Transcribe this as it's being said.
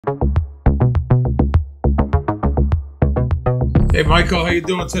Hey, Michael, how you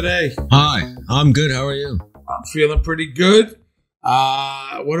doing today? Hi, I'm good. How are you? I'm feeling pretty good.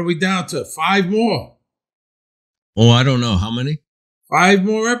 What are we down to? 5 more. Oh, I don't know. How many? 5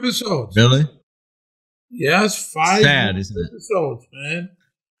 more episodes. Really? Yes, 5 sad, more isn't episodes, man.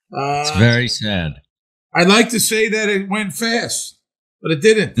 It's very sad. I'd like to say that it went fast, but it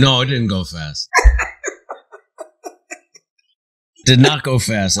didn't. No, it didn't go fast. Did not go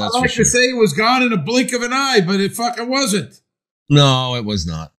fast, that's I'd like for sure. to say it was gone in a blink of an eye, but it fucking wasn't. No, it was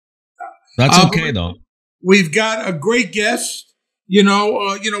not. That's okay, though. We've got a great guest. You know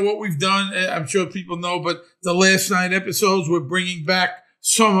what we've done. I'm sure people know, but the last 9 episodes, we're bringing back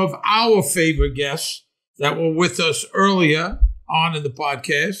some of our favorite guests that were with us earlier on in the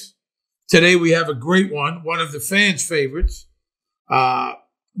podcast. Today we have a great one of the fans' favorites,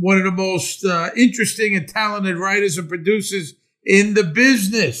 one of the most interesting and talented writers and producers in the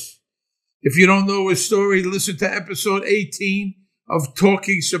business. If you don't know his story, listen to episode 18 of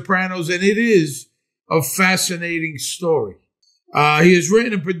Talking Sopranos, and it is a fascinating story. He has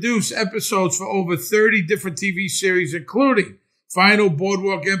written and produced episodes for over 30 different TV series, including Final,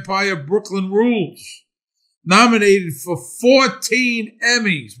 Boardwalk Empire, Brooklyn Rules. Nominated for 14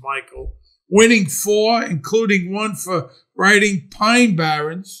 Emmys, Michael, winning 4, including 1 for writing Pine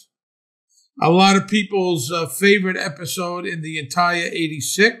Barrens. A lot of people's favorite episode in the entire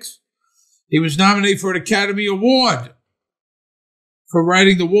 86. He was nominated for an Academy Award for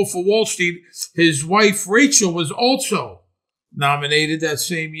writing The Wolf of Wall Street. His wife, Rachel, was also nominated that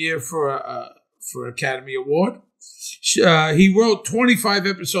same year for Academy Award. He wrote 25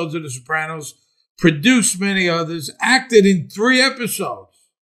 episodes of The Sopranos, produced many others, acted in 3 episodes,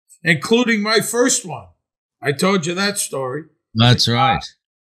 including my first one. I told you that story. That's right.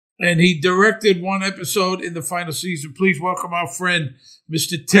 And he directed 1 episode in the final season. Please welcome our friend,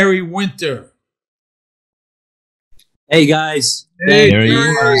 Mr. Terry Winter. Hey, guys. Hey, There you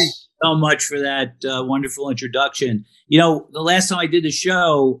are. So much for that wonderful introduction. You know, the last time I did the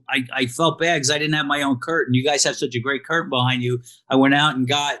show, I felt bad because I didn't have my own curtain. You guys have such a great curtain behind you. I went out and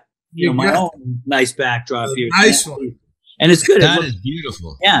got my own nice backdrop here. Nice one. And it's good. That is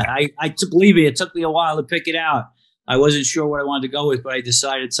beautiful. Yeah, believe me, it took me a while to pick it out. I wasn't sure what I wanted to go with, but I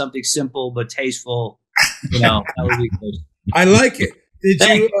decided something simple but tasteful. That would be good. I like it. Did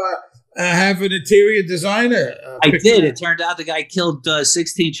you have an interior designer? I did. It turned out the guy killed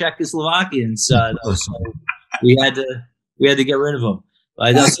 16 Czechoslovakians. So we had to get rid of him.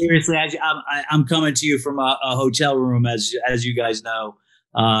 But seriously, I'm coming to you from a hotel room, as you guys know,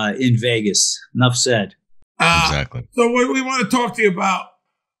 in Vegas. Enough said. Exactly. So what we want to talk to you about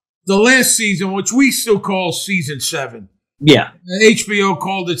the last season, which we still call season 7. Yeah. HBO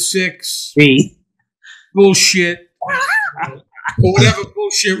called it 6. Me. Bullshit. For whatever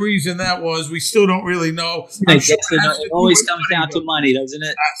bullshit reason that was, we still don't really know. It always comes down to money, doesn't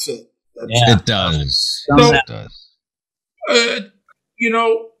it? That's it. It does. So, it does.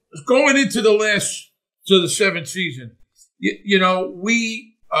 Going into the 7th season,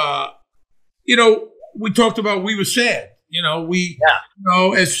 we talked about we were sad.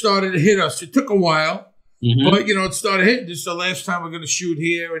 It started to hit us. It took a while, but it started hitting. This is the last time we're going to shoot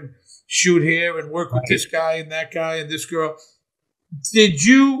here and work with this guy and that guy and this girl. Did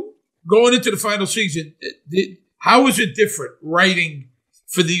you, going into the final season, how was it different writing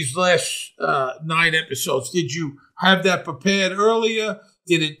for these last 9 episodes? Did you have that prepared earlier?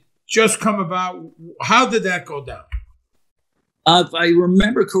 Did it just come about? How did that go down? If I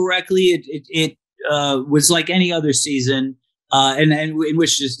remember correctly, it was like any other season, and in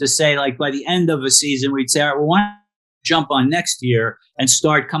which is to say, like by the end of a season, we'd say, all right, well, why don't we jump on next year and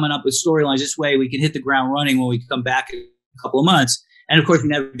start coming up with storylines? This way we can hit the ground running when we come back in a couple of months. And of course, we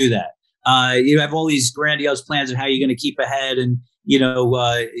never do that. You have all these grandiose plans of how you're going to keep ahead and,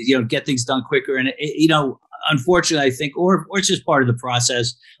 get things done quicker. And, unfortunately, I think, or it's just part of the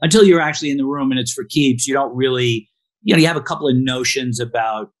process until you're actually in the room and it's for keeps. You don't really, you have a couple of notions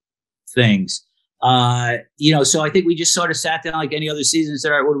about things. So I think we just sort of sat down like any other season and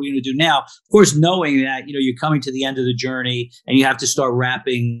said, all right, what are we going to do now? Of course, knowing that, you're coming to the end of the journey and you have to start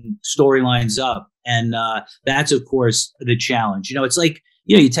wrapping storylines up. And that's, of course, the challenge. It's like,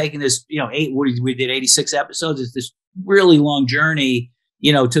 you're taking this, we did 86 episodes. It's this really long journey,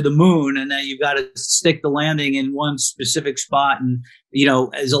 to the moon. And then you've got to stick the landing in one specific spot. And,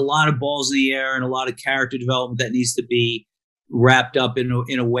 there's a lot of balls in the air and a lot of character development that needs to be wrapped up in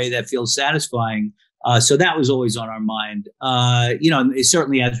a way that feels satisfying. So that was always on our mind,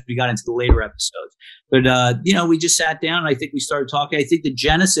 certainly as we got into the later episodes. But, we just sat down and I think we started talking. I think the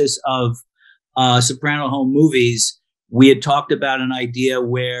genesis of Soprano Home Movies we had talked about an idea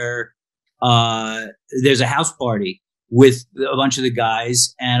where there's a house party with a bunch of the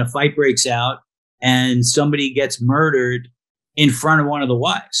guys, and a fight breaks out, and somebody gets murdered in front of one of the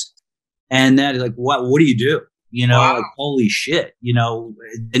wives. And then like, what do you do? You know, Wow. like, holy shit, you know,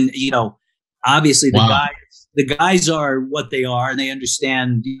 and, you know, obviously the guys are what they are, and they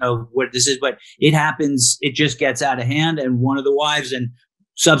understand, you know, what this is, but it happens. It just gets out of hand. And one of the wives, and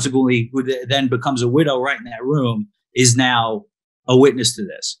subsequently who then becomes a widow right in that room, is now a witness to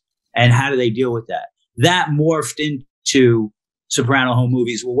this. And how do they deal with that? That morphed into Soprano home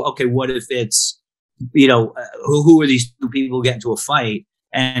movies. Well, okay, what if it's, you know, who are these two people who get into a fight,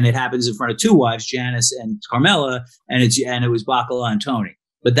 and it happens in front of two wives, Janice and Carmela, and it was Bacala and Tony.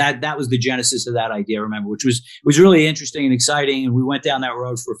 But that was the genesis of that idea, remember, which was really interesting and exciting. And we went down that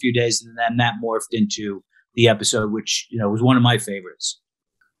road for a few days, and then that morphed into the episode, which, you know, was one of my favorites.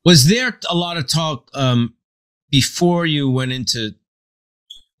 Was there a lot of talk before you went into,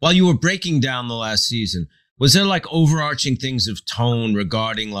 while you were breaking down the last season, was there like overarching things of tone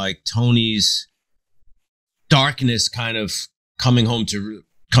regarding like Tony's darkness kind of coming home to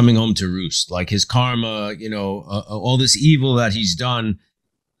roost, like his karma, you know, all this evil that he's done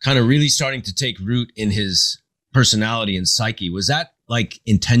kind of really starting to take root in his personality and psyche? Was that like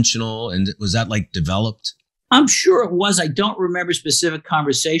intentional, and was that like developed? I'm sure it was. I don't remember specific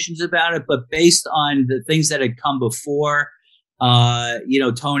conversations about it, but based on the things that had come before, you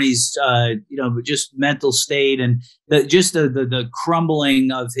know, Tony's, you know, just mental state, and the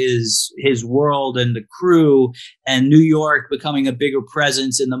crumbling of his world and the crew, and New York becoming a bigger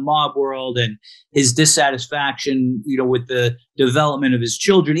presence in the mob world, and his dissatisfaction, you know, with the development of his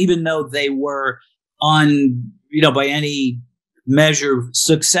children, even though they were on, you know, by any measure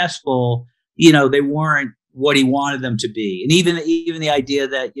successful, you know, they weren't what he wanted them to be. And even the idea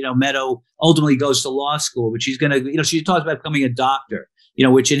that, you know, Meadow ultimately goes to law school, but she's going to, you know, she talks about becoming a doctor, you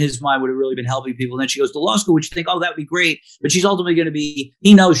know, which in his mind would have really been helping people. And then she goes to law school, which you think, oh, that would be great. But she's ultimately going to be,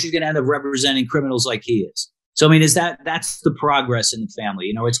 he knows she's going to end up representing criminals like he is. So, I mean, that's the progress in the family.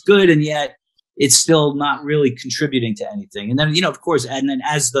 You know, it's good, and yet it's still not really contributing to anything. And then, you know, of course, and then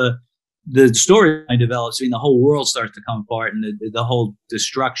as the storyline develops, I mean, the whole world starts to come apart, and the whole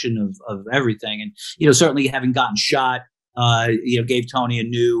destruction of everything. And, you know, certainly having gotten shot, you know, gave Tony a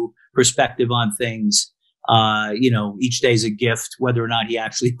new perspective on things. You know, each day's a gift, whether or not he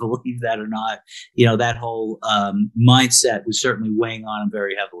actually believed that or not. You know, that whole mindset was certainly weighing on him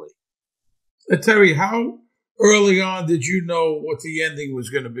very heavily. Terry, how early on did you know what the ending was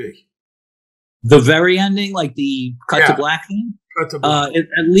going to be? The very ending, like the cut to black thing?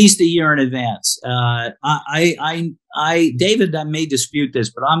 At least a year in advance. David may dispute this,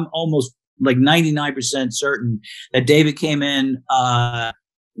 but I'm almost like 99% certain that David came in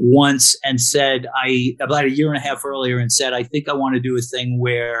once and said, about a year and a half earlier, and said, I think I want to do a thing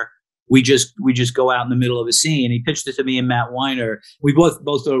where we just go out in the middle of a scene. He pitched it to me and Matt Weiner. We both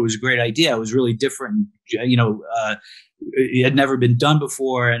thought it was a great idea. It was really different. You know, it had never been done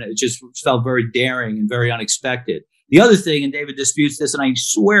before, and it just felt very daring and very unexpected. The other thing, and David disputes this, and I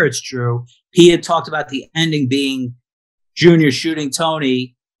swear it's true, he had talked about the ending being Junior shooting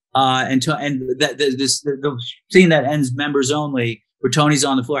Tony, and the scene that ends members only, where Tony's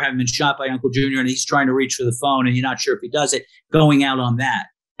on the floor having been shot by Uncle Junior, and he's trying to reach for the phone, and you're not sure if he does it, going out on that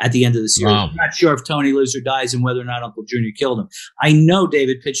at the end of the series. Wow. I'm not sure if Tony lives or dies and whether or not Uncle Junior killed him. I know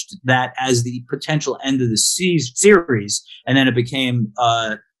David pitched that as the potential end of the series, and then it became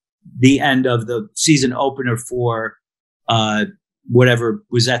the end of the season opener for whatever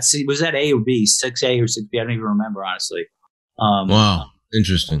was that A or B, 6A or 6B? I don't even remember, honestly. Wow,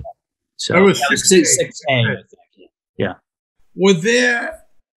 interesting. So that was 6A, I think. Yeah. Were there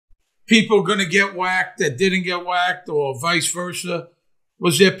people going to get whacked that didn't get whacked, or vice versa?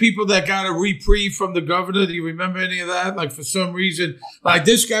 Was there people that got a reprieve from the governor? Do you remember any of that? Like, for some reason, like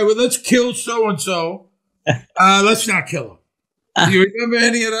this guy, well, let's kill so-and-so. Let's not kill him. Do you remember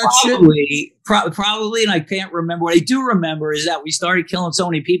any of that shit? Probably, and I can't remember. What I do remember is that we started killing so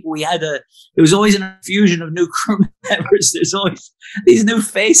many people. It was always an infusion of new crew members. There's always these new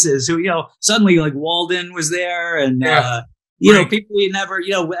faces who, you know, suddenly like Walden was there, and you know, people we never,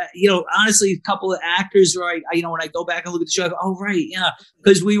 you know, honestly, a couple of actors, right? You know, when I go back and look at the show, I go, oh right, yeah,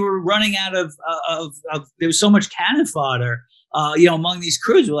 because we were running out of there was so much cannon fodder. You know, among these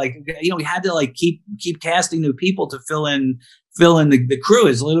crews, we're like, you know, we had to like keep casting new people to fill in the crew.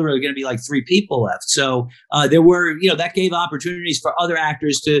 Is literally going to be like 3 people left. So there were, you know, that gave opportunities for other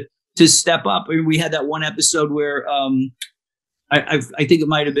actors to step up. I mean, we had that one episode where I think it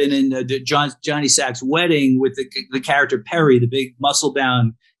might have been in Johnny Sack's wedding with the character Perry, the big muscle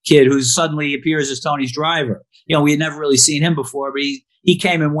bound kid who suddenly appears as Tony's driver. we had never really seen him before, but he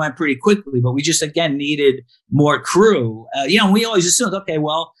came and went pretty quickly. But we just again needed more crew. We always assumed, okay,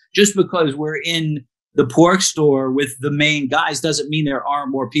 well, just because we're in the pork store with the main guys doesn't mean there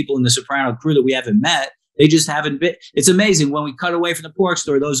aren't more people in the Soprano crew that we haven't met. They just haven't been. It's amazing when we cut away from the pork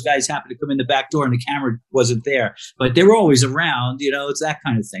store, those guys happen to come in the back door and the camera wasn't there, but they were always around. It's that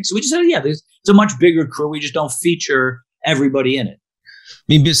kind of thing. So we just said, it's a much bigger crew. We just don't feature everybody in it. I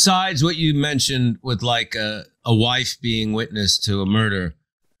mean, besides what you mentioned with like a wife being witness to a murder,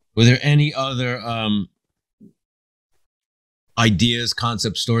 were there any other ideas,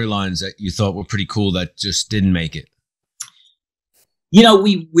 storylines that you thought were pretty cool that just didn't make it?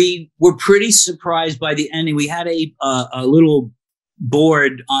 We were pretty surprised by the ending. We had a little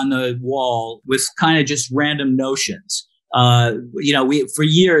board on the wall with kind of just random notions. We for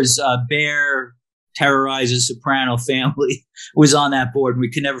years, Bear terrorizes Soprano family was on that board. And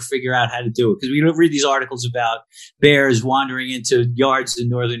we could never figure out how to do it because we would read these articles about bears wandering into yards in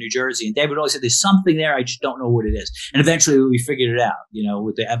northern New Jersey. And David always said, there's something there. I just don't know what it is. And eventually we figured it out,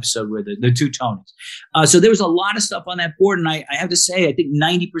 with the episode where the two Tonys. So there was a lot of stuff on that board. And I have to say, I think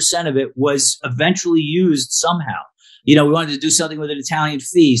 90% of it was eventually used somehow. We wanted to do something with an Italian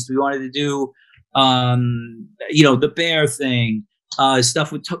feast. We wanted to do, the bear thing.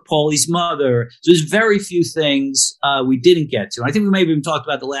 Stuff with Paulie's mother. So there's very few things we didn't get to. I think we maybe even talked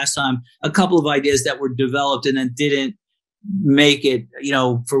about the last time a couple of ideas that were developed and then didn't make it,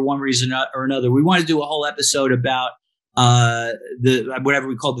 for one reason or another. We wanted to do a whole episode about the whatever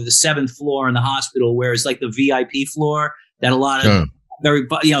we called it, the 7th floor in the hospital, where it's like the VIP floor that a lot of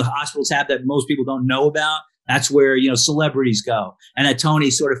hospitals have that most people don't know about. That's where, celebrities go. And that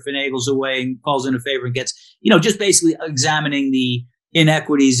Tony sort of finagles away and calls in a favor and gets, just basically examining the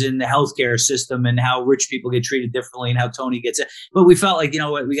inequities in the healthcare system and how rich people get treated differently and how Tony gets it. But we felt like, we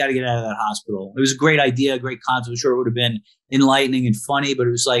got to get out of that hospital. It was a great idea, a great concept. I'm sure it would have been enlightening and funny, but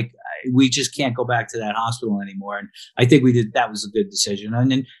it was like, we just can't go back to that hospital anymore. And I think that was a good decision.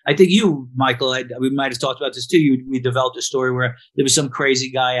 And then I think you, Michael, we might have talked about this too. We developed a story where there was some crazy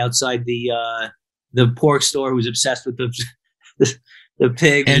guy outside the pork store who was obsessed with the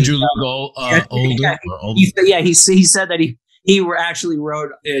pig. Andrew Older. He said that he actually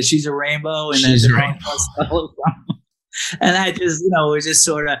wrote "She's a Rainbow" and She's a Rainbow. And that just it was just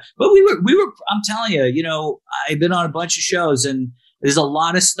sort of. But we were. I'm telling you, I've been on a bunch of shows and there's a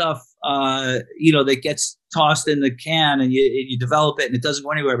lot of stuff that gets tossed in the can and you develop it and it doesn't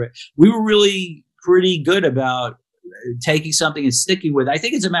go anywhere. But we were really pretty good about taking something and sticking with it. I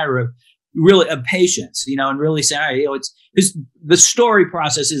think it's a matter of really patience, and really saying, all right, it's because the story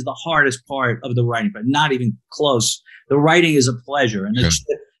process is the hardest part of the writing, but not even close. The writing is a pleasure, and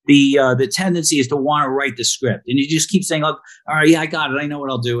the tendency is to want to write the script, and you just keep saying, "Oh, all right, yeah, I got it. I know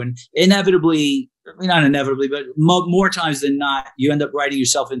what I'll do." And inevitably, not inevitably, but more times than not, you end up writing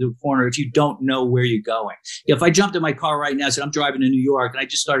yourself into a corner if you don't know where you're going. If I jumped in my car right now and said I'm driving to New York, and I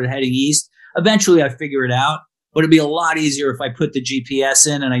just started heading east, eventually I figure it out. But it'd be a lot easier if I put the GPS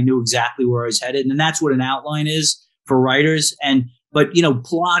in and I knew exactly where I was headed. And that's what an outline is for writers. But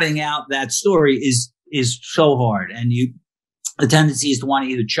plotting out that story is so hard. And the tendency is to want to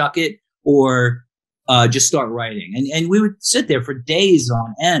either chuck it or just start writing. And we would sit there for days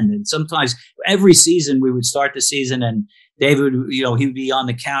on end. And sometimes every season we would start the season and David, he would be on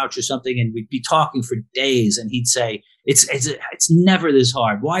the couch or something and we'd be talking for days and he'd say, it's never this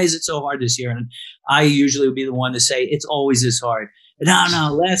hard. Why is it so hard this year? And I usually would be the one to say, it's always this hard.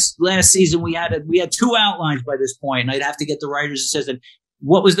 No, last season we had 2 outlines by this point, and I'd have to get the writer's assistant.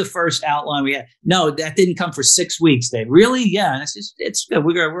 What was the first outline we had? No, that didn't come for 6 weeks, Dave. Really? Yeah. And it's good.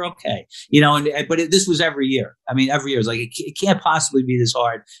 We're okay. But this was every year. I mean, every year is like, it can't possibly be this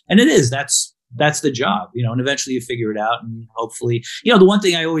hard. And it is. That's the job, and eventually you figure it out. And hopefully, the one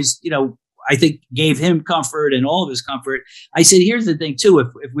thing I always, I think gave him comfort and all of his comfort. I said, here's the thing too. If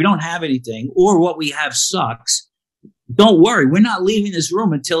we don't have anything or what we have sucks, don't worry. We're not leaving this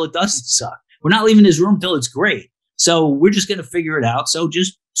room until it doesn't suck. We're not leaving this room until it's great. So we're just going to figure it out. So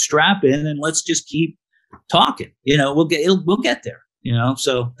just strap in and let's just keep talking. We'll get there.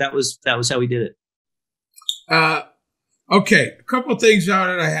 So that was how we did it. Okay, a couple of things now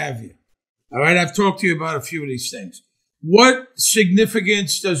that I have you. All right, I've talked to you about a few of these things. What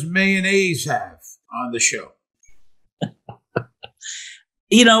significance does mayonnaise have on the show?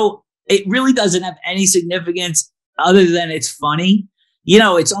 It really doesn't have any significance other than it's funny.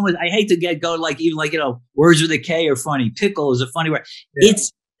 It's almost, I hate to go words with a K are funny. Pickle is a funny word. Yeah.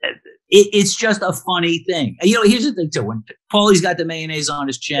 It's just a funny thing. Here's the thing too. When Paulie's got the mayonnaise on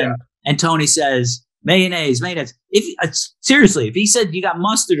his chin and Tony says, mayonnaise. Seriously, if he said you got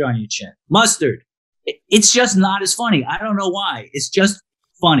mustard on your chin, mustard, it's just not as funny. I don't know why. It's just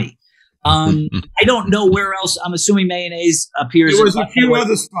funny. I don't know where else. I'm assuming mayonnaise appears. There was a few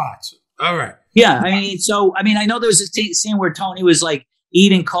other spots. All right. Yeah, I know there was a scene where Tony was like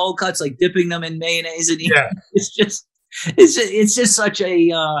eating cold cuts, like dipping them in mayonnaise, and it's just such a,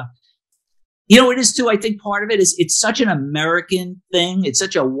 it is too. I think part of it is it's such an American thing. It's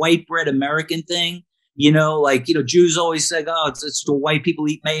such a white bread American thing. Jews always say, "Oh, it's the white people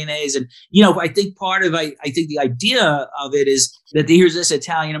eat mayonnaise," and I think part of I think the idea of it is that here's this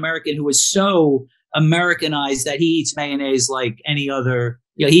Italian American who is so Americanized that he eats mayonnaise like any other.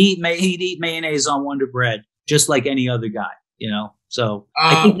 He'd eat mayonnaise on Wonder Bread just like any other guy. So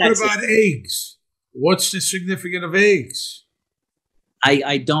I think what about eggs? What's the significance of eggs?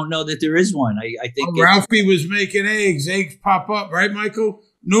 I don't know that there is one. I think Ralphie was making eggs. Eggs pop up, right, Michael?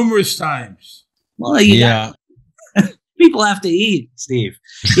 Numerous times. Well, people have to eat, Steve.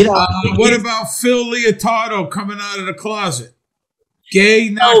 What about Phil Leotardo coming out of the closet? Gay,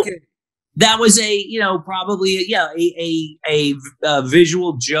 not gay. That was probably a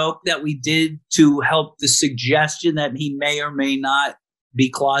visual joke that we did to help the suggestion that he may or may not be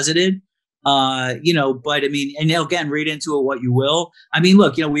closeted. But I mean, and again, read into it what you will. I mean,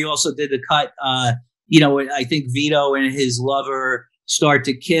 look, we also did the cut. I think Vito and his lover start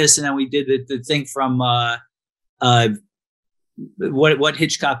to kiss, and then we did the thing from what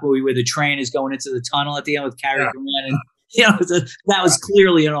Hitchcock movie where the train is going into the tunnel at the end with Cary Grant, and that was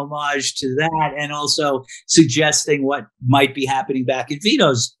clearly an homage to that, and also suggesting what might be happening back in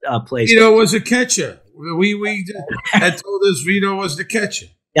Vito's place. Vito was a catcher. We had told us Vito was the catcher.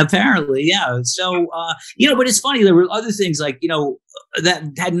 Apparently, yeah. So, but it's funny. There were other things like,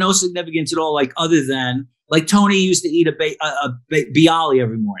 that had no significance at all. Like other than like Tony used to eat a Bialy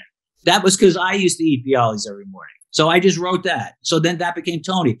every morning. That was because I used to eat Bialys every morning. So I just wrote that. So then that became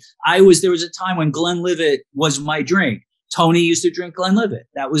Tony. There was a time when Glenlivet was my drink. Tony used to drink Glenlivet.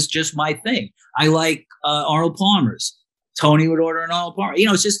 That was just my thing. I like Arnold Palmer's. Tony would order an Arnold Palmer.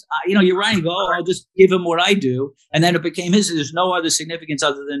 It's just, you're right. You go, I'll just give him what I do. And then it became his. There's no other significance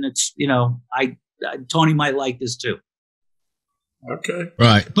other than it's, Tony might like this too. Okay.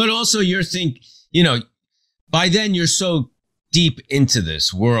 Right. But also you're by then you're so deep into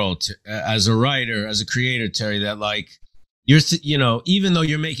this world as a writer, as a creator, Terry, that like even though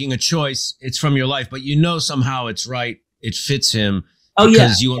you're making a choice, it's from your life, but somehow it's right. It fits him. Oh,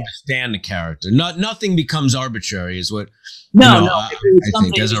 because you understand the character. Nothing becomes arbitrary, is what. I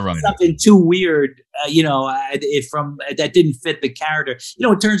think as a writer, something too weird, that didn't fit the character.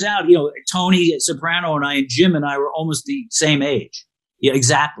 It turns out, Tony Soprano and I and Jim and I were almost the same age. Yeah,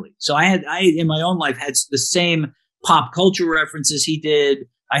 exactly. So I in my own life had the same pop culture references he did.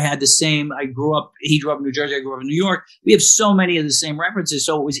 I had the same. He grew up in New Jersey. I grew up in New York. We have so many of the same references.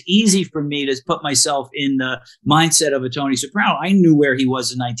 So it was easy for me to put myself in the mindset of a Tony Soprano. I knew where he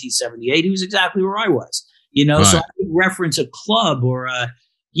was in 1978. He was exactly where I was, right. So I could reference a club or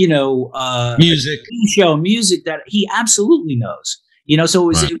music, a show, music that he absolutely knows, so it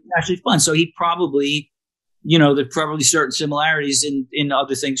was actually fun. So he probably, there's probably certain similarities in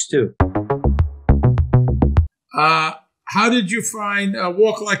other things too. How did you find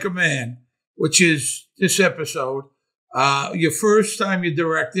Walk Like a Man, which is this episode? Your first time you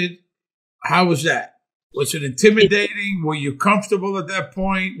directed, how was that? Was it intimidating? Were you comfortable at that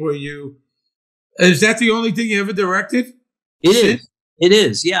point? Is that the only thing you ever directed? It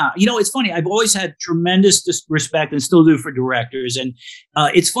is. Yeah. It's funny. I've always had tremendous respect and still do for directors. And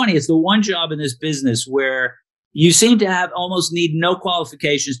it's funny. It's the one job in this business where you seem to almost need no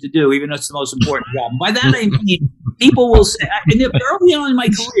qualifications to do, even though it's the most important job. By that, I mean, people will say, and early on in my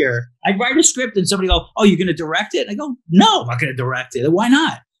career, I'd write a script and somebody go, "Oh, you're going to direct it?" And I go, "No, I'm not going to direct it. Why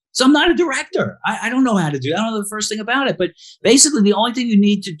not?" So I'm not a director. I don't know how to do it. I don't know the first thing about it. But basically, the only thing you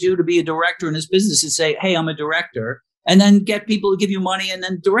need to do to be a director in this business is say, "Hey, I'm a director." And then get people to give you money and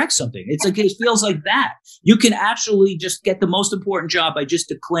then direct something. It's like, it feels like that. You can actually just get the most important job by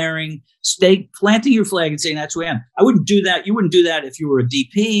just planting your flag and saying, "That's who I am." I wouldn't do that. You wouldn't do that if you were a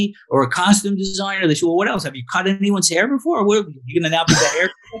DP or a costume designer. They say, "Well, what else? Have you cut anyone's hair before? You're going to now be the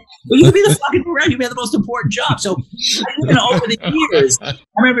hair?" Well, you can be the fucking director. You can have the most important job. So over the years, I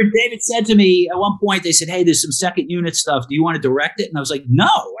remember David said to me at one point, they said, "Hey, there's some second unit stuff. Do you want to direct it?" And I was like, "No."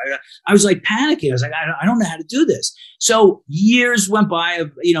 I was like panicking. I was like, I don't know how to do this. So years went by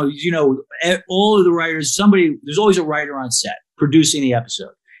of, all of the writers, there's always a writer on set producing the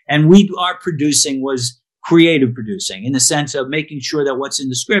episode. And our producing was creative producing in the sense of making sure that what's in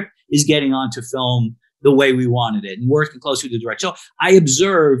the script is getting onto film the way we wanted it and working closely with the director. So I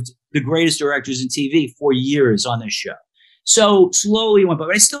observed the greatest directors in TV for years on this show. So slowly went by,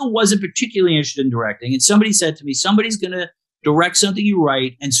 but I still wasn't particularly interested in directing. And somebody said to me, somebody's going to direct something you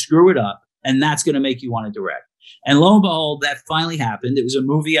write and screw it up, and that's going to make you want to direct. And lo and behold, that finally happened. It was a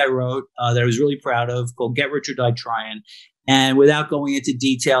movie I wrote that I was really proud of called Get Rich or Die Trying. And without going into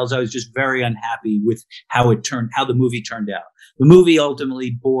details, I was just very unhappy with how the movie turned out. The movie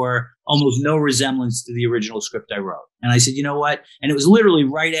ultimately bore almost no resemblance to the original script I wrote. And I said, you know what? And it was literally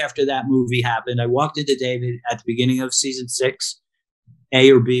right after that movie happened. I walked into David at the beginning of season 6,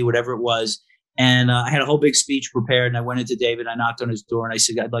 A or B, whatever it was. And I had a whole big speech prepared. And I went into David. I knocked on his door and I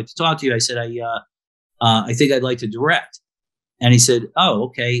said, I'd like to talk to you. I said, I think I'd like to direct. And he said, oh,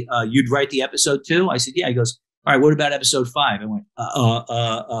 okay. You'd write the episode too? I said, yeah. He goes, all right, what about episode 5? I went,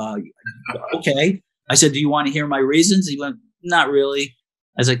 okay. I said, do you want to hear my reasons? He went, not really.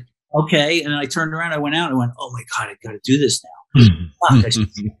 I was like, okay. And then I turned around, I went out and went, oh my God, I got to do this now.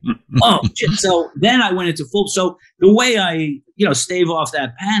 Oh, shit. So then I went into full. So the way I, stave off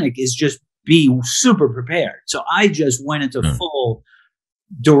that panic is just be super prepared. So I just went into full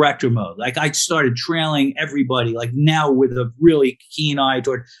director mode. Like I started trailing everybody, like now with a really keen eye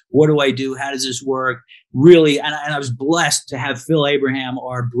toward what do I do? How does this work? Really. And I was blessed to have Phil Abraham,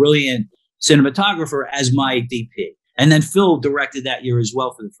 our brilliant cinematographer, as my DP. And then Phil directed that year as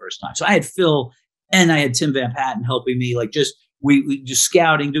well for the first time. So I had Phil and I had Tim Van Patten helping me, like we just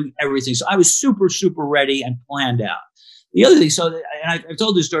scouting, doing everything. So I was super, super ready and planned out. The other thing, and I've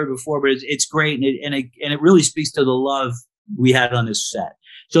told this story before, but it's great. And it really speaks to the love we had on this set.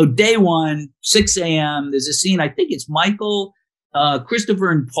 So day one, 6 a.m., there's a scene, I think it's Michael, Christopher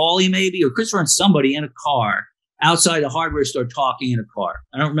and Paulie maybe, or Christopher and somebody in a car outside a hardware store talking in a car.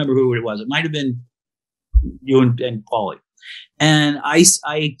 I don't remember who it was. It might have been you and Paulie. And I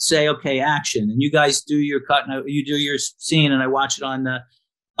say, okay, action. And you guys do your cut, and you do your scene, and I watch it on the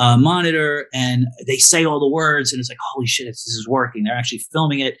monitor, and they say all the words, and it's like, holy shit, this is working. They're actually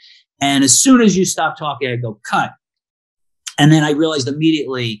filming it. And as soon as you stop talking, I go, cut. And then I realized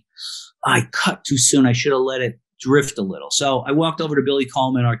immediately I cut too soon. I should have let it drift a little. So I walked over to Billy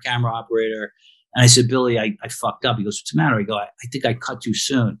Coleman, our camera operator, and I said, Billy, I fucked up. He goes, what's the matter? I go, I think I cut too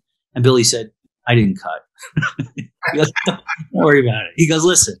soon. And Billy said, I didn't cut. He goes, don't worry about it. He goes,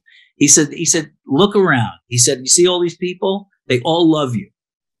 listen, he said, look around. He said, you see all these people? They all love you.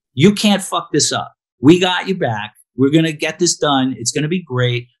 You can't fuck this up. We got you back. We're going to get this done. It's going to be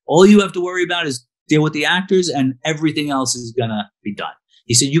great. All you have to worry about is deal with the actors, and everything else is going to be done.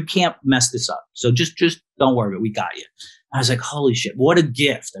 He said, you can't mess this up. So just don't worry about it. We got you. I was like, holy shit, what a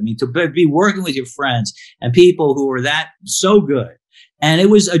gift. I mean, to be working with your friends and people who were that so good. And it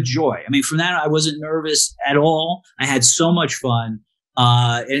was a joy. I mean, from that, I wasn't nervous at all. I had so much fun.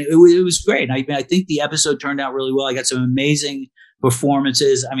 And it was great. I think the episode turned out really well. I got some amazing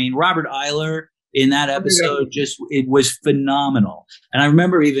performances. I mean, Robert Eiler in that episode, it was phenomenal. And I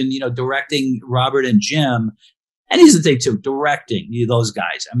remember even, directing Robert and Jim. And here's the thing too, directing those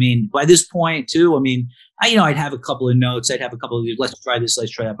guys. I mean, by this point too, I'd have a couple of notes. I'd have a couple of, let's try this,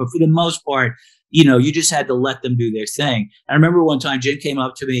 let's try that. But for the most part, you just had to let them do their thing. I remember one time Jim came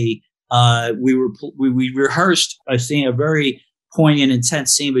up to me. We rehearsed a scene, a very poignant,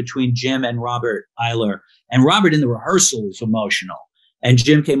 intense scene between Jim and Robert Eiler. And Robert in the rehearsal was emotional. And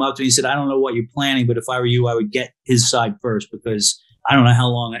Jim came up to me and said, I don't know what you're planning, but if I were you, I would get his side first, because I don't know how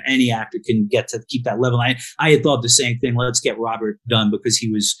long any actor can get to keep that level. I had thought the same thing. Let's get Robert done, because he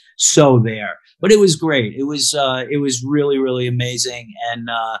was so there. But it was great. It was really, really amazing. And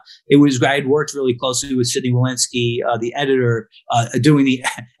it was great. I had worked really closely with Sidney Walensky, the editor,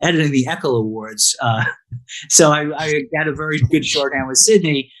 editing the Echo Awards. So I got a very good shorthand with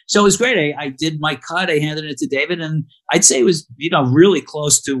Sidney. So it was great. I did my cut. I handed it to David, and I'd say it was, really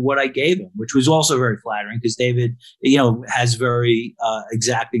close to what I gave him, which was also very flattering, because David, has very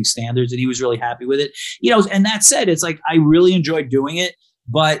exacting standards, and he was really happy with it. And that said, it's like, I really enjoyed doing it,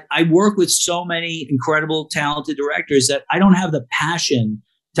 but I work with so many incredible, talented directors that I don't have the passion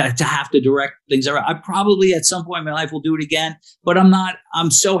to have to direct things. I probably at some point in my life will do it again, but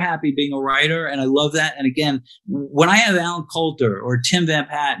I'm so happy being a writer, and I love that. And again, when I have Alan Coulter or Tim Van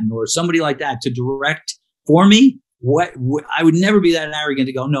Patten or somebody like that to direct for me, I would never be that arrogant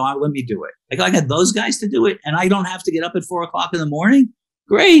to go, no, let me do it. Like, I got those guys to do it, and I don't have to get up at 4:00 in the morning.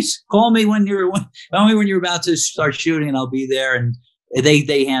 Great. Call me when you're about to start shooting, and I'll be there. And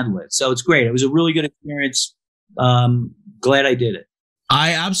they handle it. So it's great. It was a really good experience. Glad I did it.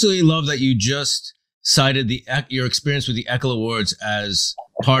 I absolutely love that you just cited your experience with the Echo Awards as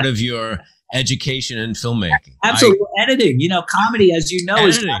part of your education in filmmaking. Absolutely. Editing, comedy, as you know,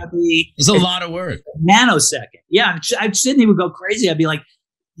 is got to be. It's a lot of work. Nanosecond. Yeah. Sidney would go crazy. I'd be like,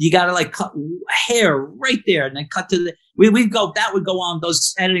 you got to cut hair right there, and then cut to that would go on.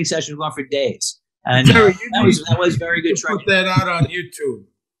 Those editing sessions would go on for days, and Terry, that was very good. Put that out on YouTube.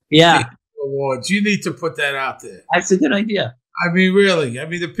 Yeah, awards. You need to put that out there. That's a good idea. I mean, really. I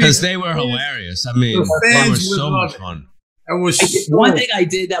mean, the people, because they were hilarious. I mean, they were so much fun. One thing I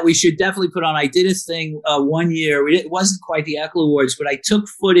did that we should definitely put on. I did a thing one year. It wasn't quite the Eckler Awards, but I took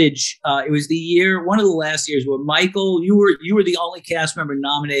footage. It was the year, one of the last years, where Michael, you were the only cast member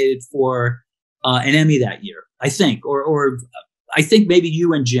nominated for an Emmy that year, I think, or I think maybe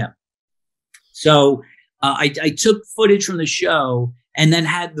you and Jim. So I took footage from the show and then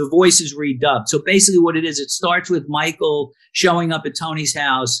had the voices redubbed. So basically, what it is, it starts with Michael showing up at Tony's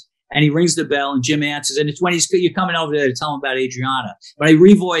house. And he rings the bell, and Jim answers. And it's when you're coming over there to tell him about Adriana. But I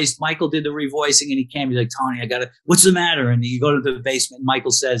revoiced. Michael did the revoicing, and he came. He's like, Tony, what's the matter? And you go to the basement. And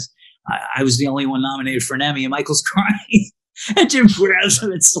Michael says, I was the only one nominated for an Emmy. And Michael's crying. And Jim grabs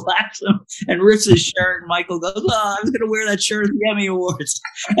him and slaps him and rips his shirt. And Michael goes, I was going to wear that shirt at the Emmy Awards.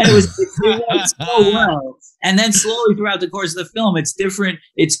 And it was so well. And then slowly throughout the course of the film, it's different.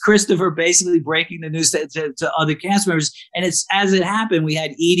 It's Christopher basically breaking the news to other cast members. And it's as it happened, we had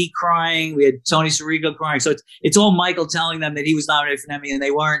Edie crying. We had Tony Sirico crying. So it's all Michael telling them that he was nominated for an Emmy and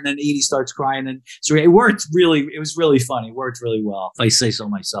they weren't. And then Edie starts crying. And so it was really funny. It worked really well, if I say so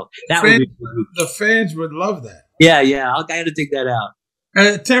myself. The fans would love that. Yeah. I got to dig that out.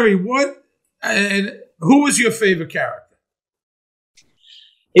 Terry, who was your favorite character?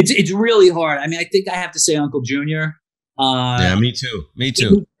 It's really hard. I mean, I think I have to say Uncle Junior. Yeah, me too.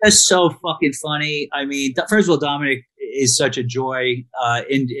 That's so fucking funny. I mean, first of all, Dominic is such a joy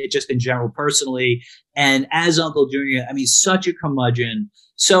in general, personally, and as Uncle Junior, I mean, such a curmudgeon.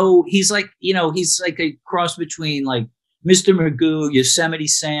 So he's like a cross between like Mr. Magoo, Yosemite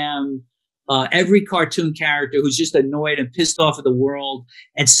Sam, every cartoon character who's just annoyed and pissed off at the world,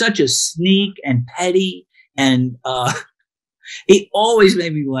 and such a sneak and petty, and he always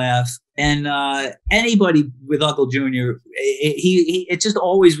made me laugh. And anybody with Uncle Junior, it just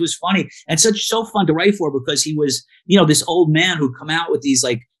always was funny and so fun to write for, because he was, this old man who'd come out with these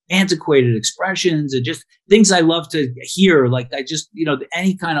like antiquated expressions and just things I love to hear. Like I just,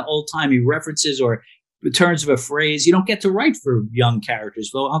 any kind of old timey references or returns of a phrase you don't get to write for young characters.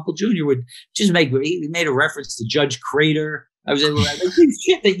 Well, Uncle Junior would just he made a reference to Judge Crater. I was able to like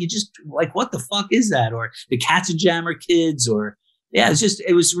shit that you just like, what the fuck is that? Or the Katzenjammer Kids, or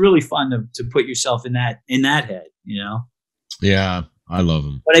it was really fun to put yourself in that head, Yeah, I love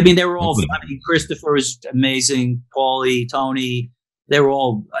them. But I mean, they were all. I mean, Christopher was amazing. Paulie, Tony,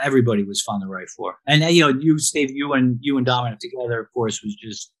 everybody was fun to write for. And you, Steve, you and Dominic together, of course, was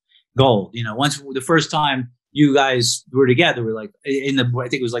just gold. Once the first time you guys were together, we're like I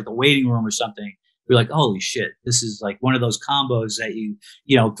think it was like the waiting room or something. We're like, holy shit, this is like one of those combos that you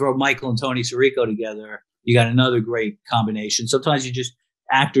throw Michael and Tony Sirico together. You got another great combination. Sometimes you just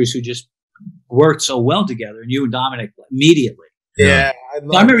actors who just worked so well together, and you and Dominic immediately. Yeah. I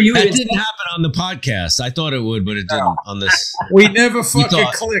remember you. That didn't happen on the podcast. I thought it would, but it didn't on this. We never fucking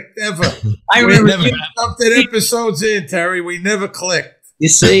clicked, ever. I remember something episodes in, Terry. We never clicked. You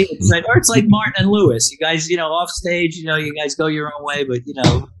see, it's like Martin and Lewis. You guys, off stage, you guys go your own way, but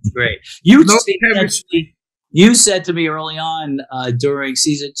it's great. You said to me early on during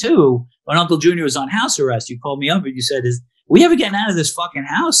season 2, when Uncle Junior was on house arrest, you called me up and you said, we ever getting out of this fucking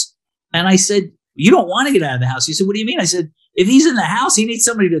house? And I said, you don't want to get out of the house. You said, what do you mean? I said, if he's in the house, he needs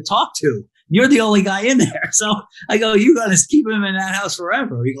somebody to talk to. You're the only guy in there. So I go, you got to keep him in that house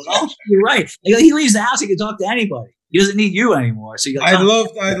forever. He goes, oh, you're right. I go, he leaves the house, he can talk to anybody. He doesn't need you anymore. So I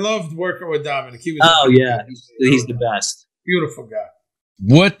loved working with Dominic. He was he's the best. Beautiful guy.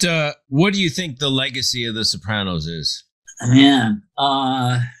 What do you think the legacy of The Sopranos is? Man,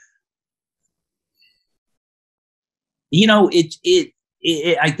 I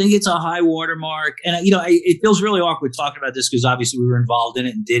think it's a high watermark, and it feels really awkward talking about this because obviously we were involved in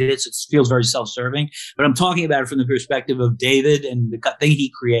it and did it, so it feels very self-serving. But I'm talking about it from the perspective of David and the thing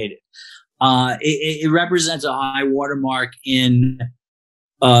he created. It represents a high watermark in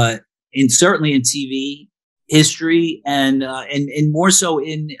certainly in TV history and more so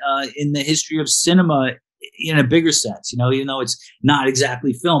in the history of cinema in a bigger sense. Even though it's not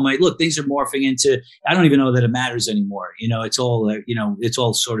exactly film. Look, things are morphing into. I don't even know that it matters anymore. It's all it's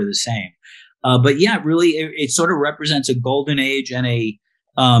all sort of the same. But yeah, really, it sort of represents a golden age and a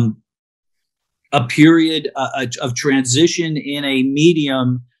period of transition in a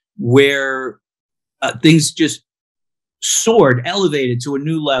medium where things just soared, elevated to a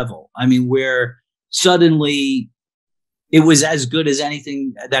new level. I mean, where suddenly it was as good as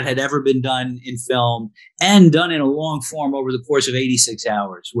anything that had ever been done in film and done in a long form over the course of 86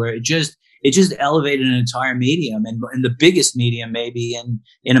 hours, where it just elevated an entire medium, and the biggest medium maybe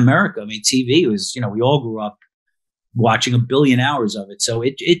in America. I mean, TV was, we all grew up watching 1 billion hours of it, so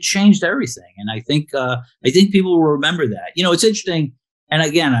it changed everything. And I think people will remember that. It's interesting, and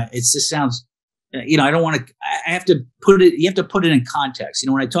again, it just sounds, I don't want to. I have to put it. You have to put it in context.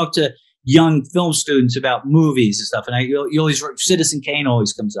 When I talk to young film students about movies and stuff, and you always, Citizen Kane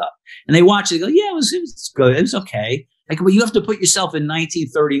always comes up, and they watch it. They go, yeah, it was good. It was okay. Like, well, you have to put yourself in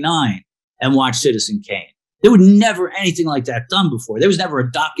 1939 and watch Citizen Kane. There was never anything like that done before. There was never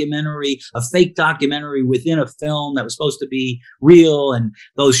a documentary, a fake documentary within a film that was supposed to be real, and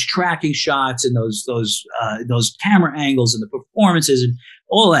those tracking shots and those camera angles and the performances and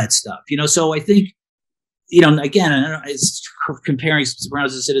all that stuff. So I think, again, I don't know, it's comparing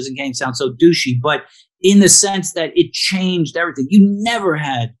Sopranos to Citizen Kane sounds so douchey, but in the sense that it changed everything. You never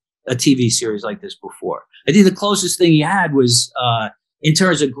had a TV series like this before. I think the closest thing you had was, in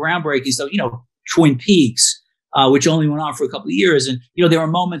terms of groundbreaking stuff, Twin Peaks, which only went on for a couple of years. And, there were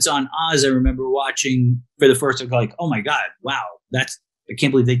moments on Oz I remember watching for the first time, like, oh my God, wow, I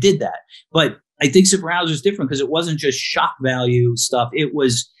can't believe they did that. But I think Sopranos was different because it wasn't just shock value stuff. It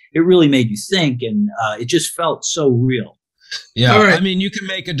really made you think, and it just felt so real. Yeah. Right. I mean, you can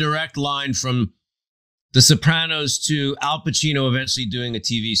make a direct line from The Sopranos to Al Pacino eventually doing a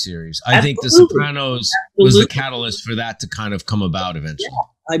TV series. I think The Sopranos was the catalyst for that to kind of come about eventually.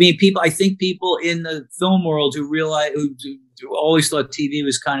 Yeah. I mean, I think people in the film world who always thought TV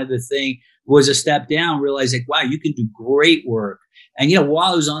was kind of the thing, was a step down, realized like, wow, you can do great work. And,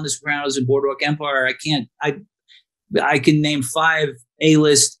 while I was on The Sopranos and Boardwalk Empire, I can name 5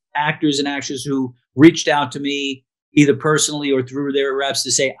 A-list actors and actresses who reached out to me either personally or through their reps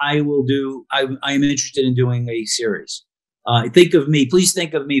to say, I am interested in doing a series. Please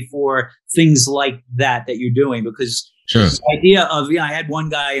think of me for things like that you're doing, because sure. The idea of, I had one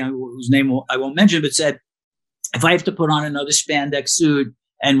guy whose name I won't mention, but said, if I have to put on another spandex suit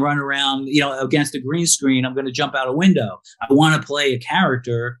and run around, against a green screen, I'm going to jump out a window. I want to play a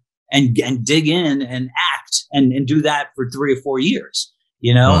character and dig in and act and do that for 3 or 4 years,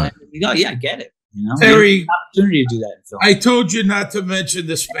 Right. And you go, yeah, I get it. Terry, opportunity to do that in film. I told you not to mention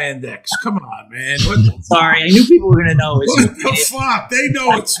the spandex. Come on, man. Sorry, I knew people were going to know. What the fuck? They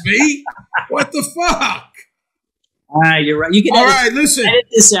know it's me. What the fuck? All right, you're right. You can listen. Edit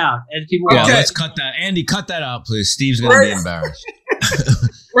this out. And people Yeah, Okay. let's cut that. Andy, cut that out, please. Steve's going to be embarrassed.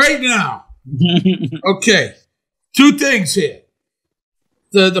 Right now. Okay. 2 things here.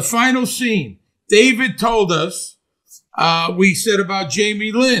 The final scene. David told us, we said about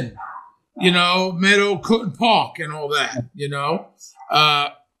Jamie Lynn, Meadow couldn't park and all that,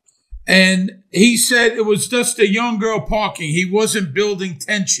 and he said it was just a young girl parking. He wasn't building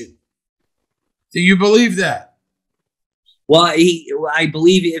tension. Do you believe that? Well, I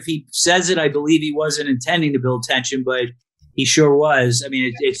believe if he says it, I believe he wasn't intending to build tension, but he sure was. I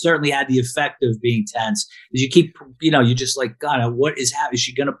mean, it certainly had the effect of being tense. As you keep, you're just like, God, what is happening? Is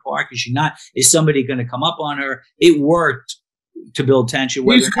she going to park? Is she not? Is somebody going to come up on her? It worked to build tension.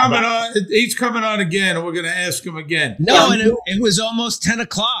 He's coming on again, and we're going to ask him again. No, and it was almost 10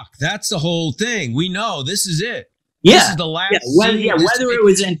 o'clock. That's the whole thing. We know this is it. Yeah. This is the last scene. Whether it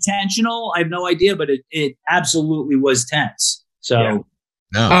was intentional, I have no idea, but it absolutely was tense. So, yeah.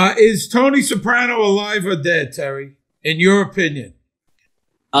 No. Is Tony Soprano alive or dead, Terry? In your opinion?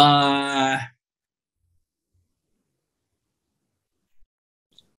 Your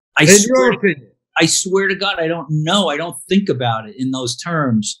opinion. I swear to God, I don't know. I don't think about it in those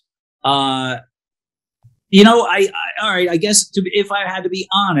terms. All right. I guess if I had to be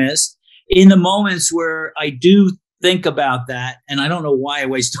honest, in the moments where I do think about that, and I don't know why I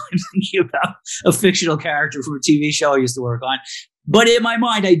waste time thinking about a fictional character from a TV show I used to work on, but in my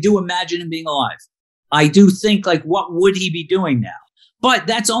mind, I do imagine him being alive. I do think, like, what would he be doing now? But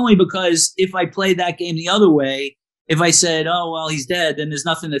that's only because if I played that game the other way, if I said, oh, well, he's dead, then there's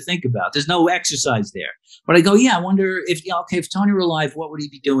nothing to think about. There's no exercise there. But I go, yeah, I wonder if Tony were alive, what would he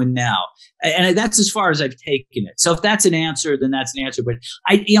be doing now? And that's as far as I've taken it. So if that's an answer, then that's an answer. But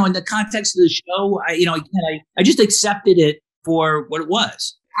in the context of the show, I just accepted it for what it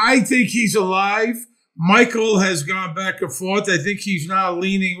was. I think he's alive. Michael has gone back and forth. I think he's now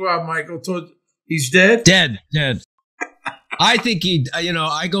leaning, Michael, toward he's dead? Dead. I think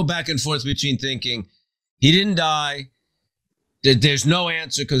I go back and forth between thinking he didn't die. There's no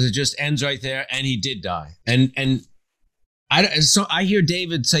answer because it just ends right there, and he did die. So I hear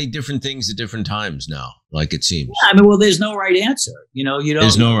David say different things at different times now, like it seems. Yeah, I mean, well, there's no right answer. You don't.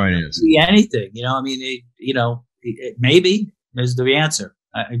 There's no right answer. See anything. Maybe is the answer.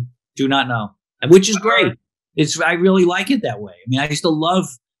 I do not know, which is great. I really like it that way. I mean, I used to love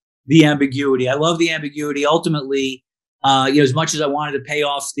the ambiguity. I love the ambiguity. Ultimately, as much as I wanted to pay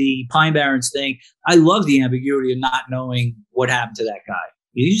off the Pine Barrens thing, I love the ambiguity of not knowing what happened to that guy.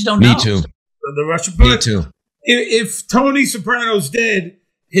 You just don't know. Me too. The Russian, Me too. If Tony Soprano's dead,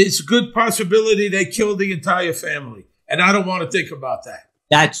 it's good possibility they killed the entire family, and I don't want to think about that.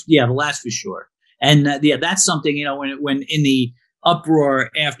 That's for sure. And that's something, when in the uproar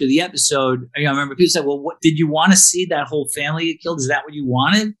after the episode, I remember people said, well, what did you want to see that whole family get killed? Is that what you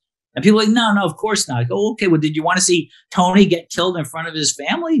wanted? And people were like, no, of course not. I go, okay, well, did you want to see Tony get killed in front of his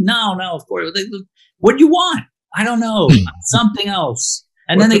family? No, of course. What do you want? I don't know. Something else.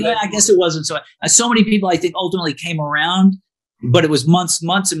 And then I guess it wasn't so. So many people, I think, ultimately came around, but it was months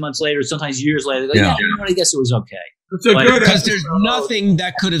and months later, sometimes years later. Like, I guess it was okay. Because there's nothing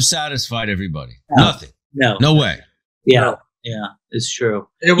that could have satisfied everybody. No. Nothing. No way. Yeah, it's true.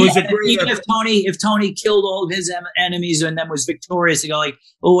 It was a great. Even if Tony killed all of his enemies and then was victorious, they go like,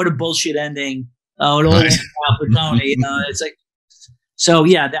 "Oh, what a bullshit ending! Oh, it all went out for Tony." It's like, so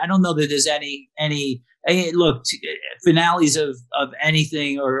yeah. I don't know that there's any. Look, finales of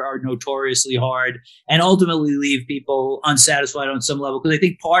anything are notoriously hard and ultimately leave people unsatisfied on some level, because I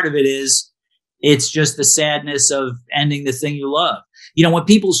think part of it is it's just the sadness of ending the thing you love. When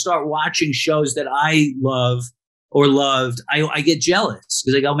people start watching shows that I love or loved, I get jealous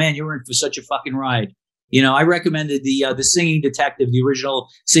because I go, man, you were in for such a fucking ride. I recommended the Singing Detective, the original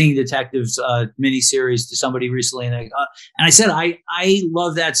Singing Detectives miniseries to somebody recently, and I said, I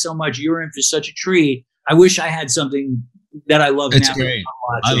love that so much. You were in for such a treat. I wish I had something that I love. It's great.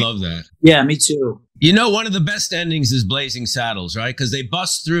 I love that. Yeah, me too. One of the best endings is Blazing Saddles, right? Because they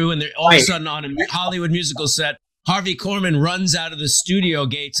bust through and they're all of a sudden on a Hollywood musical set. Harvey Korman runs out of the studio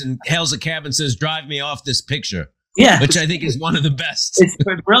gates and hails a cab and says, "Drive me off this picture." Yeah. Which I think is one of the best. It's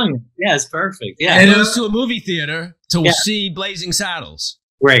brilliant. Yeah, it's perfect. Yeah. And goes to a movie theater to see Blazing Saddles.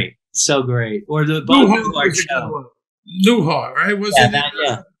 Great. So great. Or the Newhart show. Newhart, right?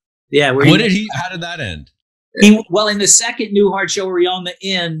 Yeah. How did that end? Well, in the second Newhart show, where you're on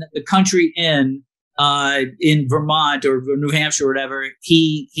the country inn in Vermont or New Hampshire or whatever,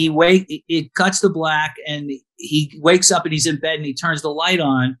 it cuts to black and he wakes up and he's in bed and he turns the light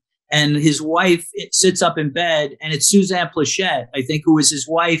on and his wife sits up in bed, and it's Suzanne Plachette, I think, who was his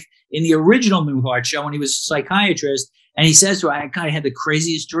wife in the original Newhart show when he was a psychiatrist. And he says to her, I kind of had the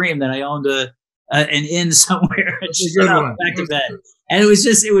craziest dream that I owned an inn somewhere and shut up back to bed. And it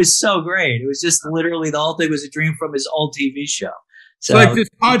was so great. It was just literally the whole thing was a dream from his old TV show. So, it's like this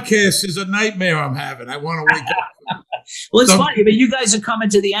podcast is a nightmare I'm having. I want to wake up. Well, it's funny. I mean, you guys are coming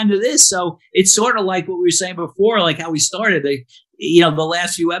to the end of this. So it's sort of like what we were saying before, like how we started. The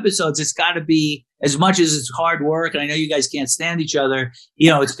last few episodes, it's got to be, as much as it's hard work, and I know you guys can't stand each other,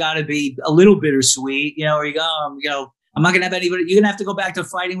 it's got to be a little bittersweet, where you go, I'm not going to have anybody. You're going to have to go back to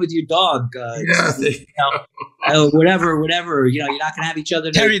fighting with your dog. Whatever. You're not going to have each other.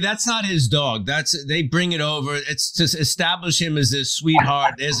 Terry, that's not his dog. They bring it over. It's to establish him as this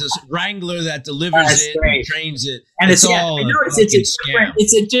sweetheart. There's this wrangler that delivers it and trains it. And it's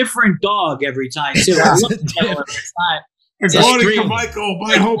a different dog every time too. According to Michael,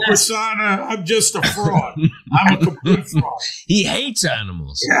 my whole persona, I'm just a fraud. I'm a complete fraud. He hates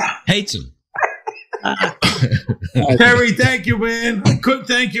animals. Yeah. Hates them. Terry, thank you, man. I couldn't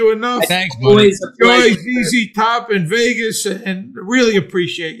thank you enough. Thanks, buddy. Enjoy ZZ Top in Vegas, and really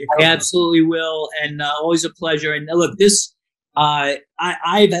appreciate you. I absolutely will, and always a pleasure. And look, this I've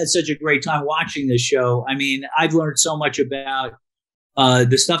had such a great time watching this show. I mean, I've learned so much about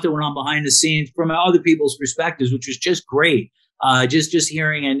the stuff that went on behind the scenes from other people's perspectives, which was just great. Just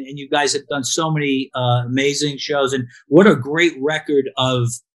hearing, and you guys have done so many amazing shows, and what a great record of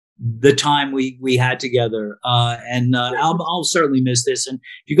the time we had together. I'll certainly miss this. And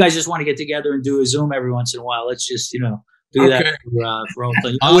if you guys just want to get together and do a Zoom every once in a while, let's just, do that for all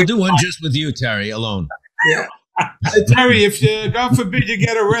things. I'll do one just with you, Terry, alone. Yeah. Terry, if God forbid you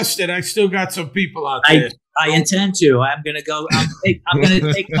get arrested, I still got some people out there. I intend to. I'm going to go. I'm going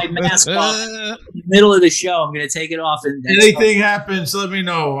to take my mask off in the middle of the show. I'm going to take it off. And anything happens, let me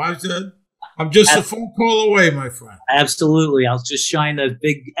know. I'm just a phone call away, my friend. Absolutely. I'll just shine the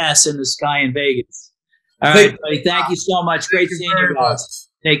big S in the sky in Vegas. All right, buddy. Thank you so much. Great seeing you guys.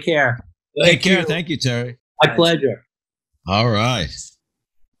 Take care. Take care. Thank you, Terry. My pleasure. All right.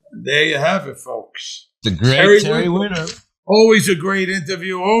 There you have it, folks. The great Terry Winter. Always a great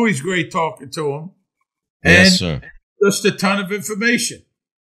interview. Always great talking to him. Yes, sir. Just a ton of information.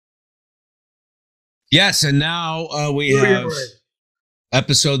 Yes, and now we have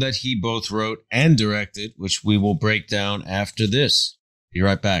episode that he both wrote and directed, which we will break down after this. Be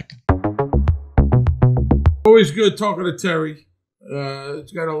right back. Always good talking to Terry.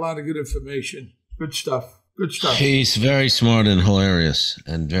 It's got a lot of good information. Good stuff. Good stuff. He's very smart and hilarious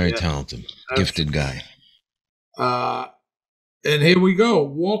and very talented. Gifted guy. And here we go.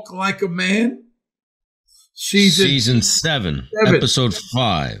 Walk Like a Man. Season 7. Episode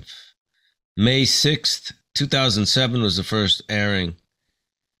 5. May 6th, 2007 was the first airing.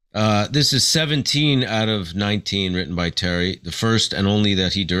 This is 17 out of 19 written by Terry. The first and only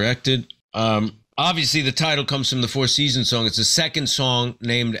that he directed. Obviously, the title comes from the Four Seasons song. It's the second song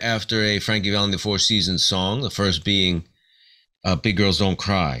named after a Frankie Valli, the Four Seasons song. The first being Big Girls Don't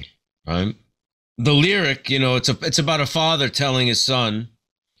Cry, right? The lyric, it's about a father telling his son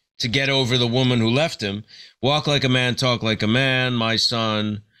to get over the woman who left him. Walk like a man, talk like a man, my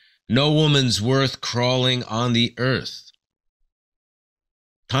son. No woman's worth crawling on the earth.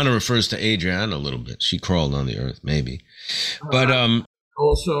 Kind of refers to Adriana a little bit. She crawled on the earth, maybe. But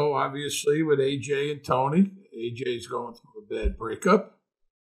also, obviously, with AJ and Tony. AJ's going through a bad breakup.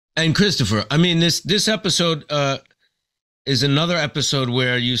 And Christopher. I mean, this episode is another episode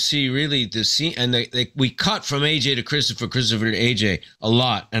where you see really the scene, and we cut from AJ to Christopher to AJ a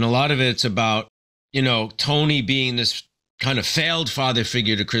lot, and a lot of it's about Tony being this kind of failed father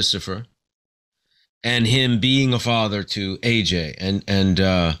figure to Christopher, and him being a father to AJ,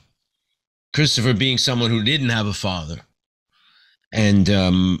 and Christopher being someone who didn't have a father, and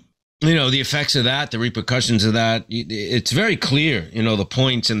the effects of that, the repercussions of that. It's very clear, the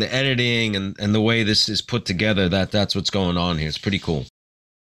points and the editing and the way this is put together, that's what's going on here. It's pretty cool.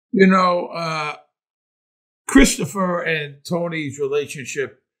 Christopher and Tony's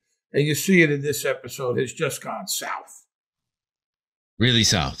relationship, and you see it in this episode, has just gone south. Really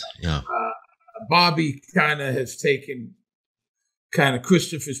south, yeah. Bobby kind of has taken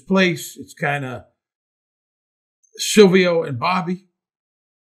Christopher's place. It's kind of Silvio and Bobby.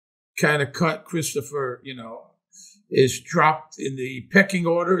 Kind of cut. Christopher, is dropped in the pecking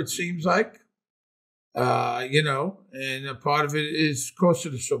order, it seems like. And a part of it is close to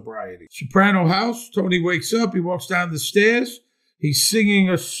the sobriety. Soprano house, Tony wakes up, he walks down the stairs, he's singing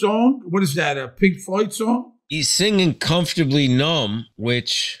a song. What is that, a Pink Floyd song? He's singing Comfortably Numb,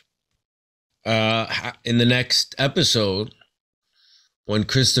 which in the next episode, when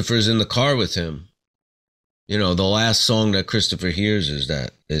Christopher's in the car with him, the last song that Christopher hears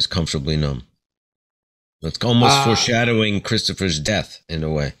is Comfortably Numb. It's almost foreshadowing Christopher's death in a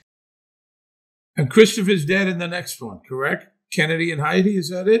way. And Christopher's dead in the next one, correct? Kennedy and Heidi, is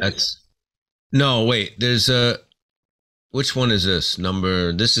that it? No, wait. There's which one is this?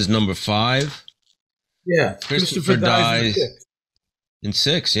 This is number 5. Yeah. Christopher dies in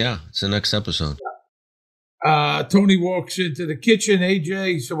 6. Yeah, it's the next episode. Tony walks into the kitchen.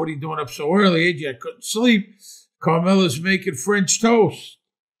 AJ said, "What are you doing up so early?" AJ, "I couldn't sleep. Carmela's making French toast."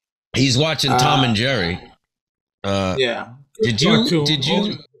 He's watching Tom and Jerry. Yeah. Did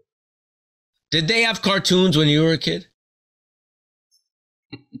they have cartoons when you were a kid?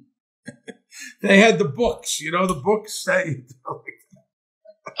 They had the books, the books.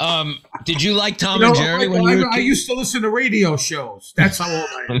 Did you like Tom and Jerry when you were a kid? I used to listen to radio shows. That's how old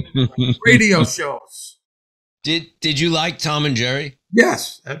I am. Radio shows. Did you like Tom and Jerry?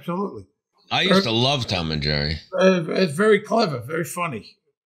 Yes, absolutely. I used to love Tom and Jerry. It's very clever, very funny.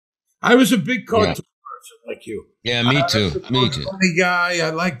 I was a big cartoon person like you. Yeah, me too. Me too. Funny guy.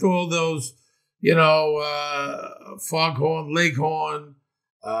 I liked all those, Foghorn, Leghorn.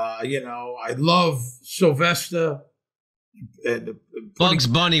 I love Sylvester. Bugs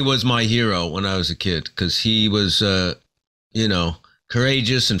Bunny was my hero when I was a kid because he was,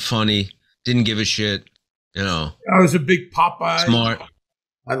 courageous and funny. Didn't give a shit. I was a big Popeye. Smart.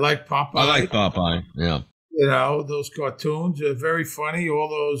 I like Popeye. I like Popeye, yeah. Those cartoons are very funny. All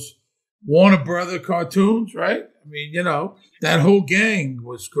those Warner Brother cartoons, right? I mean, that whole gang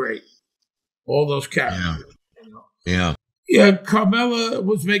was great. All those characters. Yeah. Yeah, Carmela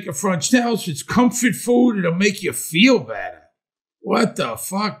was making French toast. It's comfort food. It'll make you feel better. What the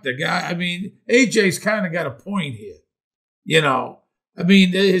fuck? The guy, AJ's kind of got a point here.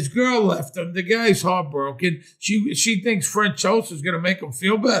 His girl left him. The guy's heartbroken. She thinks French toast is going to make him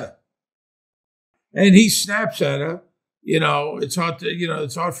feel better. And he snaps at her. It's hard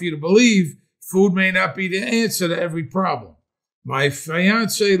for you to believe food may not be the answer to every problem. My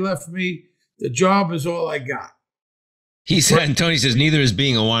fiance left me. The job is all I got. He said, and Tony says, neither is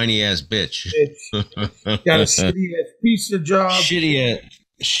being a whiny ass bitch. Got a shitty ass pizza job.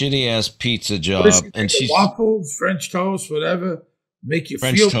 Shitty ass pizza job. And she's waffles, French toast, whatever. Make you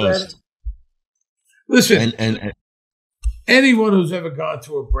French feel toast. better. Listen, and anyone who's ever gone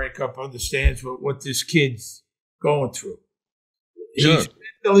through a breakup understands what this kid's going through. Sure.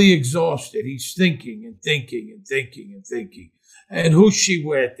 mentally exhausted. He's thinking and thinking and thinking and thinking. And who's she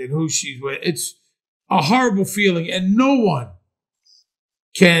with and who she's with. It's a horrible feeling, and no one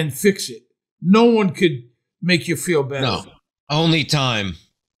can fix it. No one could make you feel better. No, only time.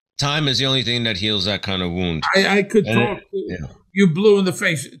 Time is the only thing that heals that kind of wound. I could talk to you blue in the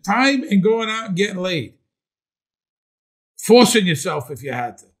face. Time and going out and getting laid. Forcing yourself if you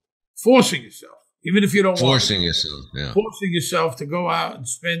had to. Forcing yourself. Even if you don't want to. Forcing yourself, yeah. Forcing yourself to go out and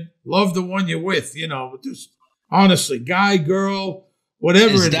love the one you're with, just honestly, guy, girl,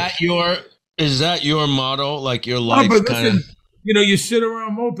 whatever is that your motto? Like your life kind of... You sit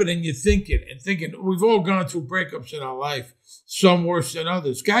around moping and you're thinking. We've all gone through breakups in our life, some worse than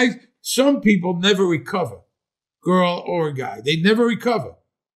others. Guys, some people never recover, girl or guy. They never recover.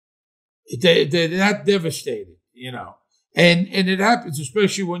 They're that devastated, And it happens,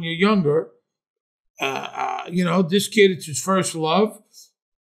 especially when you're younger. This kid, it's his first love.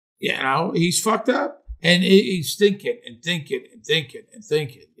 He's fucked up. And he's thinking and thinking and thinking and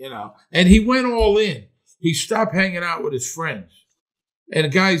thinking, And he went all in. He stopped hanging out with his friends.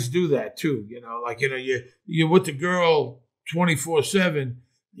 And guys do that too, you're with the girl 24/7 and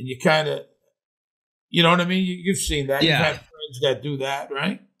you kind of, you know what I mean? You've seen that. Yeah. You've had friends that do that,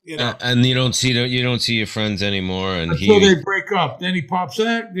 right? And you don't see your friends anymore. And until they break up. Then he pops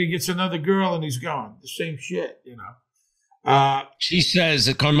out, he gets another girl and he's gone. The same shit, She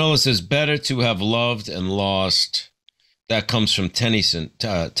says, Carmela says, better to have loved and lost. That comes from Tennyson,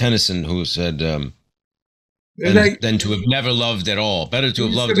 who said, than to have never loved at all. Better to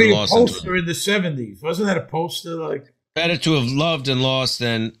have loved and lost. Poster in the 70s. Wasn't that a poster? Better to have loved and lost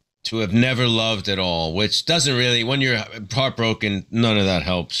than to have never loved at all, which doesn't really, when you're heartbroken, none of that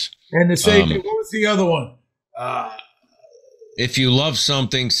helps. And the same thing, what was the other one? If you love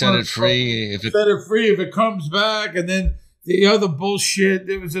something, set it free. Set it free if it comes back. And then the other bullshit,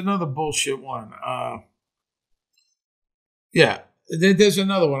 there was another bullshit one. There's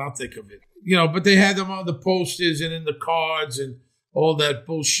another one, I'll think of it. But they had them on the posters and in the cards and all that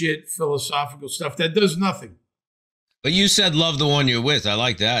bullshit philosophical stuff that does nothing. But you said love the one you're with. I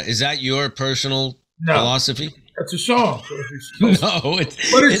like that. Is that your personal philosophy? That's a song. No,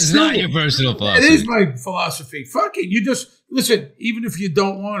 it's not your personal philosophy. It is my philosophy. Fuck it. You just, listen, even if you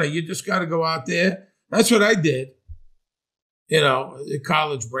don't want to, you just got to go out there. That's what I did. The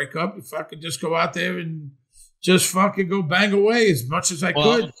college breakup. If I could just go out there and just fucking go bang away as much as I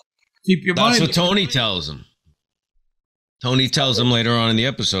could. Keep your mind. That's what Tony tells him. Tony tells him later on in the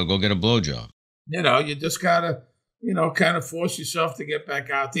episode, go get a blowjob. You just got to, kind of force yourself to get back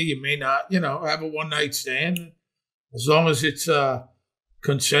out there. You may not, have a one-night stand. As long as it's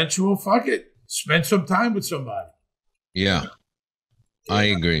consensual, fuck it. Spend some time with somebody. Yeah, I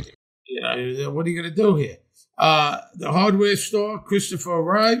agree. What are you going to do here? The hardware store, Christopher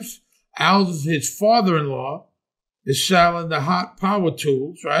arrives. Al's his father-in-law is selling the hot power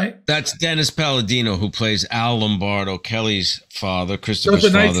tools, right? That's Dennis Palladino, who plays Al Lombardo, Kelly's father,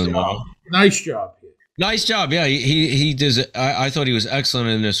 Christopher's father-in-law. Nice job here. Nice job, yeah. He does. I thought he was excellent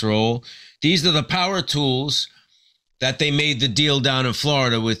in this role. These are the power tools that they made the deal down in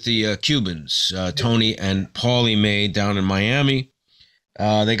Florida with the Cubans. Tony and Paulie made down in Miami.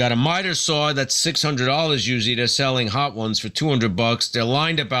 They got a miter saw that's $600 usually. They're selling hot ones for $200. They're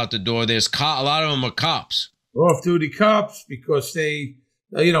lined up out the door. There's a lot of them are cops. Off-duty cops, because they,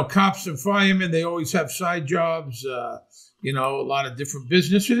 cops and firemen, they always have side jobs, a lot of different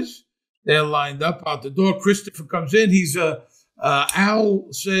businesses. They're lined up out the door. Christopher comes in. He's Al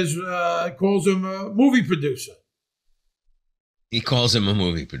says, calls him a movie producer. He calls him a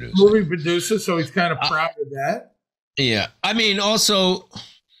movie producer. So he's kind of proud of that. Yeah. I mean, also,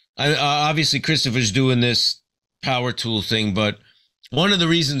 obviously Christopher's doing this power tool thing, but one of the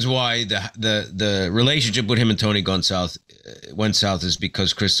reasons why the relationship with him and Tony went south is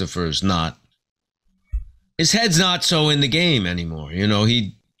because Christopher's not, his head's not so in the game anymore.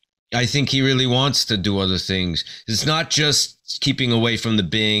 I think he really wants to do other things. It's not just keeping away from the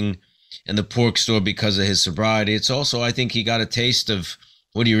Bing and the pork store because of his sobriety. It's also, I think he got a taste of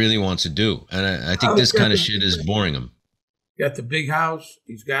what he really wants to do. And I think this kind of shit is boring him. Got the big house.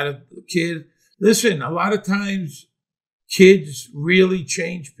 He's got a kid. Listen, a lot of times kids really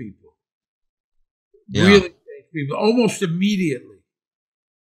change people. Yeah. Really change people almost immediately.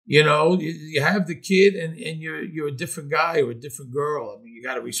 You have the kid and you're a different guy or a different girl. I mean, you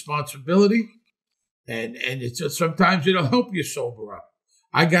got a responsibility and it's just, sometimes it'll help you sober up.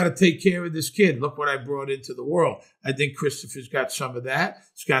 I got to take care of this kid. Look what I brought into the world. I think Christopher's got some of that.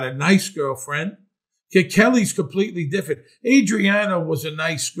 He's got a nice girlfriend. Kelly's completely different. Adriana was a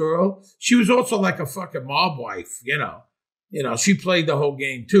nice girl. She was also like a fucking mob wife, She played the whole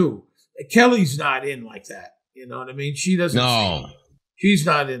game too. Kelly's not in like that. You know what I mean? She doesn't. No. She's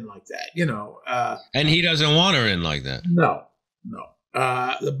not in like that, and he doesn't want her in like that. No.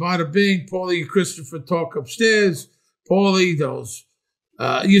 The bada bing, Paulie and Christopher talk upstairs. Paulie, those.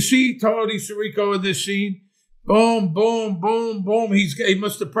 You see Tony Sirico in this scene? Boom, boom, boom, boom. He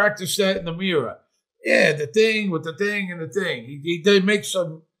must have practiced that in the mirror. Yeah, the thing with the thing and the thing. They make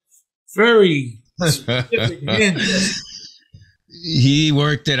some very specific hints. He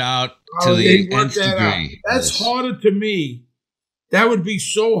worked it out to the nth degree. That's harder to me. That would be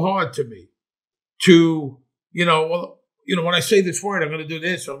so hard to me to, when I say this word, I'm going to do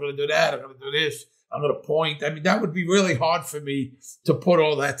this, I'm going to do that, I'm going to do this, I'm going to point. I mean, that would be really hard for me to put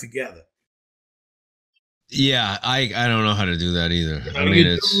all that together. Yeah, I don't know how to do that either. I mean,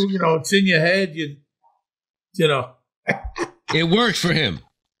 it's in your head. It worked for him.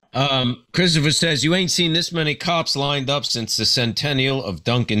 Christopher says, you ain't seen this many cops lined up since the centennial of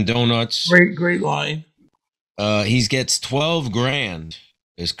Dunkin' Donuts. Great line. He gets $12,000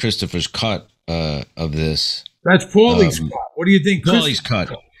 is Christopher's cut of this. That's Paulie's cut. What do you think? Paulie's cut.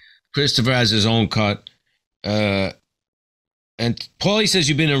 Christopher has his own cut. And Paulie says,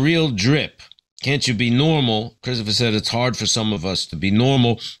 you've been a real drip. Can't you be normal? Christopher said, it's hard for some of us to be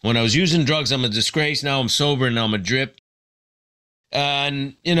normal. When I was using drugs, I'm a disgrace. Now I'm sober and now I'm a drip.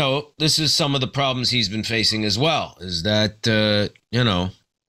 And, this is some of the problems he's been facing as well, is that,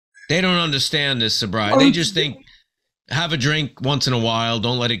 they don't understand this sobriety. They just think, have a drink once in a while.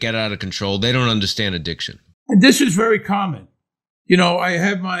 Don't let it get out of control. They don't understand addiction. And this is very common. I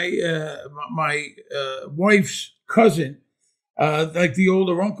have my wife's cousin, like the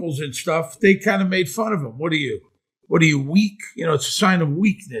older uncles and stuff. They kind of made fun of him. What are you, weak? It's a sign of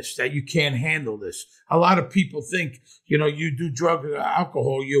weakness that you can't handle this. A lot of people think, you do drug or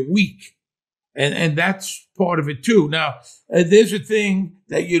alcohol, you're weak. And that's part of it too. Now, there's a thing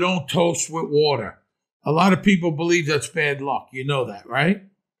that you don't toast with water. A lot of people believe that's bad luck. You know that, right?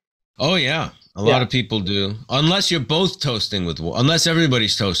 Oh, yeah. A lot of people do. Unless you're both toasting with water. Unless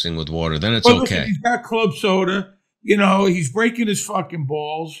everybody's toasting with water, then it's okay. Listen, he's got club soda. He's breaking his fucking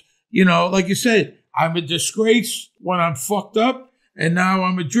balls. Like you said, I'm a disgrace when I'm fucked up. And now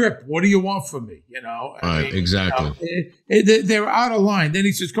I'm a drip. What do you want from me? Right, exactly. They're out of line. Then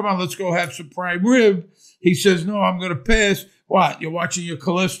he says, come on, let's go have some prime rib. He says, no, I'm going to pass. What? You're watching your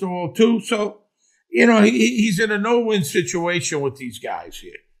cholesterol too? So, he's in a no-win situation with these guys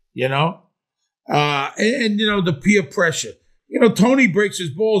here, and the peer pressure. Tony breaks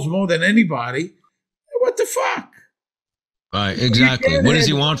his balls more than anybody. What the fuck? Right, exactly. What does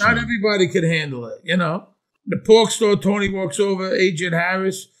he want from him? Not everybody can handle it, The pork store, Tony walks over, Agent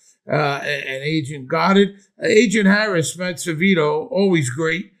Harris and Agent Goddard. Agent Harris, Matt Savito, always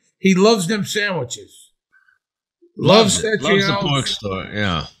great. He loves them sandwiches. Loves the pork store,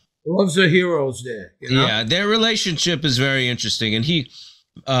 yeah. Loves the heroes there. Yeah, their relationship is very interesting. And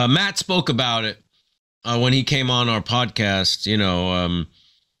Matt spoke about it when he came on our podcast.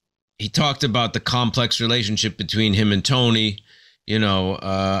 He talked about the complex relationship between him and Tony.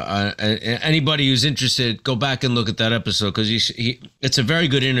 Anybody who's interested, go back and look at that episode because it's a very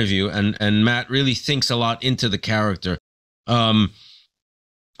good interview, and Matt really thinks a lot into the character.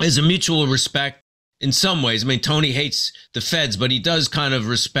 There's a mutual respect in some ways. I mean, Tony hates the feds, but he does kind of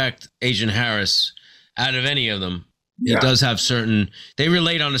respect Agent Harris out of any of them. Yeah. He does have they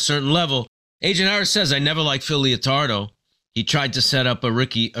relate on a certain level. Agent Harris says, I never liked Phil Leotardo. He tried to set up a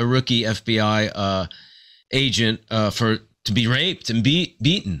rookie FBI agent to be raped and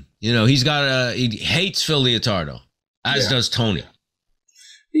beaten. He hates Phil Leotardo, as does Tony.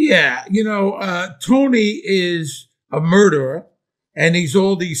 Yeah, Tony is a murderer, and he's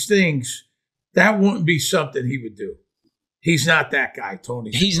all these things. That wouldn't be something he would do. He's not that guy,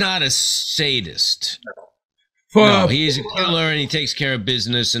 Tony. He's not a sadist. No, he's a killer, and he takes care of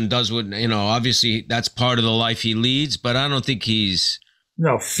business and does what, obviously that's part of the life he leads, but I don't think he's...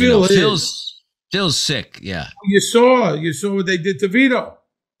 No, Phil's sick, yeah. You saw what they did to Vito.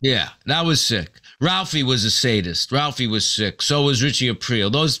 Yeah, that was sick. Ralphie was a sadist. Ralphie was sick. So was Richie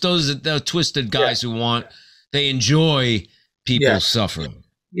Aprile. Those are the twisted guys who they enjoy people suffering.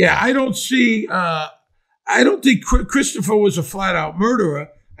 Yeah, I don't think Christopher was a flat out murderer.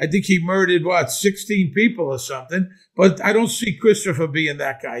 I think he murdered, 16 people or something. But I don't see Christopher being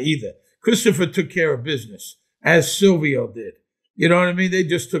that guy either. Christopher took care of business, as Silvio did. You know what I mean? They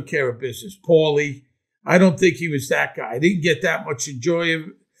just took care of business. Paulie, I don't think he was that guy. I didn't get that much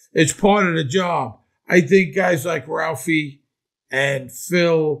enjoyment. It's part of the job. I think guys like Ralphie and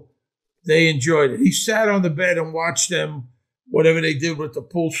Phil, they enjoyed it. He sat on the bed and watched them whatever they did with the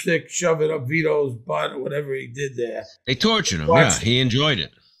pool stick, shove it up Vito's butt, or whatever he did there. They tortured him. Yeah, he enjoyed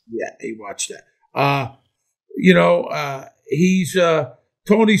it. Yeah, he watched that. He's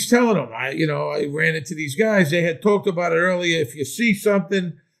Tony's telling him, I ran into these guys. They had talked about it earlier. If you see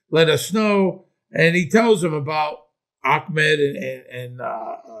something, let us know. And he tells him about Ahmed and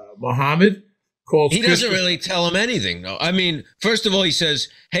Muhammad. He doesn't really tell him anything, though. I mean, first of all, he says,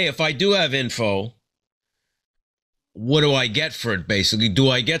 hey, if I do have info, what do I get for it, basically? Do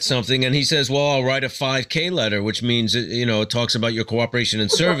I get something? And he says, well, I'll write a 5K letter, which means, it talks about your cooperation and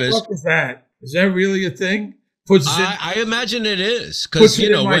service. What the fuck is that? Is that really a thing? I imagine it is. Because,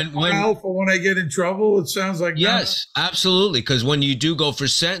 when I get in trouble, it sounds like... Yes, absolutely. Because when you do go for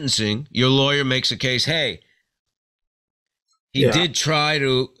sentencing, your lawyer makes a case, hey, he did try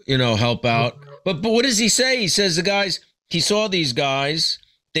to, help out. But what does he say? He says he saw these guys.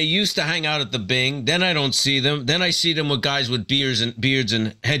 They used to hang out at the Bing. Then I don't see them. Then I see them with guys with beards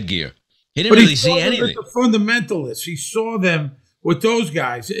and headgear. He didn't really see anything. The fundamentalists. He saw them with those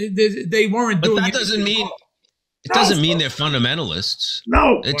guys. They weren't doing. But that doesn't mean it doesn't mean they're fundamentalists.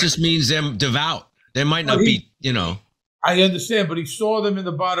 No, it just means they're devout. They might not be. I understand, but he saw them in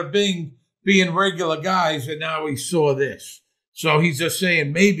the Bada Bing being regular guys, and now he saw this. So he's just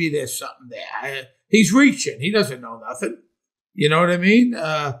saying maybe there's something there. He's reaching. He doesn't know nothing. You know what I mean?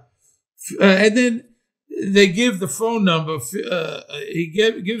 And then they give the phone number. He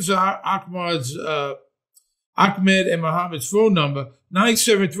gives Ahmed and Muhammad's phone number,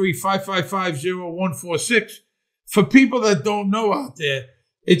 973-555-0146. For people that don't know out there,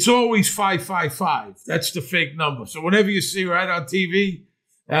 it's always 555. That's the fake number. So whenever you see right on TV,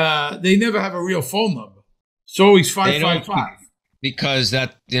 they never have a real phone number. It's always 555. Because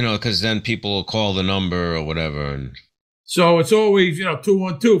then people will call the number or whatever. And so it's always,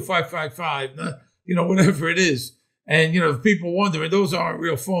 212-555, whatever it is. And, if people wondering, those aren't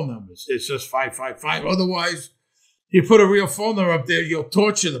real phone numbers. It's just 555. Otherwise, you put a real phone number up there, you'll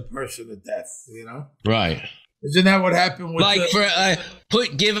torture the person to death, Right. Isn't that what happened with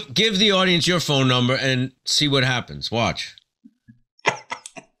give the audience your phone number and see what happens. Watch.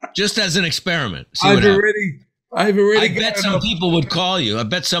 Just as an experiment. I bet some people would call you. I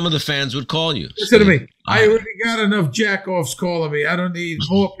bet some of the fans would call you. Listen to me. I already got enough jack-offs calling me. I don't need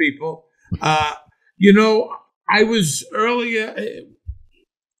more people. I was earlier.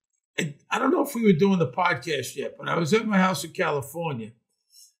 I don't know if we were doing the podcast yet, but I was at my house in California,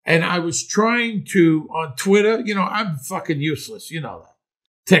 and I was trying to, on Twitter, I'm fucking useless. You know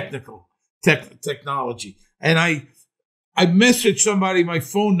that. Technology. And I messaged somebody my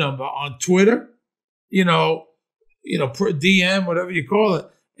phone number on Twitter, DM, whatever you call it.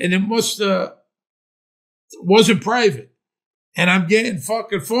 And it wasn't private. And I'm getting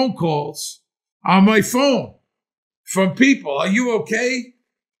fucking phone calls on my phone from people. Are you okay?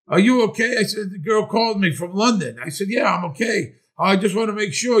 Are you okay? I said, the girl called me from London. I said, yeah, I'm okay. I just want to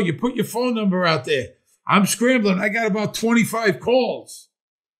make sure you put your phone number out there. I'm scrambling. I got about 25 calls.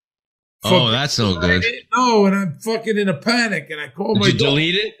 Oh, that's no good. I didn't know, and I'm fucking in a panic. And I called my daughter. Did you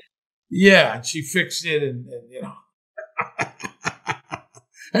delete it? Yeah, and she fixed it, and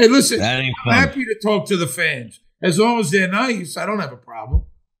Hey, listen, I'm happy to talk to the fans. As long as they're nice, I don't have a problem.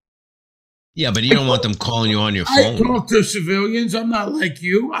 Yeah, but you don't want them calling you on your phone. I talk to civilians. I'm not like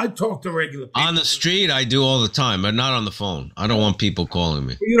you. I talk to regular people. On the street, I do all the time, but not on the phone. I don't want people calling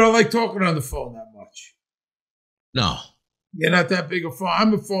me. You don't like talking on the phone that much? No. You're not that big a phone.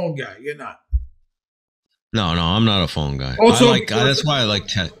 I'm a phone guy. You're not. No, I'm not a phone guy. Also, that's why I like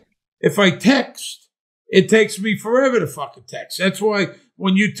text. If I text, it takes me forever to fucking text. That's why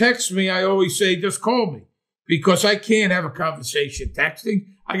when you text me, I always say, just call me. Because I can't have a conversation texting.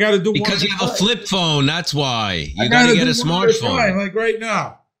 I got to do because you have a flip phone. That's why you got to get a smartphone. Like right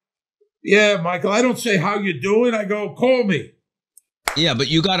now. Yeah, Michael. I don't say how you doing. I go call me. Yeah, but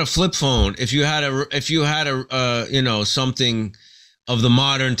you got a flip phone. If you had something of the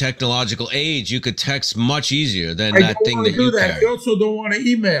modern technological age, you could text much easier than that thing that you carry. You also don't want to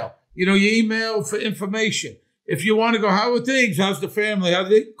email. You email for information. If you want to go, how are things? How's the family?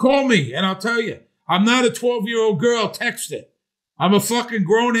 Call me and I'll tell you. I'm not a 12-year-old girl texting. I'm a fucking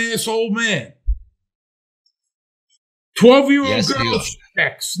grown-ass old man. 12-year-old girls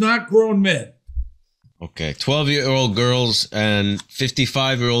text, not grown men. Okay, 12-year-old girls and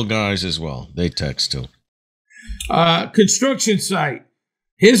 55-year-old guys as well. They text too. Construction site.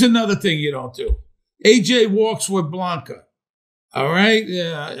 Here's another thing you don't do. AJ walks with Blanca. All right?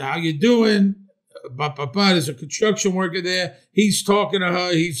 How you doing? There's a construction worker there. He's talking to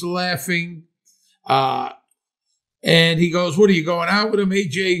her. He's laughing. And he goes, what are you going out with him?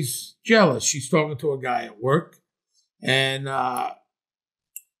 AJ's jealous. She's talking to a guy at work. And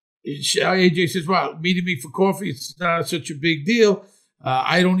AJ says, well, meeting me for coffee, it's not such a big deal.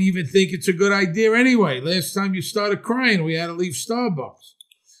 I don't even think it's a good idea anyway. Last time you started crying, we had to leave Starbucks.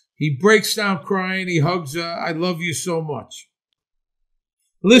 He breaks down crying. He hugs her. I love you so much.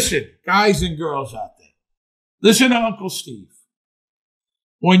 Listen, guys and girls out there. Listen to Uncle Steve.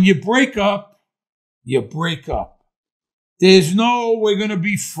 When you break up, you break up. There's no, we're going to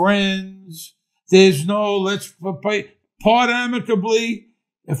be friends. There's no, let's part amicably.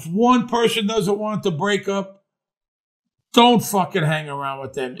 If one person doesn't want to break up, don't fucking hang around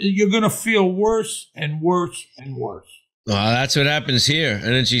with them. You're going to feel worse and worse and worse. That's what happens here.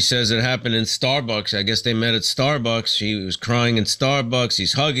 And then she says it happened in Starbucks. I guess they met at Starbucks. She was crying in Starbucks.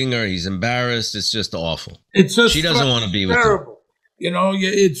 He's hugging her. He's embarrassed. It's just awful. It's just she doesn't want to be with him. You know,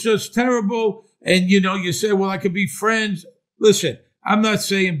 it's just terrible. And, you know, you say, well, I could be friends. Listen, I'm not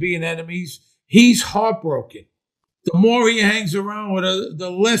saying being enemies. He's heartbroken. The more he hangs around with her,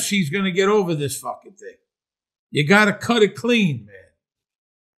 the less he's going to get over this fucking thing. You got to cut it clean, man.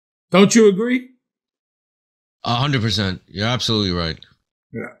 Don't you agree? 100%. You're absolutely right.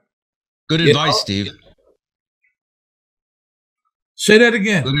 Yeah. Good advice, Steve. Say that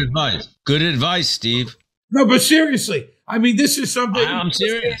again. Good advice. Good advice, Steve. No, but seriously, I mean, this is something. I'm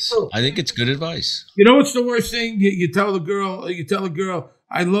serious. I think it's good advice. You know what's the worst thing? You tell a girl,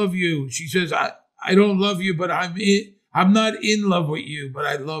 I love you. She says, I don't love you, but I'm not in love with you, but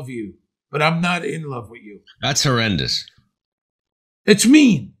I love you. But I'm not in love with you. That's horrendous. It's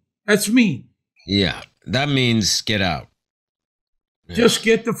mean. That's mean. Yeah. That means get out. Yeah. Just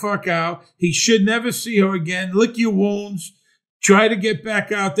get the fuck out. He should never see her again. Lick your wounds. Try to get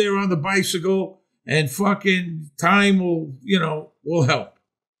back out there on the bicycle, and fucking time will help.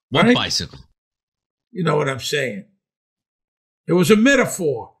 What right? Bicycle? You know what I'm saying. It was a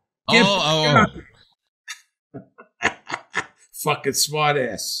metaphor. Fucking smart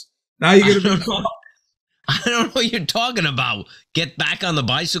ass. Now you're going to be... I don't know what you're talking about. Get back on the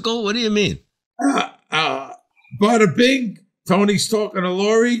bicycle? What do you mean? Bada bing. Tony's talking to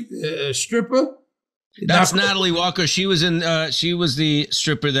Lori, stripper. That's Natalie Walker. She was the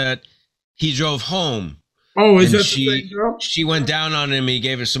stripper that he drove home. Oh, is that the same girl? She went down on him. He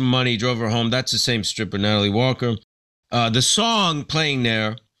gave her some money, drove her home. That's the same stripper, Natalie Walker. The song playing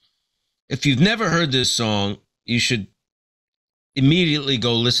there, if you've never heard this song, you should immediately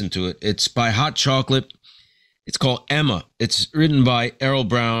go listen to it. It's by Hot Chocolate. It's called Emma. It's written by Errol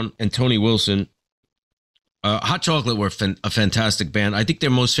Brown and Tony Wilson. Hot Chocolate were a fantastic band. I think their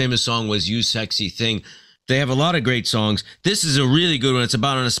most famous song was You Sexy Thing. They have a lot of great songs. This is a really good one. It's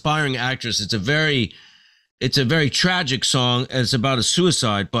about an aspiring actress. It's a very tragic song. And it's about a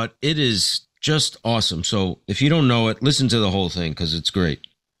suicide, but it is just awesome. So if you don't know it, listen to the whole thing because it's great.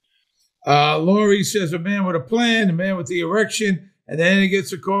 Lori says, a man with a plan, a man with the erection, and then he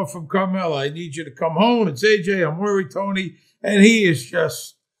gets a call from Carmela. I need you to come home. It's AJ. I'm worried, Tony. And he is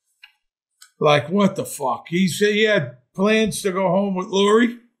just like, what the fuck? He said he had plans to go home with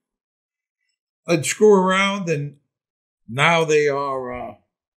Lori and screw around, and now they are,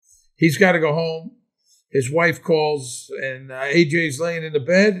 he's got to go home. His wife calls, and AJ's laying in the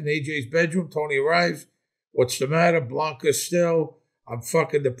bed in AJ's bedroom. Tony arrives. What's the matter? Blanca still. I'm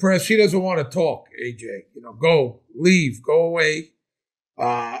fucking depressed. He doesn't want to talk, AJ. Go, leave, go away.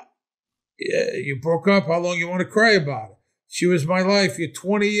 You broke up. How long you want to cry about it? She was my life. You're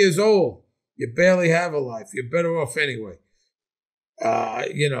 20 years old. You barely have a life. You're better off anyway. And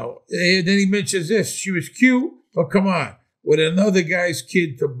then he mentions this. She was cute, but come on, with another guy's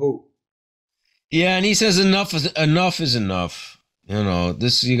kid to boot. Yeah, and he says enough is enough.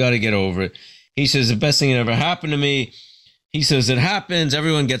 This, you got to get over it. He says the best thing that ever happened to me. He says it happens.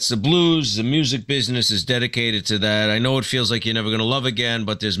 Everyone gets the blues. The music business is dedicated to that. I know it feels like you're never going to love again,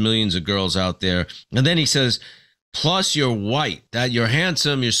 but there's millions of girls out there. And then he says, plus you're white. That you're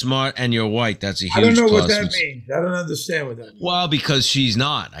handsome, you're smart, and you're white. That's a huge plus. I don't know what that means. I don't understand what that means. Well, because she's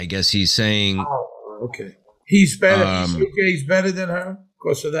not. I guess he's saying. Oh, okay. He's better. He's better than her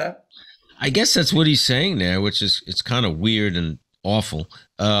because of that. I guess that's what he's saying there, which is it's kind of weird and awful.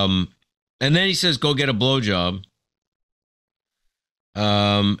 And then he says, "Go get a blowjob."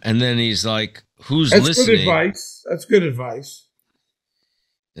 And then he's like, "Who's listening?" That's good advice. That's good advice.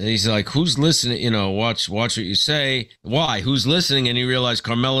 And he's like, "Who's listening? Watch what you say. Why? Who's listening?" And he realized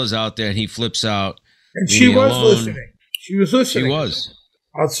Carmela's out there, and he flips out. And she was listening. She was listening. She was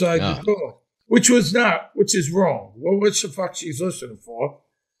outside the door, which is wrong. Well, what the fuck she's listening for?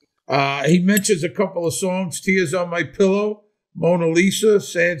 He mentions a couple of songs: "Tears on My Pillow," "Mona Lisa,"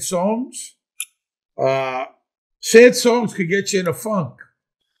 sad songs. Sad songs could get you in a funk.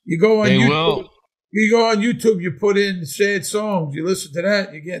 You go on YouTube. You go on YouTube, you put in sad songs, you listen to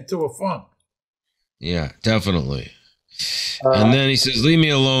that, you get into a funk. Yeah, definitely. And then he says, leave me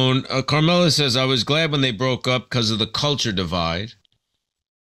alone. Carmela says, I was glad when they broke up because of the culture divide.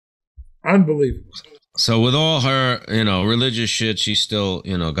 Unbelievable. So with all her, religious shit, she still,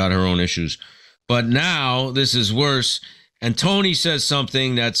 got her own issues. But now this is worse. And Tony says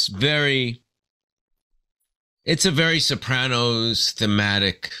something that's it's a very Sopranos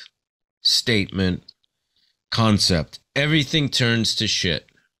thematic statement, concept. Everything turns to shit.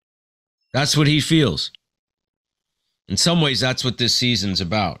 That's what he feels. In some ways, that's what this season's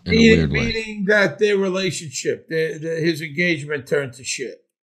about, in a weird way. Meaning that their relationship, his engagement turned to shit.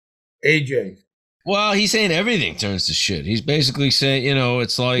 AJ. Well, he's saying everything turns to shit. He's basically saying,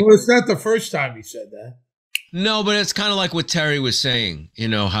 it's like... Well, it's not the first time he said that. No, but it's kind of like what Terry was saying,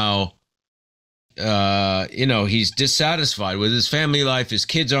 how, he's dissatisfied with his family life. His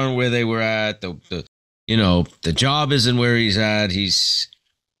kids aren't where they were at. The job isn't where he's at. He's,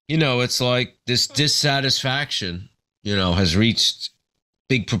 it's like this dissatisfaction, has reached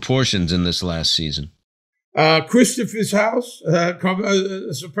big proportions in this last season. Christopher's house,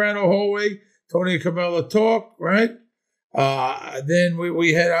 Soprano hallway, Tony and Carmela talk, right? Then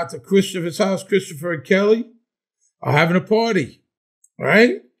we head out to Christopher's house. Christopher and Kelly are having a party,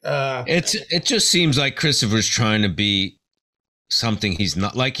 right? It just seems like Christopher's trying to be something he's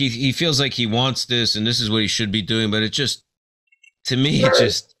not. Like he feels like he wants this and this is what he should be doing, but it just, to me,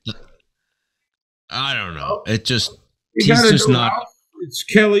 I don't know. It just, he's just not. It's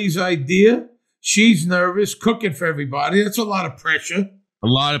Kelly's idea. She's nervous, cooking for everybody. That's a lot of pressure. A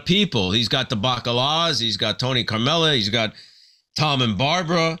lot of people. He's got the Bacalas. He's got Tony Carmela. He's got Tom and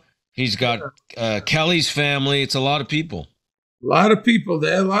Barbara. He's got Kelly's family. It's a lot of people. A lot of people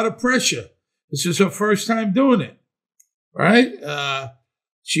there. A lot of pressure. This is her first time doing it, right?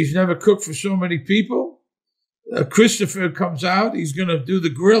 She's never cooked for so many people. Christopher comes out. He's going to do the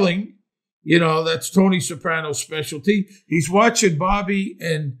grilling. That's Tony Soprano's specialty. He's watching Bobby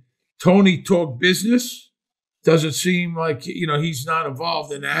and Tony talk business. Doesn't seem like, he's not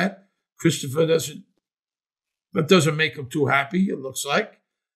involved in that. Christopher doesn't make him too happy, it looks like.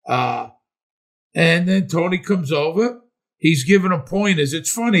 And then Tony comes over. He's giving him pointers.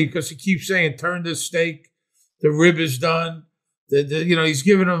 It's funny because he keeps saying, turn this steak. The rib is done. He's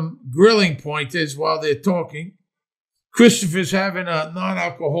giving them grilling pointers while they're talking. Christopher's having a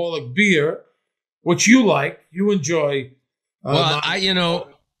non-alcoholic beer, which you like. You enjoy.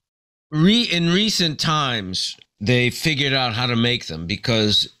 In recent times, they figured out how to make them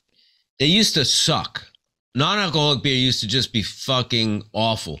because they used to suck. Non-alcoholic beer used to just be fucking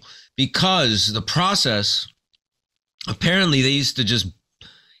awful because the process, apparently they used to just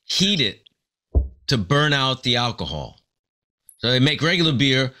heat it to burn out the alcohol. So they make regular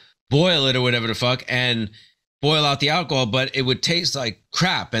beer, boil it or whatever the fuck, and boil out the alcohol, but it would taste like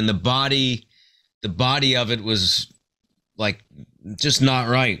crap, and the body of it was like just not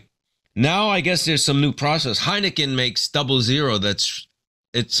right. Now I guess there's some new process. Heineken makes 00.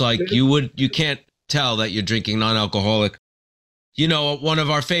 It's like you can't tell that you're drinking non-alcoholic. One of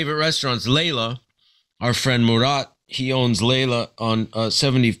our favorite restaurants, Layla, our friend Murat, he owns Layla on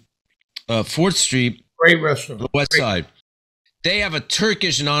 74th Street. Great restaurant. The West Side. They have a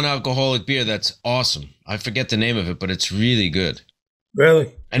Turkish non-alcoholic beer that's awesome. I forget the name of it, but it's really good.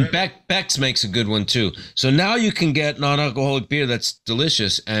 Really? And Beck's makes a good one too. So now you can get non-alcoholic beer that's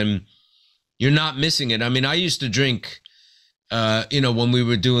delicious and you're not missing it. I mean, I used to drink, when we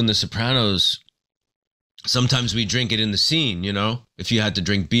were doing The Sopranos, sometimes we drink it in the scene, if you had to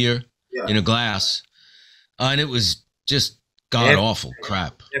drink beer in a glass. And it was just god-awful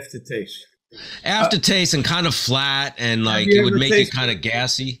crap. Aftertaste and kind of flat and like it would make it kind of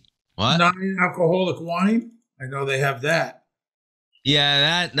gassy. What? Non-alcoholic wine? I know they have that.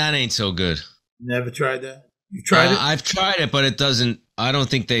 Yeah, that ain't so good. Never tried that? You tried it? I've tried it, but I don't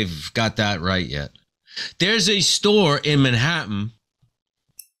think they've got that right yet. There's a store in Manhattan,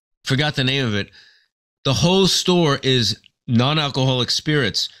 forgot the name of it. The whole store is non-alcoholic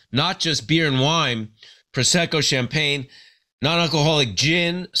spirits, not just beer and wine, Prosecco, champagne, non-alcoholic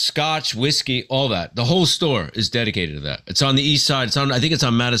gin, scotch, whiskey, all that. The whole store is dedicated to that. It's on the east side. I think it's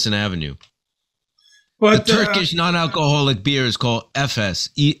on Madison Avenue. But the Turkish non-alcoholic beer is called Efes,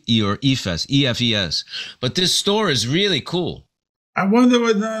 E-F-E-S. But this store is really cool. I wonder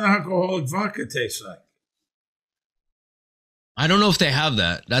what non-alcoholic vodka tastes like. I don't know if they have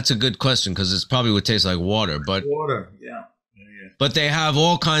that. That's a good question because it's probably would taste like water. But water, yeah. But they have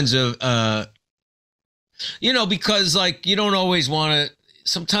all kinds of, because like you don't always want to.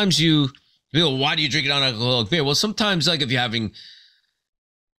 Sometimes why do you drink non-alcoholic beer? Well, sometimes like if you're having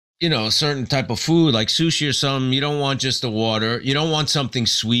a certain type of food like sushi or something, you don't want just the water. You don't want something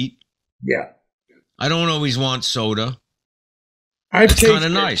sweet. Yeah. I don't always want soda. It's kind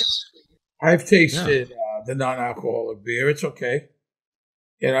of nice. I've tasted the non-alcoholic beer. It's okay.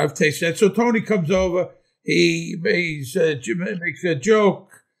 I've tasted that. So Tony comes over. He makes a joke.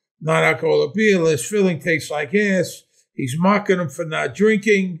 Non-alcoholic beer, less filling, tastes like ass. He's mocking him for not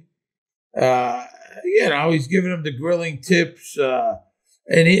drinking. He's giving him the grilling tips.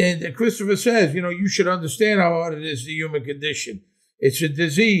 And Christopher says, you should understand how hard it is, the human condition. It's a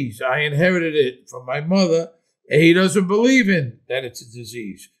disease. I inherited it from my mother. And he doesn't believe in that it's a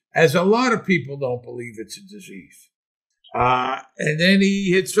disease, as a lot of people don't believe it's a disease. And then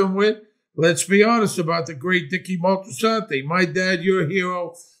he hits him with, let's be honest about the great Dickie Moltisanti. My dad, your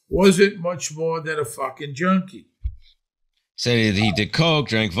hero, wasn't much more than a fucking junkie. Said he did coke,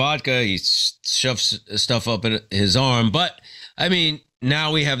 drank vodka, he shoves stuff up in his arm. But, I mean,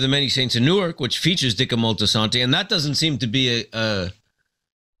 now we have The Many Saints of Newark, which features Dickie Moltisanti, and that doesn't seem to be an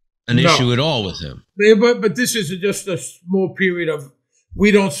issue at all with him. But this is just a small period of,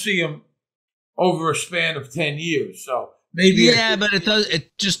 we don't see him over a span of 10 years, so maybe. Yeah, but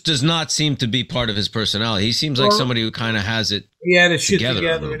it just does not seem to be part of his personality. He seems like somebody who kind of has it. He had his shit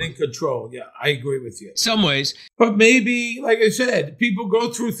together and in control. Yeah, I agree with you. Some ways. But maybe, like I said, people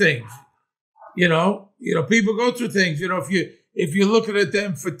go through things. People go through things. If you're looking at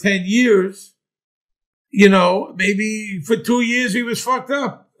them for 10 years, maybe for 2 years he was fucked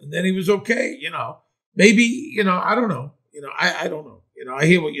up and then he was okay. Maybe, I don't know. I don't know. I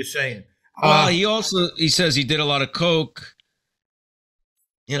hear what you're saying. Well, he says he did a lot of coke.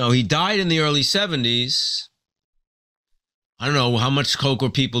 He died in the early 70s. I don't know how much coke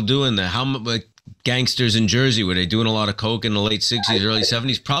were people doing there. How much, like, gangsters in Jersey, were they doing a lot of coke in the late 60s, early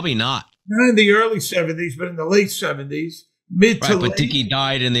 70s? Probably not. Not in the early 70s, but in the late 70s, mid to late. But Dickie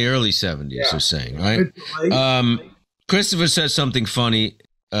died in the early 70s, they're saying, right? Christopher says something funny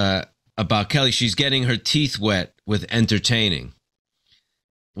about Kelly. She's getting her teeth wet with entertaining,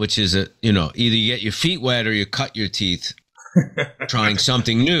 which is either you get your feet wet or you cut your teeth trying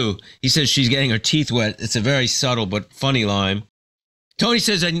something new. He says she's getting her teeth wet. It's a very subtle but funny line. Tony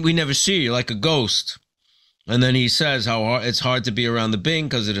says that we never see you, like a ghost. And then he says how it's hard to be around the Bing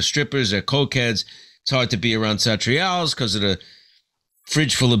because of the strippers, they're cokeheads. It's hard to be around Satrials because of the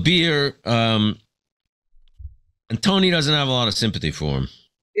fridge full of beer. And Tony doesn't have a lot of sympathy for him.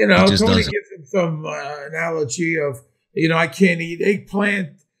 Tony gives him some analogy of, I can't eat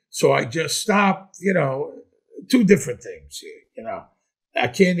eggplant, so I just stopped. Two different things here. I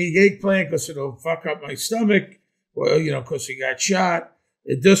can't eat eggplant because it'll fuck up my stomach. Well, because he got shot.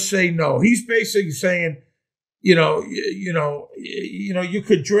 It does say no. He's basically saying, you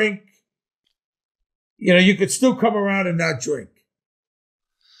could drink. You could still come around and not drink.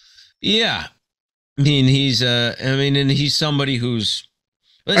 Yeah, I mean, he's somebody who's.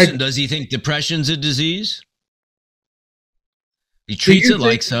 Listen, does he think depression's a disease? He treats it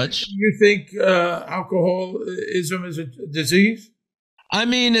like such. You think alcoholism is a disease? I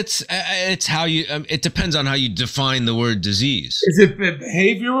mean, it's how you. It depends on how you define the word disease. Is it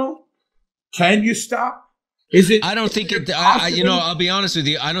behavioral? Can you stop? Is it? I don't think it. I'll be honest with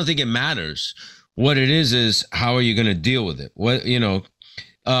you. I don't think it matters. What it is how are you going to deal with it?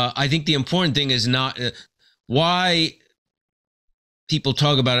 I think the important thing is not why people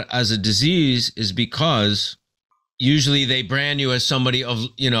talk about it as a disease is because usually they brand you as somebody of,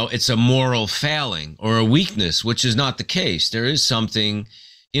 it's a moral failing or a weakness, which is not the case. There is something,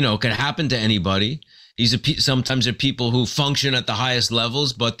 can happen to anybody. Sometimes there are people who function at the highest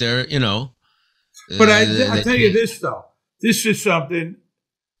levels, but they're, But I'll tell you this, though. This is something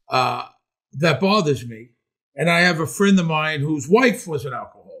that bothers me. And I have a friend of mine whose wife was an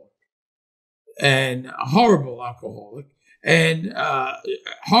alcoholic and a horrible alcoholic and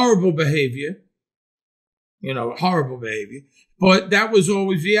horrible behavior. Horrible behavior. But that was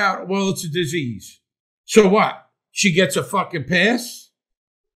always the out. Well, it's a disease. So what? She gets a fucking pass?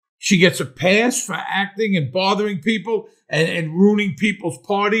 She gets a pass for acting and bothering people and ruining people's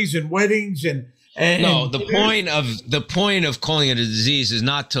parties and weddings and no, the point of calling it a disease is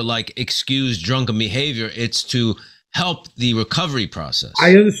not to excuse drunken behavior. It's to help the recovery process.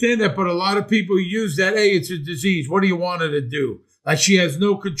 I understand that, but a lot of people use that. Hey, it's a disease. What do you want her to do? Like she has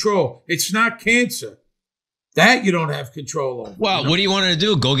no control. It's not cancer. That you don't have control over. Well, what do you want her to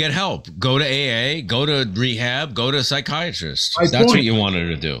do? Go get help. Go to AA. Go to rehab. Go to a psychiatrist. That's what you want her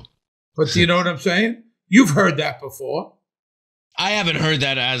to do. But do you know what I'm saying? You've heard that before. I haven't heard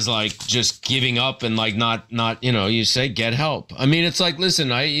that as just giving up and not you say get help. I mean, it's listen,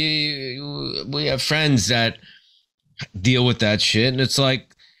 we have friends that deal with that shit, and it's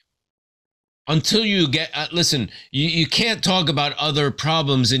until you get, listen, you can't talk about other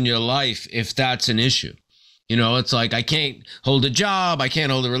problems in your life if that's an issue. You know, it's like, I can't hold a job. I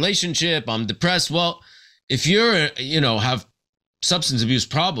can't hold a relationship. I'm depressed. Well, if you're, have substance abuse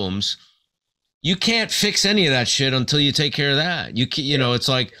problems, you can't fix any of that shit until you take care of that. It's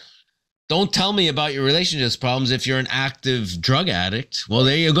like, don't tell me about your relationships problems if you're an active drug addict. Well,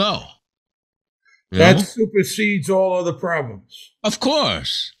 there you go. That supersedes all other problems. Of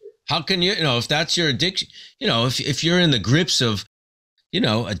course. How can you, if that's your addiction, if you're in the grips of,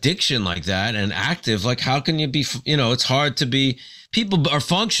 addiction like that and active, like how can you be, it's hard to be, people are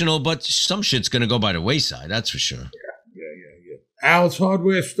functional, but some shit's going to go by the wayside. That's for sure. Yeah. Al's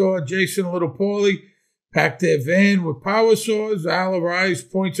hardware store, Jason and Little Paulie pack their van with power saws. Al arrives,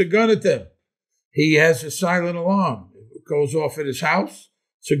 points a gun at them. He has a silent alarm. It goes off at his house.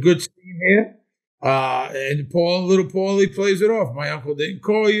 It's a good scene here. And Little Paulie plays it off. My uncle didn't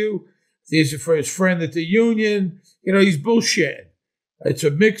call you. These are for his friend at the union. He's bullshitting. It's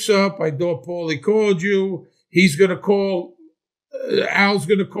a mix-up. I thought Paulie called you. He's going to call, Al's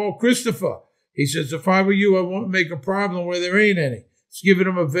going to call Christopher. He says, if I were you, I won't make a problem where there ain't any. It's giving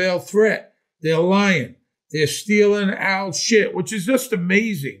him a veiled threat. They're lying. They're stealing Al's shit, which is just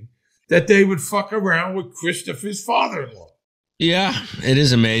amazing that they would fuck around with Christopher's father-in-law. Yeah, it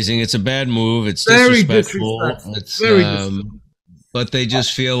is amazing. It's a bad move. It's very disrespectful. It's very disrespectful. But they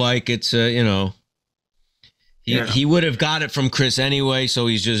just feel like it's, he would have got it from Chris anyway, so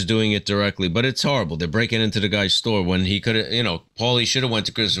he's just doing it directly. But it's horrible. They're breaking into the guy's store when he could have, Paulie should have went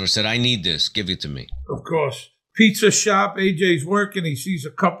to Christopher and said, I need this. Give it to me. Of course. Pizza shop. AJ's working. He sees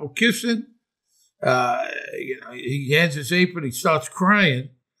a couple kissing. He hands his apron. He starts crying.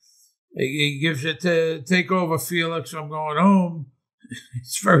 He gives it to take over, Felix. I'm going home.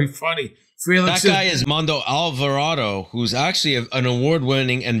 It's very funny. Felix. That guy is Mondo Alvarado, who's actually an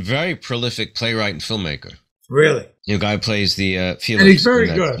award-winning and very prolific playwright and filmmaker. Really? The guy plays the Felix. And he's very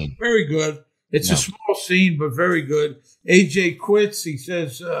good. Very good. It's a small scene, but very good. AJ quits. He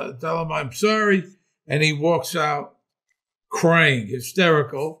says, tell him I'm sorry. And he walks out crying,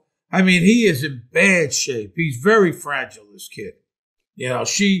 hysterical. I mean, he is in bad shape. He's very fragile, this kid.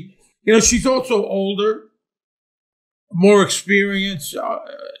 She's also older, more experienced,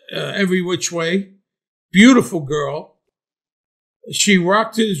 every which way. Beautiful girl. She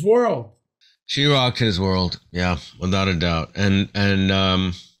rocked his world. She rocked his world, yeah, without a doubt. And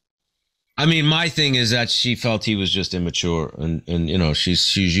I mean, my thing is that she felt he was just immature, and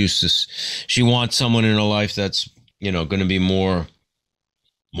she's used to. She wants someone in her life that's going to be more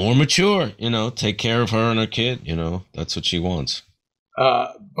mature. Take care of her and her kid. That's what she wants.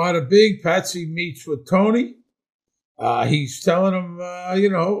 Bada big, Patsy meets with Tony. He's telling him,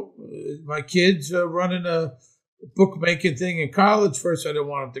 my kids are running a bookmaking thing in college. First, I didn't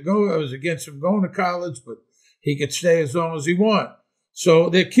want him to go. I was against him going to college, but he could stay as long as he wants. So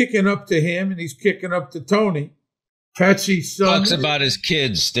they're kicking up to him, and he's kicking up to Tony. Patsy's son talks about his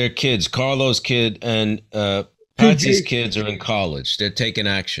kids. Their kids, Carlo's kid and Patsy's kids are in college. They're taking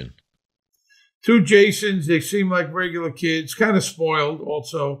action. Two Jasons, they seem like regular kids, kind of spoiled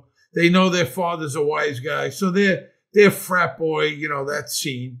also. They know their father's a wise guy. So they're frat boy, that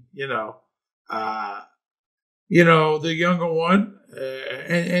scene, the younger one.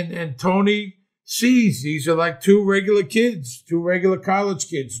 And Tony sees these are like two regular kids, two regular college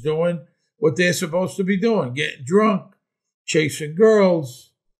kids doing what they're supposed to be doing, getting drunk, chasing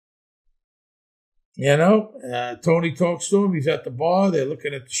girls. Tony talks to him. He's at the bar. They're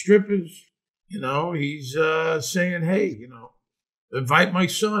looking at the strippers. He's saying, hey, invite my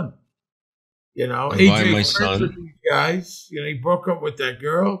son. Invite AJ my son. With these guys. He broke up with that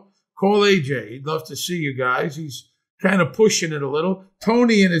girl. Call AJ. He'd love to see you guys. He's kind of pushing it a little.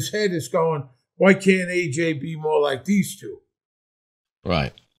 Tony in his head is going, why can't AJ be more like these two?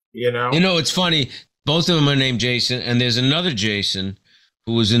 Right. It's funny. Both of them are named Jason, and there's another Jason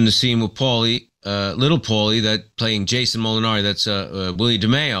who was in the scene with Paulie, little Paulie, that playing Jason Molinari. That's Willie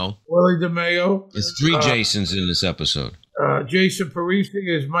DeMeo. Willie DeMeo. There's three Jasons in this episode. Jason Parisi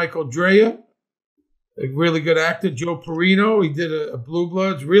is Michael Drea, a really good actor. Joe Perino, he did a Blue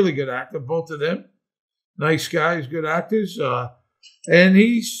Bloods, really good actor, both of them. Nice guys, good actors. And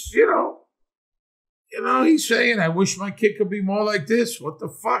he's, he's saying, I wish my kid could be more like this. What the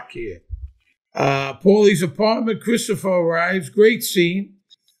fuck here? Paulie's apartment, Christopher arrives. Great scene.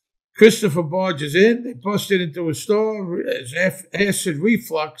 Christopher barges in. They busted into a store. His acid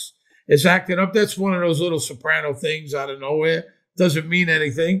reflux is acting up. That's one of those little soprano things out of nowhere. Doesn't mean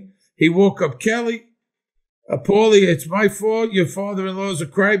anything. He woke up Kelly. Paulie, it's my fault. Your father-in-law's a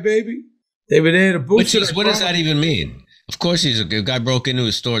crybaby. They were there to boost it. What does that even mean? Of course he's a good guy. Broke into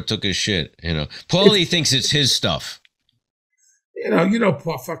his store, took his shit. Paulie thinks it's his stuff.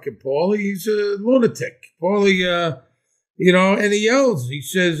 Fucking Paulie, he's a lunatic. Paulie, and he yells. He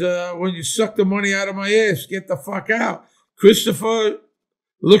says, when you suck the money out of my ass, get the fuck out. Christopher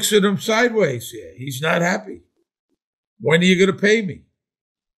looks at him sideways here. He's not happy. When are you going to pay me?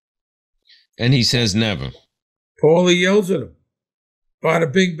 And he says never. Paulie yells at him.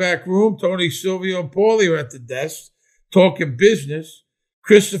 Bada bing back room. Tony, Silvio, and Paulie are at the desk talking business.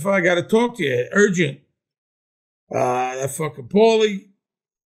 Christopher, I got to talk to you. Urgent. That fucking Paulie.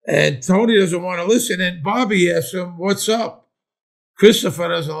 And Tony doesn't want to listen. And Bobby asks him, what's up? Christopher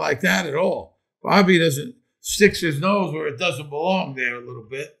doesn't like that at all. Bobby sticks his nose where it doesn't belong there a little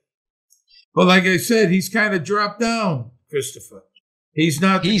bit. But like I said, he's kind of dropped down, Christopher. He's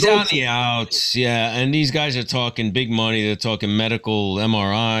not. He's on the outs, yeah. And these guys are talking big money. They're talking medical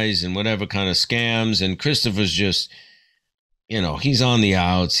MRIs and whatever kind of scams. And Christopher's just, he's on the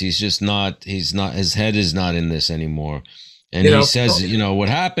outs. He's just not. He's not. His head is not in this anymore. And he says, what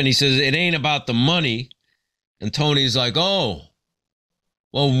happened? He says it ain't about the money. And Tony's like, oh,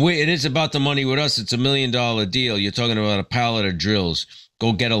 well, it is about the money with us. It's $1 million deal. You're talking about a pallet of drills.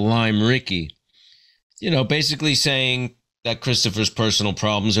 Go get a Lime Ricky. Basically saying that Christopher's personal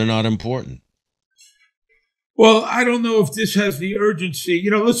problems are not important. Well, I don't know if this has the urgency.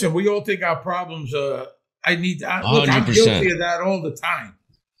 Listen, we all think our problems look, I'm guilty of that all the time.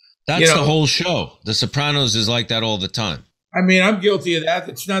 That's the whole show. The Sopranos is like that all the time. I mean, I'm guilty of that.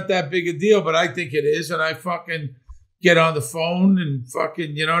 It's not that big a deal, but I think it is. And I fucking get on the phone and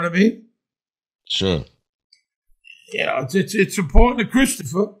fucking, you know what I mean? Sure. It's important to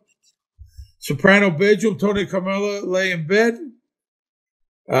Christopher. Soprano bedroom, Tony Carmela lay in bed.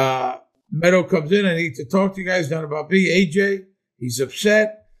 Meadow comes in. I need to talk to you guys. Not about me. AJ, he's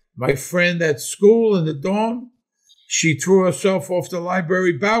upset. My friend at school in the dorm, she threw herself off the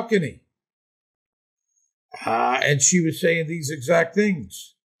library balcony. And she was saying these exact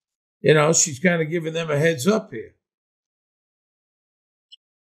things. She's kind of giving them a heads up here.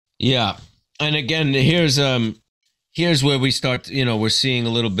 Yeah. And again, here's where we start, we're seeing a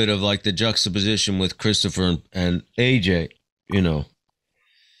little bit of like the juxtaposition with Christopher and AJ,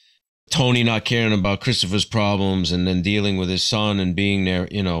 Tony not caring about Christopher's problems and then dealing with his son and being there,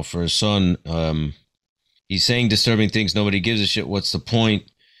 for his son. He's saying disturbing things. Nobody gives a shit. What's the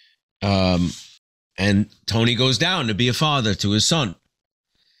point? And Tony goes down to be a father to his son.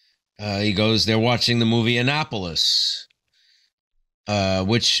 They're watching the movie Annapolis,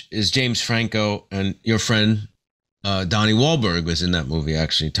 which is James Franco and your friend, Donnie Wahlberg was in that movie,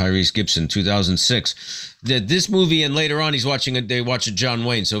 actually. Tyrese Gibson, 2006. This movie, and later on, they watch a John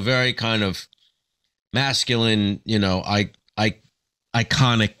Wayne. So very kind of masculine,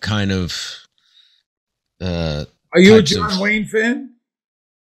 iconic kind of. Are you a John Wayne fan?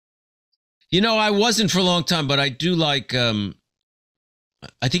 I wasn't for a long time, but I do like. I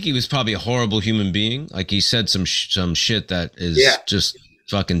think he was probably a horrible human being. Like he said some shit that is just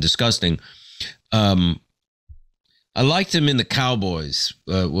fucking disgusting. I liked him in The Cowboys,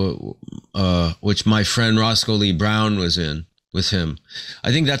 which my friend Roscoe Lee Brown was in with him.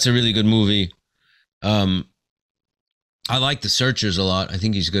 I think that's a really good movie. I like The Searchers a lot. I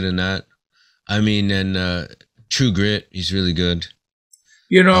think he's good in that. I mean, and True Grit, he's really good.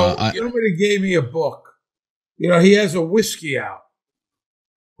 Somebody gave me a book. He has a whiskey out,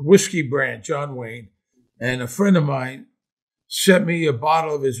 a whiskey brand, John Wayne, and a friend of mine sent me a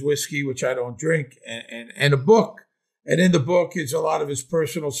bottle of his whiskey, which I don't drink, and a book. And in the book is a lot of his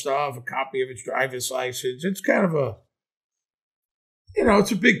personal stuff, a copy of his driver's license. It's kind of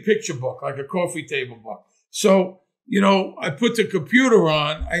it's a big picture book, like a coffee table book. So, I put the computer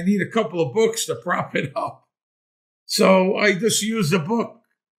on. I need a couple of books to prop it up. So I just use the book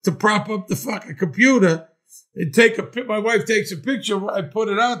to prop up the fucking computer and my wife takes a picture. I put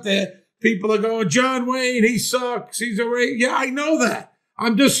it out there. People are going, John Wayne, he sucks. He's a racist. Yeah, I know that.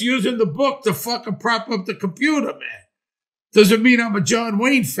 I'm just using the book to fucking prop up the computer, man. Doesn't mean I'm a John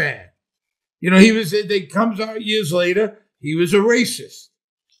Wayne fan. They comes out years later. He was a racist,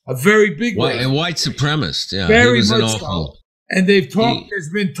 a very big a white supremacist. Yeah, very he was much so. And there's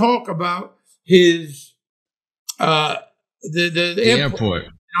been talk about his the airport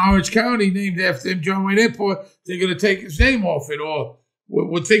in Orange County named after him, John Wayne Airport. They're going to take his name off it, or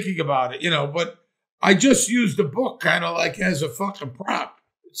we're thinking about it, But I just used the book kind of like as a fucking prop.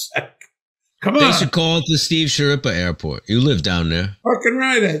 It's like, come on. They should call it the Steve Schirripa Airport. You live down there. Fucking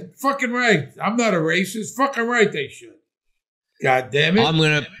right. Fucking right. I'm not a racist. Fucking right they should. God damn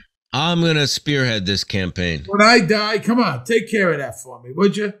it. I'm gonna spearhead this campaign. When I die, come on, take care of that for me,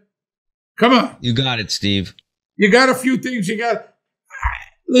 would you? Come on. You got it, Steve. You got a few things you got.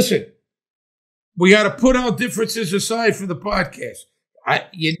 Listen, we got to put our differences aside for the podcast.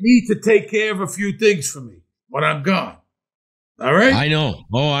 You need to take care of a few things for me when I'm gone. All right? I know.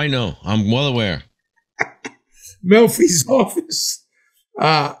 Oh, I know. I'm well aware. Melfi's office.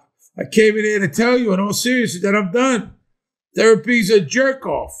 I came in here to tell you in all seriousness that I'm done. Therapy's a jerk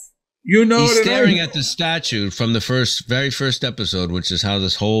off. You know He's that staring at the statue from the very first episode, which is how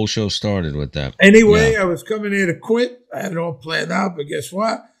this whole show started with that. Anyway, I was coming here to quit. I had it all planned out, but guess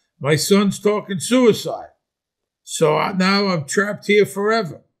what? My son's talking suicide. So now I'm trapped here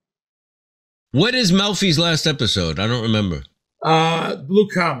forever. What is Melfi's last episode? I don't remember. Blue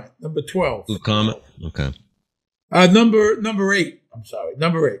Comet, number 12. Blue Comet? Okay. Number 8. I'm sorry,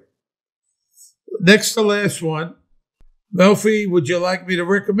 number 8. Next to last one. Melfi, would you like me to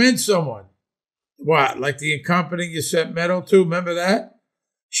recommend someone? What, like the incompetent you sent Metal to? Remember that?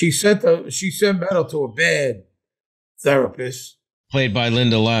 She sent Metal to a bad therapist. Played by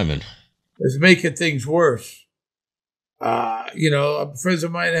Linda Lavin. It's making things worse. Friends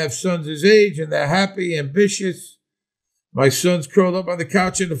of mine have sons his age, and they're happy, ambitious. My son's curled up on the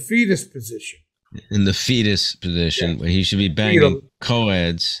couch in the fetus position. In the fetus position, where he should be banging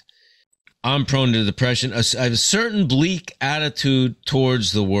co-eds. I'm prone to depression. I have a certain bleak attitude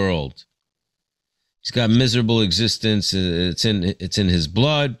towards the world. He's got miserable existence. It's in his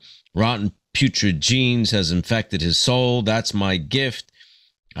blood. Rotten, putrid genes has infected his soul. That's my gift.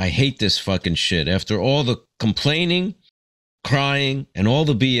 I hate this fucking shit. After all the complaining, crying, and all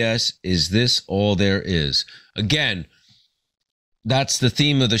the BS, is this all there is? Again, that's the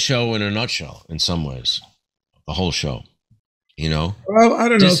theme of the show in a nutshell, in some ways. The whole show. You know? Well, I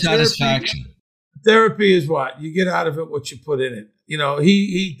don't know. Dissatisfaction. Therapy is what? You get out of it what you put in it. You know,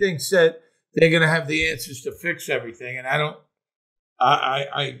 he thinks that they're going to have the answers to fix everything. And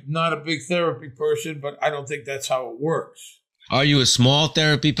I'm not a big therapy person, but I don't think that's how it works. Are you a small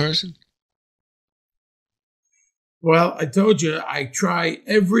therapy person? Well, I told you, I try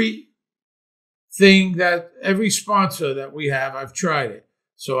every sponsor that we have, I've tried it.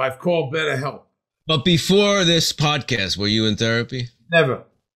 So I've called BetterHelp. But before this podcast, were you in therapy? Never,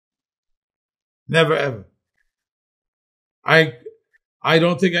 ever. I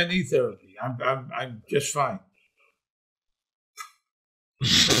don't think I need therapy. I'm just fine.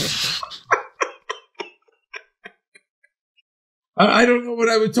 I don't know what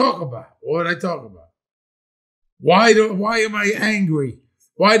I would talk about. What would I talk about? Why am I angry?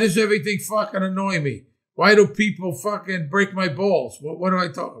 Why does everything fucking annoy me? Why do people fucking break my balls? What do I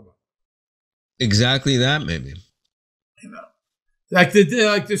talk about? Exactly that, maybe. You know, like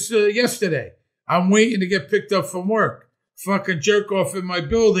this yesterday. I'm waiting to get picked up from work. Fucking jerk off in my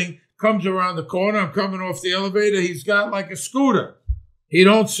building comes around the corner. I'm coming off the elevator. He's got like a scooter. He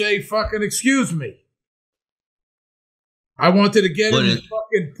don't say fucking excuse me. I wanted to get him and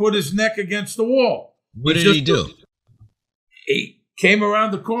fucking put his neck against the wall. What did he do? He came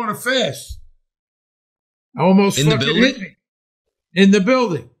around the corner fast. Almost in the fucking building? hit me. In the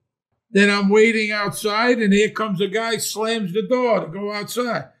building. Then I'm waiting outside, and here comes a guy, slams the door to go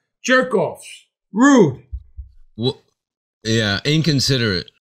outside. Jerk-offs. Rude. Well, yeah,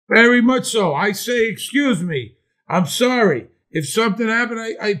 inconsiderate. Very much so. I say, excuse me. I'm sorry. If something happened,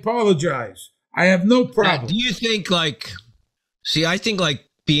 I apologize. I have no problem. Now, do you think, I think,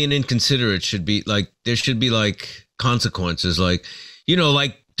 being inconsiderate should be, there should be, consequences. Like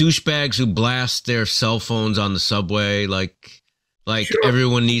douchebags who blast their cell phones on the subway, sure.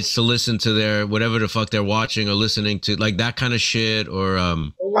 Everyone needs to listen to their whatever the fuck they're watching or listening to, that kind of shit, or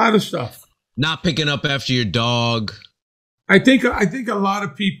a lot of stuff. Not picking up after your dog. I think a lot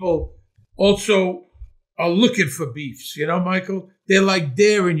of people also are looking for beefs. You know, Michael, they're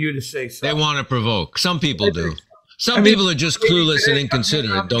daring you to say something. They want to provoke. Some people do. Some people are just clueless and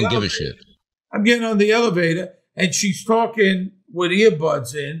inconsiderate. Don't give a shit. I'm getting on the elevator and she's talking with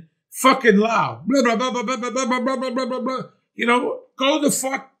earbuds in, fucking loud. Blah, blah, blah, blah, blah, blah, blah, blah, blah, blah, blah. You know, go to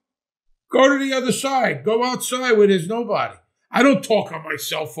the other side. Go outside where there's nobody. I don't talk on my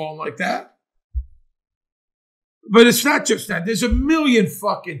cell phone like that. But it's not just that. There's a million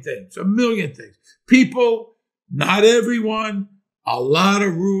fucking things. A million things. People, not everyone, a lot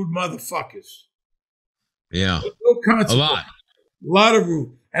of rude motherfuckers. Yeah. No consequence. A lot of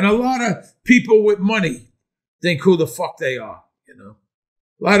rude. And a lot of people with money think who the fuck they are, you know.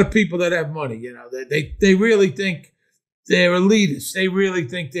 A lot of people that have money, you know, they really think they're elitists. They really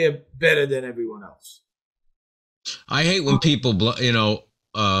think they're better than everyone else. I hate when people,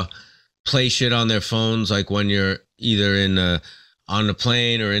 play shit on their phones, like when you're either on the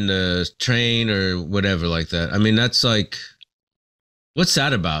plane or in the train or whatever like that. I mean, that's what's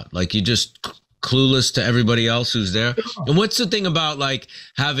that about? You just clueless to everybody else who's there. And what's the thing about like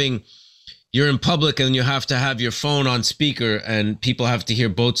you're in public and you have to have your phone on speaker and people have to hear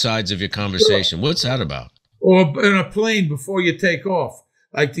both sides of your conversation? What's that about? Or in a plane before you take off,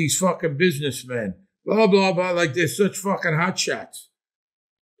 like these fucking businessmen, blah, blah, blah, like they're such fucking hotshots.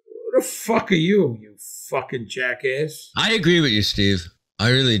 Who the fuck are you fucking jackass? I agree with you, Steve. I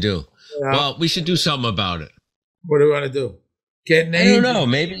really do. Yeah. Well, we should do something about it. What do you want to do? Get names? I don't know.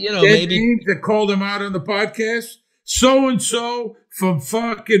 Maybe, maybe names that called him out on the podcast. So-and-so from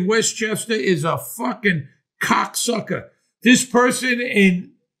fucking Westchester is a fucking cocksucker. This person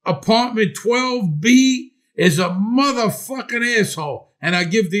in apartment 12B is a motherfucking asshole. And I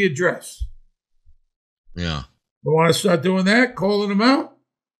give the address. Yeah. You want to start doing that? Calling them out?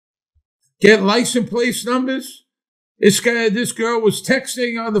 Get license plate numbers? This girl was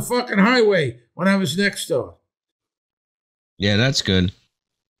texting on the fucking highway when I was next to her. Yeah, that's good.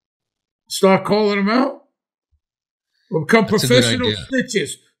 Start calling them out? We'll become professional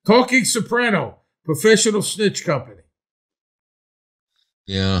snitches. Talking Soprano, professional snitch company.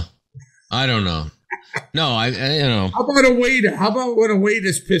 Yeah. I don't know. No, I How about a waiter? How about when a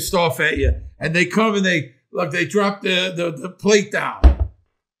waiter's pissed off at you and they come and they drop the plate down?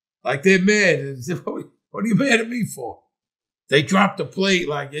 Like they're mad. What are you mad at me for? They drop the plate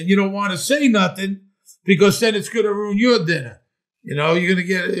and you don't want to say nothing because then it's going to ruin your dinner. You're going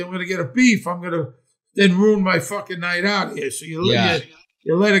to get a beef. I'm going to then ruin my fucking night out here. So you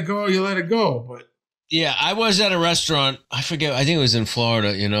let it go. But yeah, I was at a restaurant. I forget. I think it was in Florida,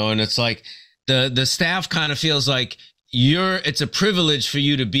 and it's like the staff kind of feels like it's a privilege for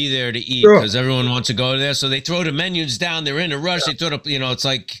you to be there to eat because everyone wants to go there. So they throw the menus down. They're in a rush. They throw it up, it's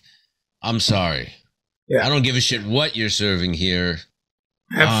like, I'm sorry. Yeah. I don't give a shit what you're serving here.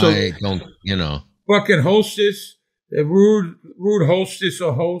 Absolutely. I don't, Fucking hostess, rude hostess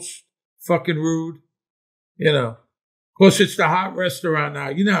or host, fucking rude. Of course, it's the hot restaurant now.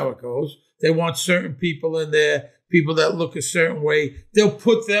 You know how it goes. They want certain people in there, people that look a certain way. They'll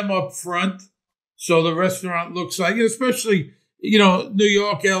put them up front so the restaurant looks like it, especially, New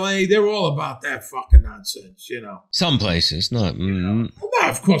York, LA, they're all about that fucking nonsense, Some places, not. No,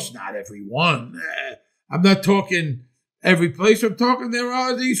 of course not everyone. I'm not talking every place. I'm talking there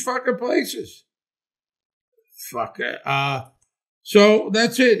are these fucking places. Fuck it. So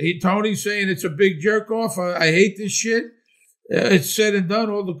that's it. Tony's saying it's a big jerk off. I hate this shit. It's said and done.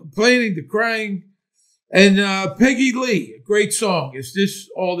 All the complaining, the crying. And Peggy Lee, a great song. Is this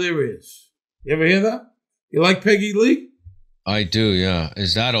all there is? You ever hear that? You like Peggy Lee? I do, yeah.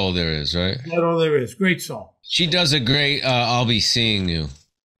 Is that all there is, right? Is that all there is? Great song. She does a great I'll Be Seeing You.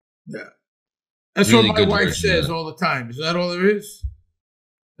 Yeah. That's really what my wife says all the time. Is that all there is?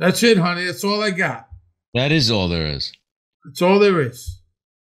 That's it, honey. That's all I got. That is all there is. That's all there is.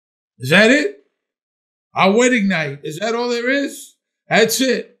 Is that it? Our wedding night. Is that all there is? That's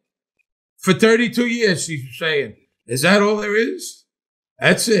it. For 32 years, she's saying. Is that all there is?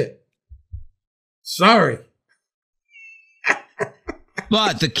 That's it. Sorry.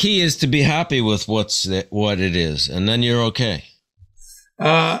 But the key is to be happy with what it is, and then you're okay.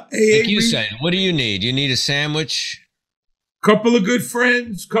 Like you said, what do you need? You need a sandwich? Couple of good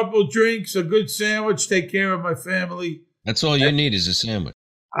friends, couple of drinks, a good sandwich, take care of my family. That's all you need is a sandwich.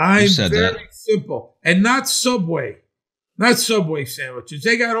 I'm very simple. And not Subway. Not Subway sandwiches.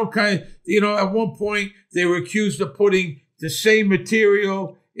 They got all kinds. At one point, they were accused of putting the same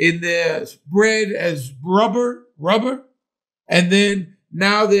material in their bread as rubber. And then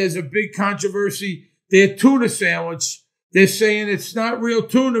now there's a big controversy. Their tuna sandwich, they're saying it's not real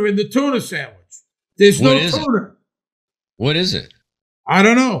tuna in the tuna sandwich. There's no tuna. What is it? I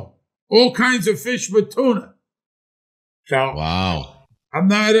don't know. All kinds of fish but tuna. So, wow. I'm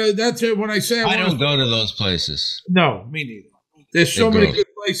not, that's it when I say I don't go to those places. No, me neither. There's so many good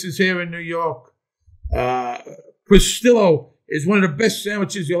places here in New York. Pristillo is one of the best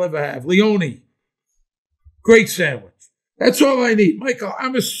sandwiches you'll ever have. Leone. Great sandwich. That's all I need. Michael,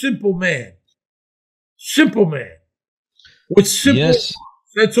 I'm a simple man. Simple man. With simple, yes.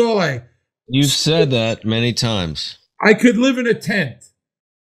 That's all You've said that many times. I could live in a tent.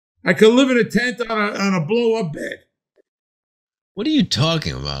 I could live in a tent on a blow-up bed. What are you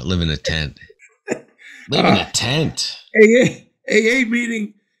talking about, live in a tent? Live in a tent. AA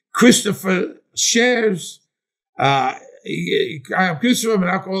meeting, Christopher shares. I'm Christopher, I'm an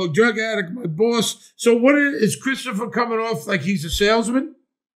alcoholic drug addict, my boss. So is Christopher coming off like he's a salesman?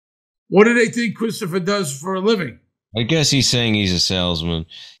 What do they think Christopher does for a living? I guess he's saying he's a salesman.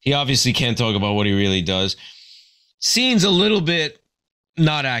 He obviously can't talk about what he really does. Seems a little bit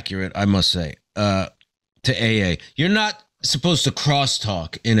not accurate, I must say, to AA. You're not supposed to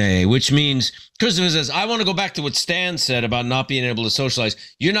crosstalk in AA, which means Christopher says, I want to go back to what Stan said about not being able to socialize.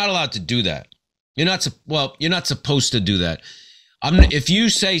 You're not allowed to do that. You're not supposed to do that. If you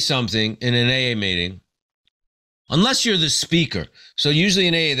say something in an AA meeting, unless you're the speaker. So usually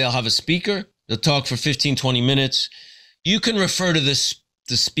in AA, they'll have a speaker. They'll talk for 15, 20 minutes. You can refer to the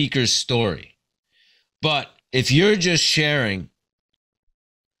speaker's story. But if you're just sharing,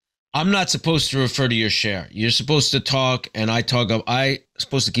 I'm not supposed to refer to your share. You're supposed to talk, and I'm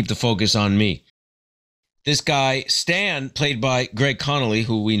supposed to keep the focus on me. This guy, Stan, played by Greg Connolly,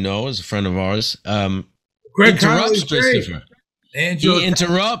 who we know is a friend of ours, Greg interrupts Christopher. He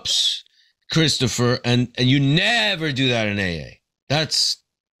interrupts Christopher, and you never do that in AA. That's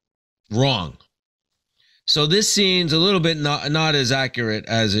wrong. So this scene's a little bit not as accurate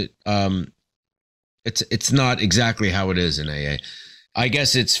as it. It's not exactly how it is in AA. I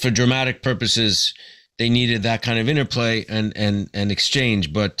guess it's for dramatic purposes. They needed that kind of interplay and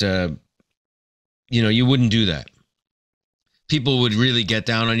exchange, but you wouldn't do that. People would really get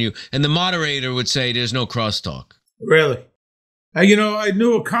down on you, and the moderator would say, "There's no crosstalk." Really? I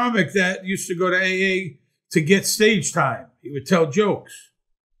knew a comic that used to go to AA to get stage time. He would tell jokes.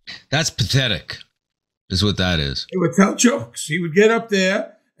 That's pathetic, is what that is. He would tell jokes. He would get up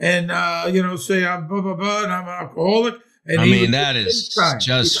there and say I'm blah blah blah and I'm an alcoholic. And that is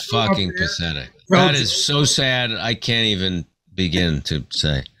just fucking pathetic. That is so sad. I can't even begin to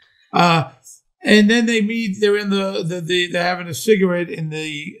say. And then they meet. They're in they're having a cigarette in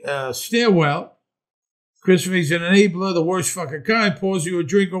the stairwell. Christopher's an enabler, the worst fucking kind. Pours you a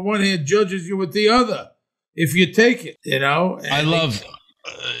drink on one hand, judges you with the other. If you take it, I love.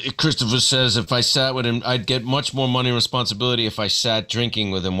 Christopher says, if I sat with him, I'd get much more money and responsibility if I sat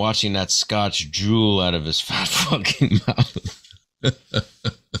drinking with him, watching that scotch drool out of his fat fucking mouth.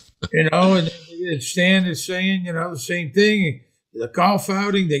 And Stan is saying, the same thing. The golf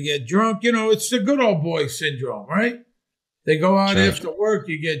outing, they get drunk. It's the good old boy syndrome, right? They go out after work,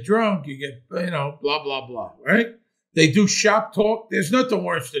 you get drunk, you get, blah, blah, blah, right? They do shop talk. There's nothing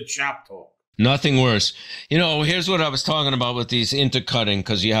worse than shop talk. Nothing worse. Here's what I was talking about with these intercutting,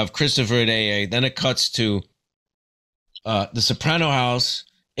 because you have Christopher at AA, then it cuts to the Soprano house.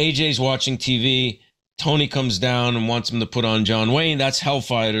 AJ's watching TV. Tony comes down and wants him to put on John Wayne. That's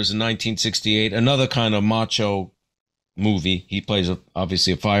Hellfighters in 1968, another kind of macho movie. He plays,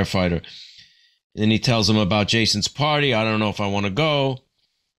 obviously, a firefighter. And he tells him about Jason's party. I don't know if I want to go.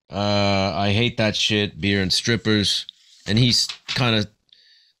 I hate that shit, beer and strippers. And he's kind of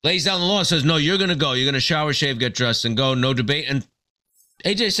lays down the law and says, no, you're going to go. You're going to shower, shave, get dressed, and go. No debate. And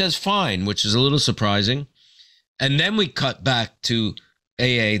AJ says, fine, which is a little surprising. And then we cut back to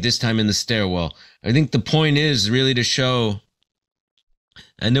AA, this time in the stairwell. I think the point is really to show,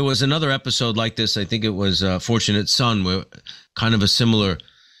 and there was another episode like this, I think it was Fortunate Son, where kind of a similar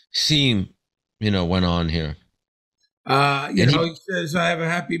theme, went on here. He says, I have a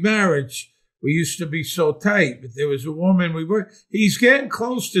happy marriage. We used to be so tight, but there was a woman he's getting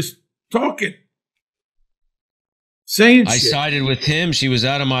close to talking, saying I shit. sided with him. She was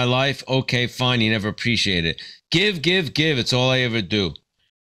out of my life. Okay, fine. You never appreciate it. Give. It's all I ever do.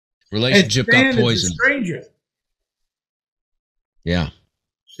 Relationship got poisoned. Is a stranger. Yeah.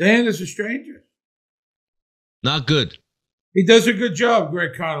 Stan is a stranger. Not good. He does a good job,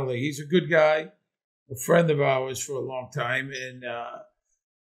 Greg Connolly. He's a good guy, a friend of ours for a long time, and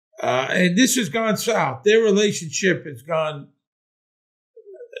this has gone south. Their relationship has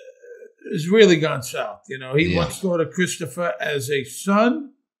really gone south. He once thought of Christopher as a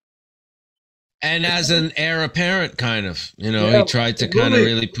son. And as an heir apparent, kind of. He tried to kind of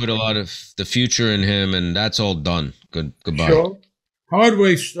really put a lot of the future in him, and that's all done. Goodbye. Sure.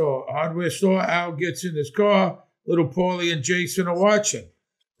 Hardware store. Al gets in his car. Little Paulie and Jason are watching.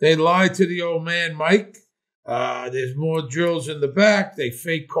 They lie to the old man, Mike. There's more drills in the back. They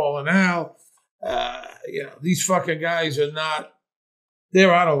fake calling Al. These fucking guys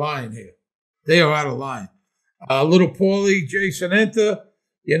they're out of line here. They are out of line. Little Paulie, Jason enter.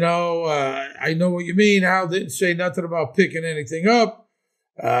 I know what you mean. Al didn't say nothing about picking anything up.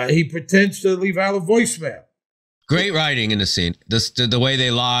 He pretends to leave Al a voicemail. Great writing in the scene. The way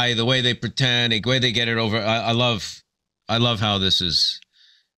they lie, the way they pretend, the way they get it over. I love how this is.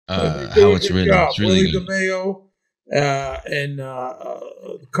 How it's written. It's really Willie good. DeMeo and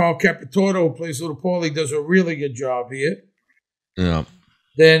Carl Capitorno, who plays Little Paulie, does a really good job here. Yeah.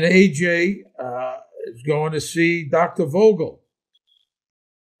 Then AJ is going to see Dr. Vogel.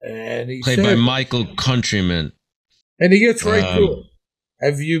 And he played by Michael Countryman. And he gets right to it.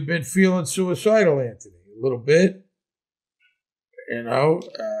 Have you been feeling suicidal, Anthony? A little bit.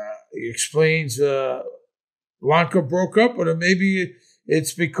 He explains Blanca broke up with him. Maybe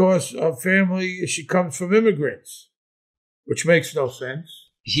it's because her family, she comes from immigrants, which makes no sense.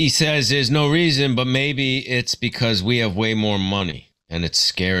 He says there's no reason, but maybe it's because we have way more money and it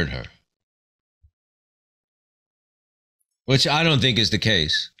scared her. Which I don't think is the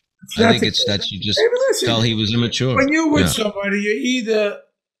case. I think it's that she just felt he was immature. When you're with somebody, you either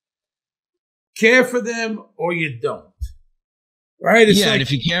care for them or you don't. Right? It's and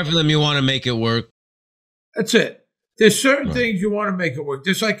if you care for them, you want to make it work. That's it. There's certain things you want to make it work.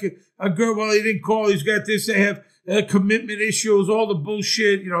 Just like a girl, well, he didn't call, he's got this, they have commitment issues, all the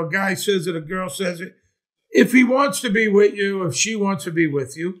bullshit. A guy says it, a girl says it. If he wants to be with you, if she wants to be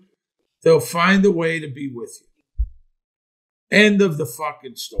with you, they'll find a way to be with you. End of the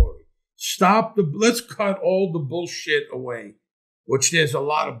fucking story. Let's cut all the bullshit away, which there's a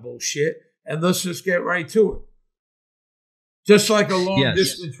lot of bullshit, and let's just get right to it. Just like a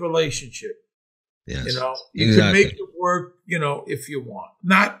long-distance relationship. Yes. You can make it work, if you want.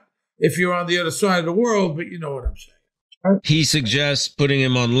 Not if you're on the other side of the world, but you know what I'm saying. He suggests putting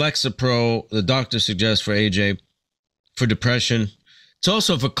him on Lexapro. The doctor suggests for AJ for depression. It's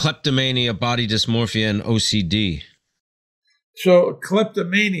also for kleptomania, body dysmorphia, and OCD. So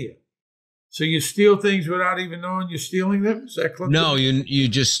kleptomania. So you steal things without even knowing you're stealing them? Is that kleptomania? No,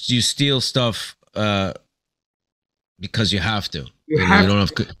 you steal stuff because you have to. You don't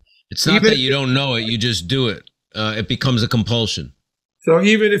have. It's not that you don't know it; you just do it. It becomes a compulsion. So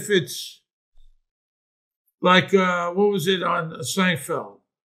even if it's like what was it on Seinfeld?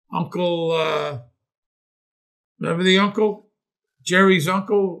 Uncle, remember the uncle, Jerry's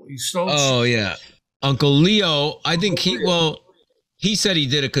uncle? He stole. Oh yeah, Uncle Leo. I think he said he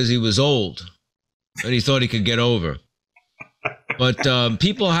did it because he was old and he thought he could get over. But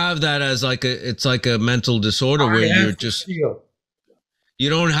people have that as it's like a mental disorder where you're just. You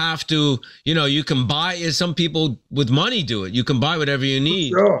don't have to, you can buy, some people with money do it. You can buy whatever you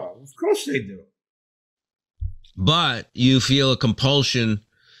need. Sure, of course they do. But you feel a compulsion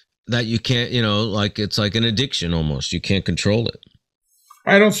that you can't, it's like an addiction almost. You can't control it.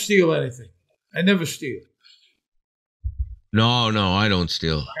 I don't steal anything. I never steal. No, I don't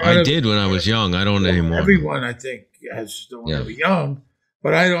steal. I did when I was young. I don't anymore. Everyone, I think, has when they were young.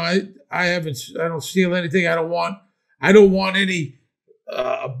 But I don't steal anything. I don't want any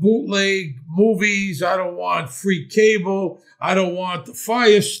bootleg movies. I don't want free cable. I don't want the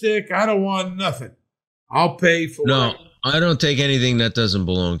Fire Stick. I don't want nothing. I'll pay for No, I don't take anything that doesn't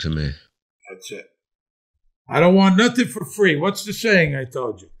belong to me. That's it. I don't want nothing for free. What's the saying I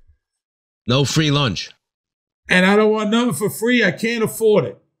told you? No free lunch. And I don't want nothing for free. I can't afford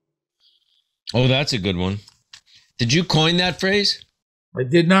it. Oh, that's a good one. Did you coin that phrase? I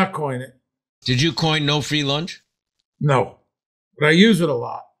did not coin it. Did you coin no free lunch? No. But I use it a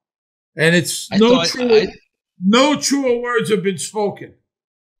lot. And it's no truer words have been spoken.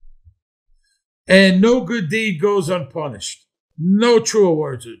 And no good deed goes unpunished. No truer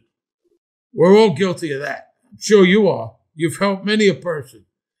words. We're all guilty of that. I'm sure you are. You've helped many a person.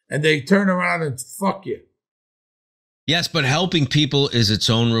 And they turn around and fuck you. Yes, but helping people is its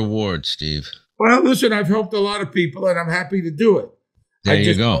own reward, Steve. Well, listen, I've helped a lot of people, and I'm happy to do it. There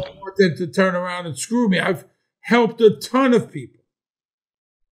you go. I just don't want them to turn around and screw me. I've helped a ton of people.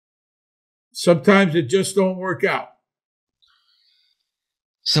 Sometimes it just don't work out.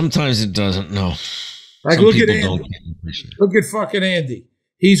 Sometimes it doesn't, no. Like, look at Andy. Look at fucking Andy.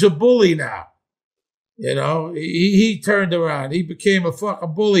 He's a bully now. He turned around. He became a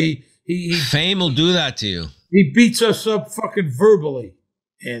fucking bully. Fame will do that to you. He beats us up fucking verbally,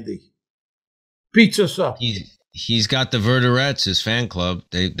 Andy. Beats us up. He's got the Verderettes, his fan club.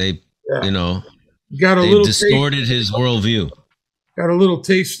 They distorted his worldview. Got a little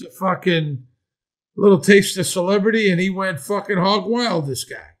taste of celebrity, and he went fucking hog wild, this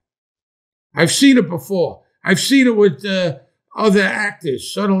guy. I've seen it before. I've seen it with other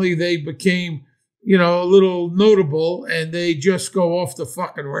actors. Suddenly they became, a little notable, and they just go off the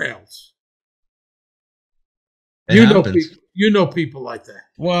fucking rails. You know people like that.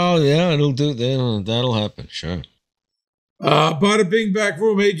 Well, yeah, that'll happen, sure. Bada bing back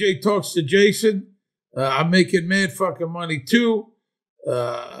room. AJ talks to Jason. I'm making mad fucking money too.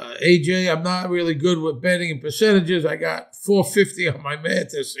 AJ, I'm not really good with betting and percentages. I got 450 on my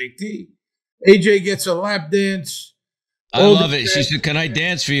math SAT. AJ gets a lap dance. I love it. She said, "Can I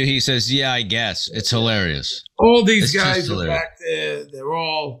dance for you?" He says, "Yeah, I guess." It's hilarious. All these guys are back there. They're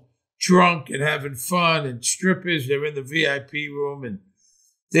all drunk and having fun, and strippers. They're in the VIP room and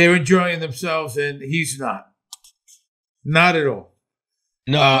they're enjoying themselves, and he's not. Not at all.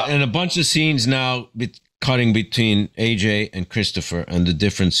 No, and a bunch of scenes now cutting between AJ and Christopher, and the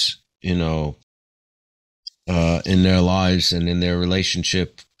difference, in their lives and in their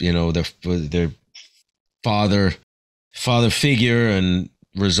relationship. You know, their father figure and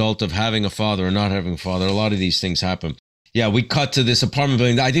result of having a father or not having a father. A lot of these things happen. Yeah, we cut to this apartment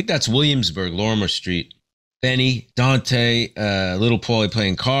building. I think that's Williamsburg, Lorimer Street. Benny, Dante, little Paulie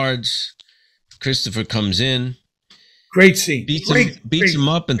playing cards. Christopher comes in. Great scene. Beats him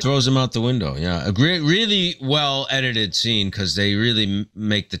up and throws him out the window. Yeah, a really well edited scene because they really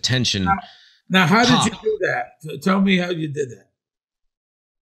make the tension. Now, how did you do that? Tell me how you did that.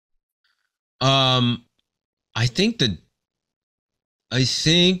 I think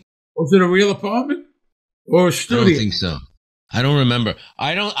Was it a real apartment or a studio? I don't think so. I don't remember.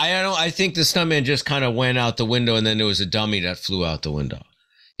 I think the stuntman just kind of went out the window and then there was a dummy that flew out the window.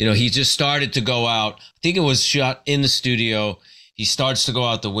 You know, he just started to go out. I think it was shot in the studio. He starts to go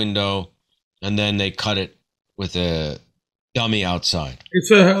out the window and then they cut it with a dummy outside. It's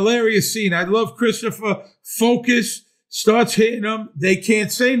a hilarious scene. I love Christopher. Focus, starts hitting them. They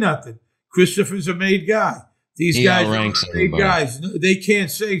can't say nothing. Christopher's a made guy. These guys are made guys. They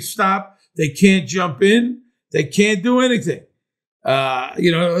can't say stop. They can't jump in. They can't do anything. Little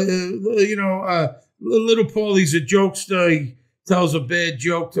Paulie's a jokester. He tells a bad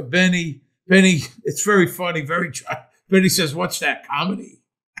joke to Benny. Benny, it's very funny, very dry. Benny says, "What's that, comedy?"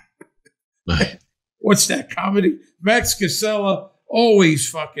 What's that, comedy? Max Casella, always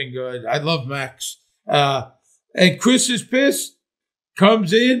fucking good. I love Max. And Chris is pissed,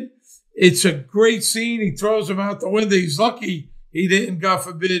 comes in. It's a great scene. He throws him out the window. He's lucky he didn't, God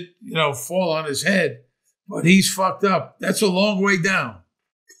forbid, fall on his head. But he's fucked up. That's a long way down.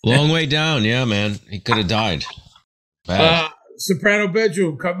 Long way down, yeah, man. He could have died. Soprano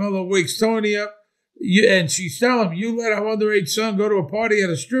bedroom. Carmela wakes Tony up, and she's telling him, "You let our underage son go to a party at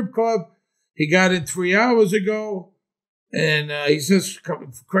a strip club. He got in 3 hours ago." And he says, for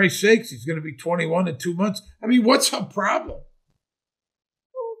Christ's sakes, he's going to be 21 in 2 months. I mean, what's her problem?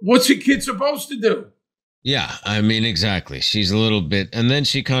 What's a kid supposed to do? Yeah, I mean, exactly. She's a little bit, and then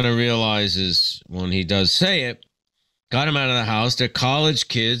she kind of realizes when he does say it, got him out of the house. They're college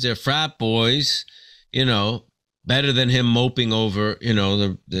kids. They're frat boys, better than him moping over,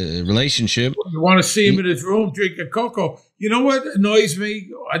 the relationship. You want to see him in his room drinking cocoa. You know what annoys me?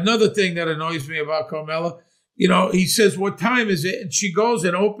 Another thing that annoys me about Carmela, he says, "What time is it?" And she goes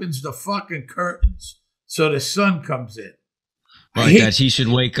and opens the fucking curtains so the sun comes in. Right, that he should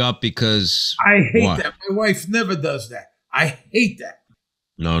wake up because... I hate that. My wife never does that. I hate that.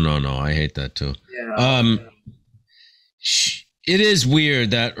 No. I hate that too. Yeah. It is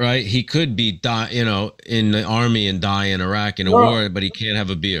weird that, right, he could be, in the army and die in Iraq in a war, but he can't have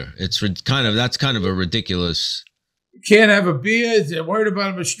a beer. That's kind of a ridiculous... Can't have a beer. They're worried about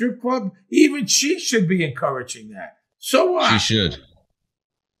him at a strip club. Even she should be encouraging that. So what? She should.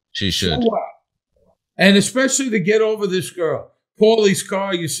 So what? And especially to get over this girl. Paulie's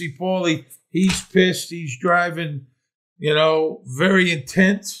car, you see Paulie, he's pissed. He's driving, very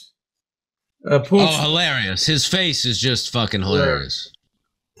intense. Hilarious. His face is just fucking hilarious.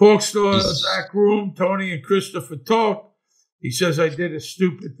 Pork store, back room, Tony and Christopher talk. He says, "I did a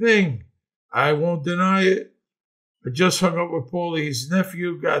stupid thing. I won't deny it. I just hung up with Paulie. His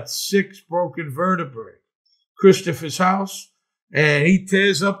nephew got 6 broken vertebrae. Christopher's house, and he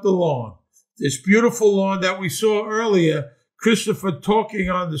tears up the lawn. This beautiful lawn that we saw earlier, Christopher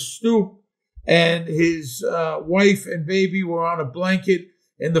talking on the stoop, and his wife and baby were on a blanket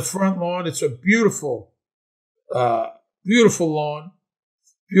in the front lawn. It's a beautiful, beautiful lawn,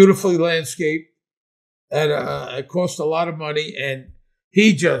 beautifully landscaped, and it cost a lot of money, and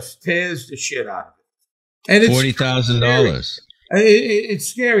he just tears the shit out of it. And it's $40,000. It's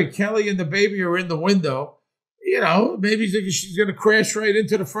scary. Kelly and the baby are in the window. Maybe she's going to crash right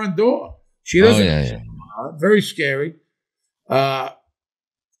into the front door. She doesn't. Yeah. Very scary.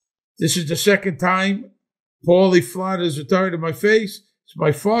 This is the second time Paulie flatters retired to my face. It's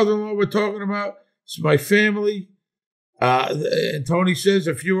my father-in-law we're talking about. It's my family. And Tony says,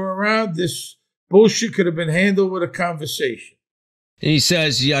 "If you were around, this bullshit could have been handled with a conversation." And he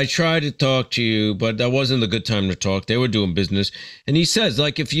says, "Yeah, I tried to talk to you, but that wasn't a good time to talk. They were doing business." And he says,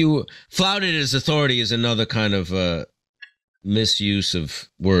 if you flouted his authority is another kind of misuse of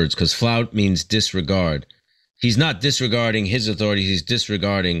words, because flout means disregard. He's not disregarding his authority. He's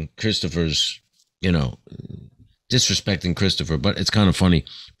disregarding Christopher's, disrespecting Christopher. But it's kind of funny.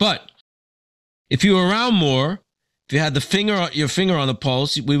 But if you were around more, if you had your finger on the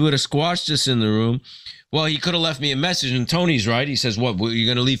pulse, we would have squashed this in the room. Well, he could have left me a message, and Tony's right. He says, "What, you're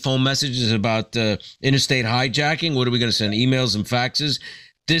going to leave phone messages about interstate hijacking? What are we going to send, emails and faxes?"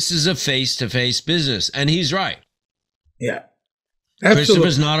 This is a face-to-face business, and he's right. Yeah. Absolutely.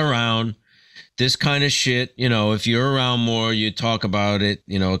 Christopher's not around. this kind of shit, if you're around more, you talk about it,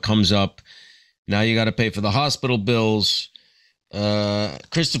 it comes up. Now you got to pay for the hospital bills.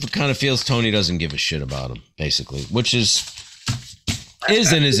 Christopher kind of feels Tony doesn't give a shit about him, basically, which is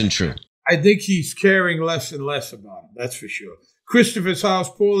and isn't true. I think he's caring less and less about him. That's for sure. Christopher's house,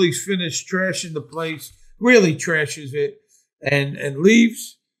 Paulie's finished trashing the place, really trashes it, and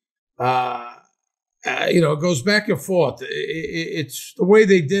leaves. It goes back and forth. It's the way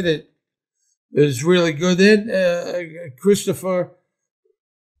they did it is really good. Then Christopher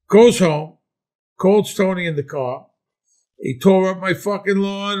goes home, calls Tony in the car. He tore up my fucking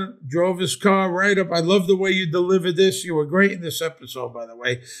lawn, drove his car right up. I love the way you delivered this. You were great in this episode, by the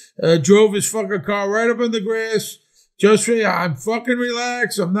way. Drove his fucking car right up in the grass. Just for, I'm fucking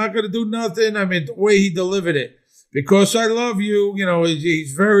relaxed. I'm not going to do nothing. I mean, the way he delivered it. Because I love you.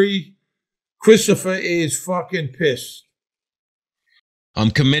 He's very... Christopher is fucking pissed. I'm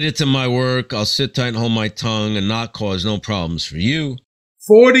committed to my work. I'll sit tight and hold my tongue and not cause no problems for you.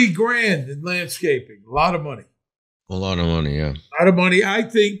 40 grand in landscaping. A lot of money. A lot of money, yeah. A lot of money. I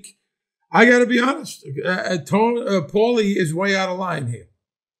think, I got to be honest, Paulie is way out of line here.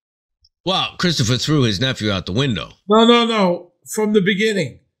 Well, Christopher threw his nephew out the window. No. From the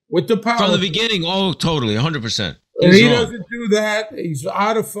beginning. With the power. From the beginning, totally, 100%. And he doesn't do that. He's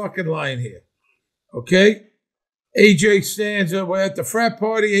out of fucking line here. Okay? AJ stands at the frat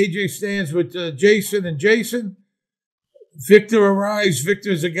party. AJ stands with Jason and Jason. Victor arrives.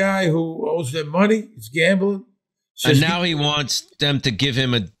 Victor's a guy who owes them money. He's gambling. And now he wants them to give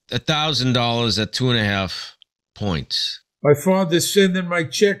him $1,000 at 2.5 points. My father's sending my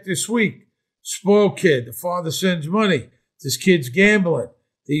check this week. Spoiled kid. The father sends money. This kid's gambling.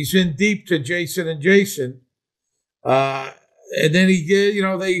 He's in deep to Jason and Jason. And then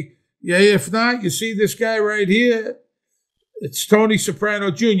if not, you see this guy right here. It's Tony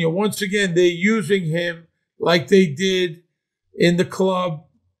Soprano Jr. Once again, they're using him like they did in the club.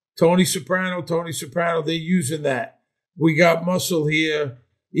 Tony Soprano, they're using that. We got muscle here,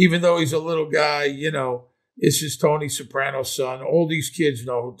 even though he's a little guy, this is Tony Soprano's son. All these kids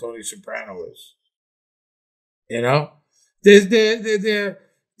know who Tony Soprano is.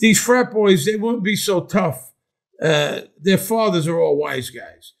 These frat boys, they wouldn't be so tough. Their fathers are all wise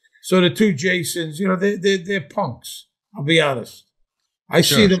guys. So the two Jasons, they're punks. I'll be honest. I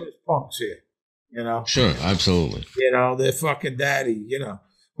see them as punks here, Sure, absolutely. They're fucking daddy,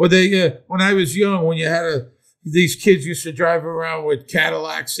 Well, when I was young, when you had these kids used to drive around with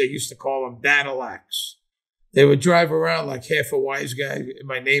Cadillacs, they used to call them Dadillacs. They would drive around like half a wise guy in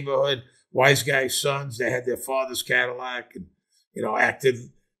my neighborhood, wise guy's sons. They had their father's Cadillac and, acted.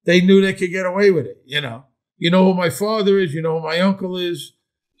 They knew they could get away with it, You know who my father is. You know who my uncle is.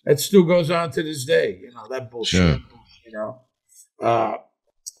 That still goes on to this day. That bullshit. Sure.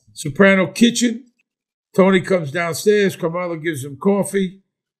 Soprano kitchen. Tony comes downstairs. Carmela gives him coffee.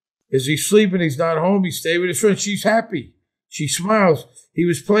 Is he sleeping? He's not home. He stayed with his friend. She's happy. She smiles. He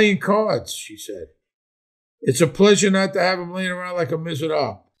was playing cards, she said. It's a pleasure not to have him laying around like a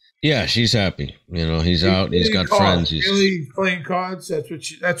miserable. Yeah, she's happy. He's out. He's got friends. He's playing cards.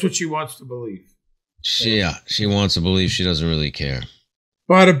 That's what she wants to believe. She wants to believe. She doesn't really care.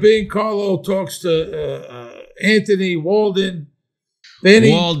 Bada bing, Carlo talks to Anthony Walden.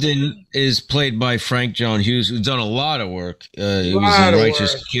 Walden is played by Frank John Hughes, who's done a lot of work. He was in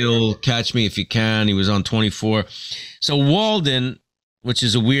Righteous Kill, Catch Me If You Can. He was on 24. So Walden, which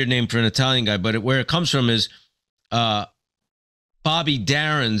is a weird name for an Italian guy, but where it comes from is Bobby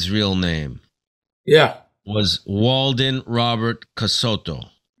Darin's real name. Yeah. Was Walden Robert Casotto.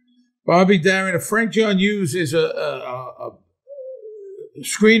 Bobby Darin. Frank John Hughes is a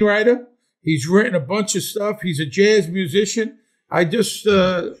screenwriter. He's written a bunch of stuff. He's a jazz musician. He just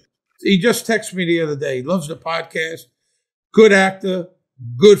texted me the other day. He loves the podcast. Good actor.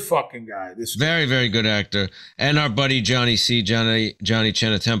 Good fucking guy. This guy. Very, very good actor. And our buddy Johnny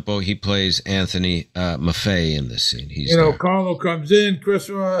Cenatempo, he plays Anthony Maffei in this scene. He's Carlo comes in. Chris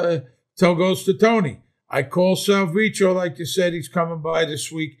goes to Tony. I call Salvicio, like you said. He's coming by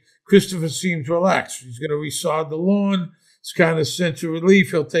this week. Christopher seems relaxed. He's going to resod the lawn. It's kind of sense of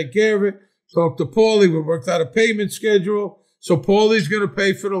relief. He'll take care of it. Talk to Paulie. We worked out a payment schedule. So Paulie's going to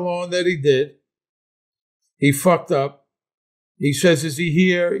pay for the lawn that he did. He fucked up. He says, is he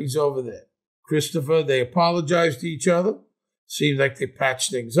here? He's over there. Christopher, they apologize to each other. Seems like they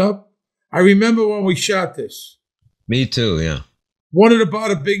patched things up. I remember when we shot this. Me too, yeah. One of the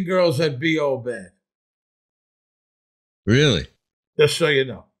Bada Bing girls had B.O. bad. Really? Just so you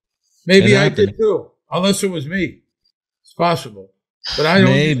know. Maybe I did too. Unless it was me. It's possible. But I don't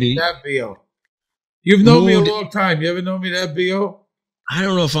have B.O. You've known me a long time. You ever known me to have B.O.? I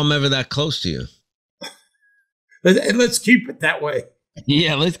don't know if I'm ever that close to you. Let's keep it that way.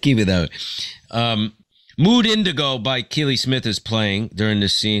 Yeah, let's keep it that way. Mood Indigo by Keely Smith is playing during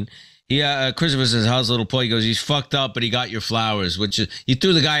this scene. Christopher says, how's little Paul? He goes, he's fucked up, but he got your flowers, which is, you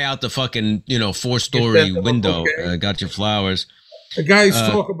threw the guy out the fucking, 4-story window, got your flowers. The guys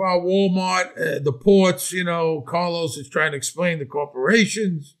talk about Walmart, the ports, Carlos is trying to explain the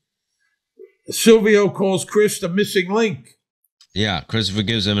corporations. Silvio calls Chris the missing link. Yeah, Christopher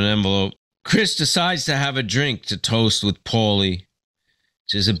gives him an envelope. Chris decides to have a drink to toast with Paulie,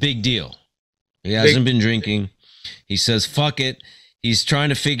 which is a big deal. He hasn't been drinking. He says, fuck it. He's trying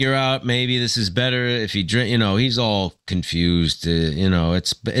to figure out maybe this is better if he drink. He's all confused.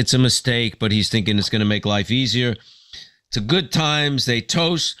 It's a mistake, but he's thinking it's going to make life easier. It's a good times. They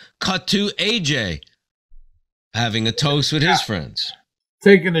toast. Cut to AJ having a toast with his friends.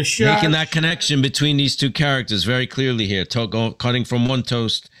 Taking a shot. Making that connection between these two characters very clearly here. Cutting from one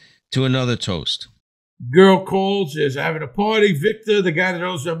toast to another toast. Girl calls, is having a party. Victor, the guy that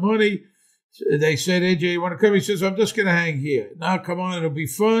owes them money. They said, AJ, you want to come? He says, I'm just going to hang here. Now, come on, it'll be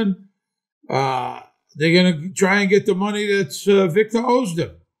fun. They're going to try and get the money that Victor owes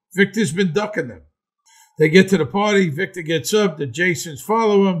them. Victor's been ducking them. They get to the party. Victor gets up. The Jasons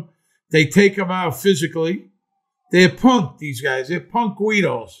follow him. They take him out physically. They're punk, these guys. They're punk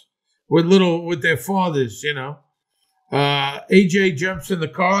Guidos with their fathers, AJ jumps in the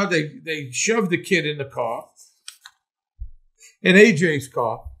car. They shove the kid in the car. In AJ's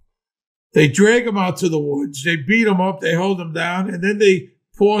car. They drag him out to the woods. They beat him up. They hold him down. And then they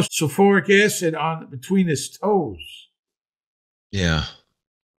pour sulfuric acid on between his toes. Yeah.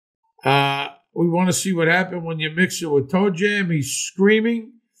 We want to see what happened when you mix it with toe jam. He's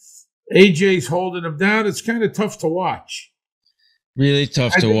screaming. AJ's holding him down. It's kind of tough to watch. Really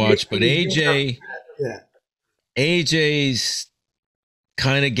tough to watch. But AJ's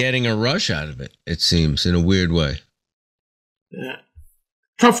kind of getting a rush out of it, it seems, in a weird way. Yeah.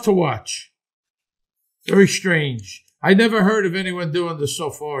 Tough to watch. Very strange. I never heard of anyone doing the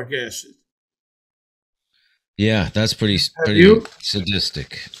sulfuric acid. Yeah, that's pretty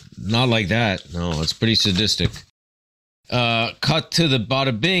sadistic. Not like that. No, it's pretty sadistic. Cut to the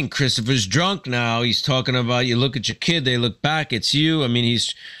bada bing. Christopher's drunk now. He's talking about, you look at your kid, they look back, it's you. I mean,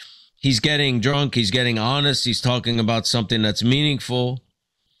 he's getting drunk, he's getting honest, he's talking about something that's meaningful.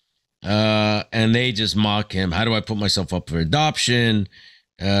 And they just mock him. How do I put myself up for adoption?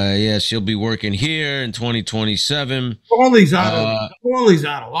 Yeah, she'll be working here in 2027. Paulie's out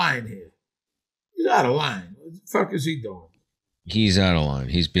of line here. He's out of line. What the fuck is he doing? He's out of line.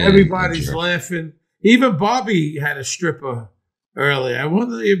 He's being Everybody's laughing. Even Bobby had a stripper earlier. I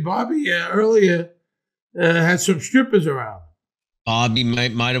wonder if Bobby earlier had some strippers around. Bobby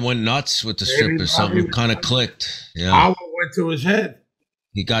might have went nuts with the strippers. Something kind of clicked. Yeah, power went to his head.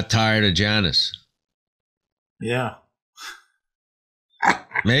 He got tired of Janice. Yeah.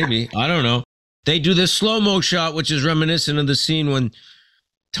 Maybe. I don't know. They do this slow-mo shot, which is reminiscent of the scene when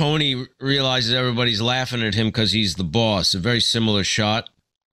Tony realizes everybody's laughing at him because he's the boss. A very similar shot.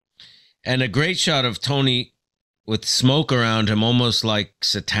 And a great shot of Tony with smoke around him, almost like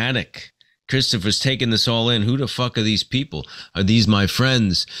satanic. Christopher's taking this all in. Who the fuck are these people? Are these my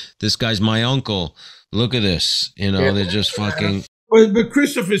friends? This guy's my uncle. Look at this. They're just fucking... But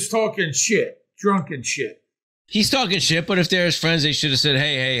Christopher's talking shit. Drunken shit. He's talking shit, but if they're his friends, they should have said,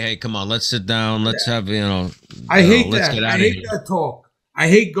 hey, come on, let's sit down. Let's have, I hate let's that. Get out I hate that talk. I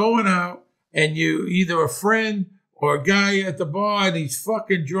hate going out and you either a friend or a guy at the bar and he's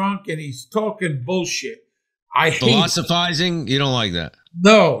fucking drunk and he's talking bullshit. I hate philosophizing. You don't like that?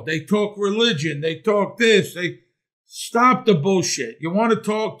 No, they talk religion. They talk this. They stop the bullshit. You want to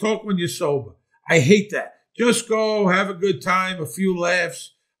talk when you're sober. I hate that. Just go, have a good time, a few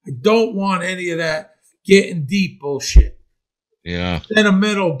laughs. I don't want any of that getting deep bullshit. Yeah.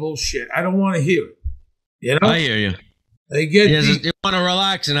 Sentimental bullshit. I don't want to hear it. I hear you. They get deep. You want to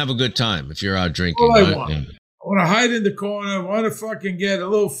relax and have a good time if you're out drinking. All I want. I want to hide in the corner. I want to fucking get a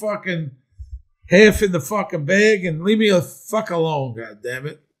little fucking half in the fucking bag and leave me the fuck alone,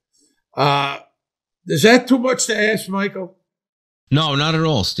 goddammit. Is that too much to ask, Michael? No, not at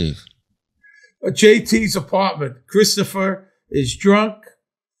all, Steve. JT's apartment. Christopher is drunk.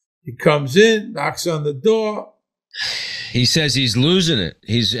 He comes in, knocks on the door. He says he's losing it.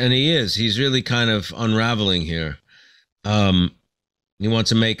 He is. He's really kind of unraveling here. He wants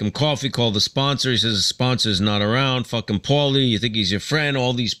to make him coffee, call the sponsor. He says the sponsor's not around. Fucking Paulie, you think he's your friend?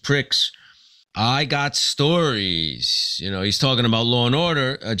 All these pricks. I got stories. He's talking about Law and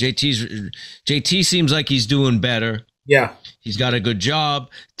Order. JT seems like he's doing better. Yeah. He's got a good job.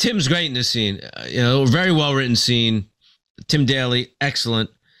 Tim's great in this scene. Very well written scene. Tim Daly, excellent.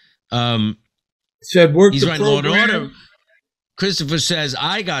 Said work He's the writing Law and program. Order. Christopher says,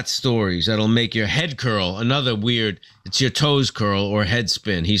 I got stories that'll make your head curl. Another weird, it's your toes curl or head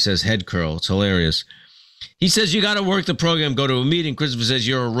spin. He says head curl. It's hilarious. He says, you got to work the program, go to a meeting. Christopher says,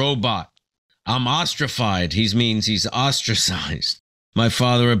 you're a robot. I'm ostracified. He means he's ostracized. My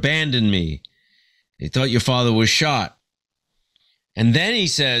father abandoned me. He thought your father was shot. And then he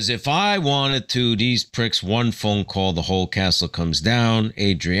says, if I wanted to, these pricks, one phone call, the whole castle comes down.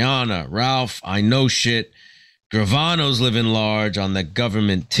 Adriana, Ralph, I know shit. Gravano's living large on the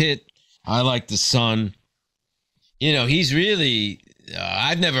government tit. I like the sun. You know, he's really,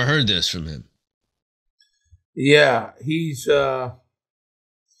 I've never heard this from him. Yeah, he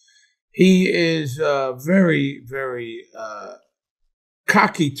is very, very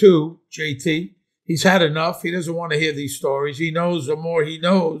cocky too, JT. He's had enough. He doesn't want to hear these stories. He knows the more he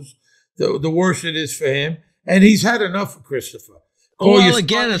knows, the worse it is for him. And he's had enough of Christopher. Well,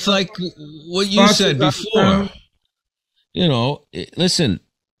 again, it's like what you said before. You know, listen,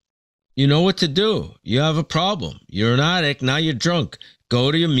 you know what to do. You have a problem. You're an addict. Now you're drunk.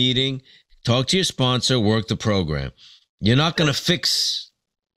 Go to your meeting, talk to your sponsor, work the program. You're not going to fix.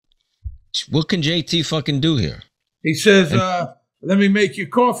 What can JT fucking do here? He says, let me make you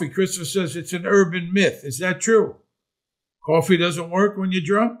coffee. Christopher says it's an urban myth. Is that true? Coffee doesn't work when you're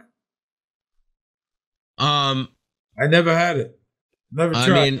drunk? I never had it. Never tried.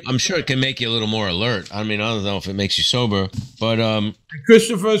 I mean, I'm sure it can make you a little more alert. I mean, I don't know if it makes you sober, but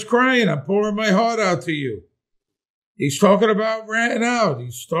Christopher's crying. I'm pouring my heart out to you. He's talking about ranting out.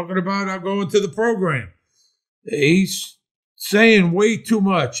 He's talking about I'm going to the program. He's saying way too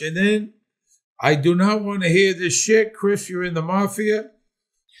much. And then I do not want to hear this shit. Chris, you're in the mafia.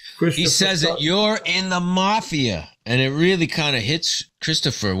 He says that you're in the mafia. And it really kind of hits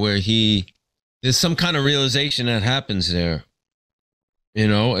Christopher where there's some kind of realization that happens there. You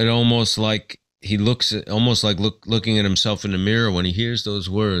know, it almost like he looks at, almost like looking at himself in the mirror when he hears those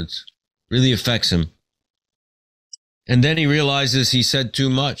words. Really affects him. And then he realizes he said too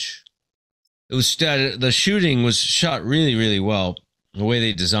much. It was the shooting was shot really, really well. The way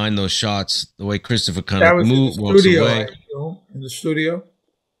they designed those shots, the way Christopher kind of walks away. In the studio?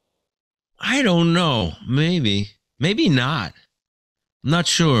 I don't know. Maybe not. I'm not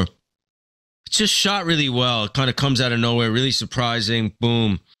sure. It's just shot really well. It kind of comes out of nowhere, really surprising.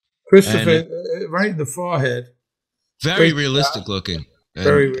 Boom. Christopher, right in the forehead. Very realistic looking.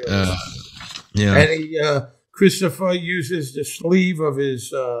 Very realistic. Yeah. And Christopher uses the sleeve of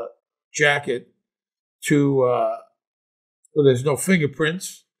his jacket to, well, there's no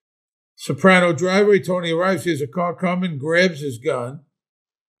fingerprints. Soprano driveway, Tony arrives, sees a car coming, grabs his gun,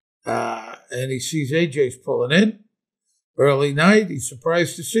 and he sees AJ's pulling in. Early night, he's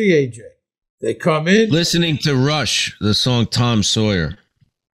surprised to see AJ. They come in. Listening to Rush, the song Tom Sawyer,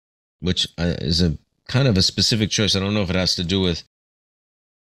 which is a kind of a specific choice. I don't know if it has to do with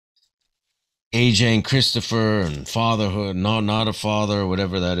AJ and Christopher and fatherhood, not a father,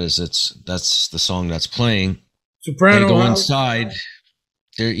 whatever that is. That's the song that's playing. Soprano. They go inside.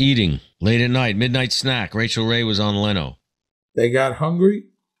 They're eating late at night, midnight snack. Rachel Ray was on Leno. They got hungry.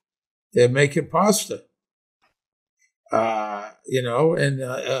 They're making pasta. And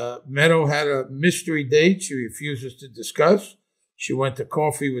Meadow had a mystery date she refuses to discuss. She went to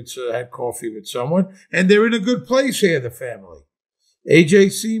had coffee with someone, and they're in a good place here, the family.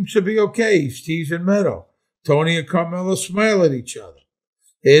 AJ seems to be okay. He's teasing Meadow. Tony and Carmela smile at each other.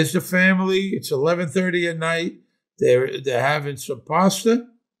 Here's the family. It's 11:30 at night. They're having some pasta,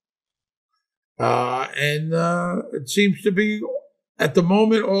 and it seems to be at the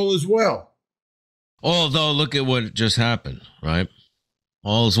moment all is well. Although, look at what just happened, right?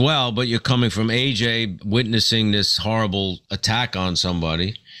 All's well, but you're coming from AJ witnessing this horrible attack on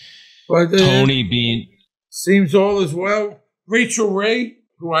somebody. But Tony being... Seems all is well. Rachel Ray,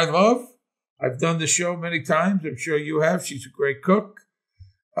 who I love. I've done the show many times. I'm sure you have. She's a great cook.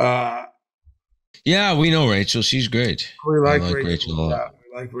 Yeah, we know Rachel. She's great. We like Rachel a lot.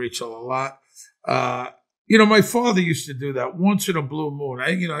 We like Rachel a lot. My father used to do that once in a blue moon.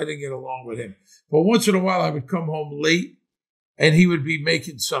 I didn't get along with him. But once in a while, I would come home late, and he would be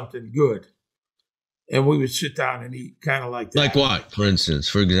making something good. And we would sit down and eat, kind of like that. Like what, for instance,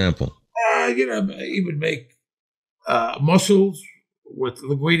 for example? He would make mussels with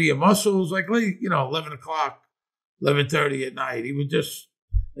linguine mussels, like, 11 o'clock, 11:30 at night. He would just,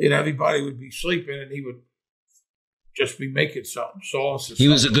 everybody would be sleeping, and he would just be making something, sauce. He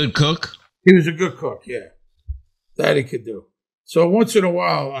was a good cook? He was a good cook, yeah. That he could do. So once in a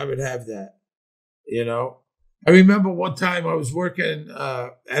while, I would have that. I remember one time I was working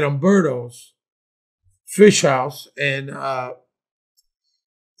at Umberto's fish house, and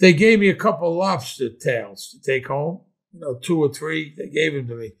they gave me a couple lobster tails to take home. 2 or 3. They gave them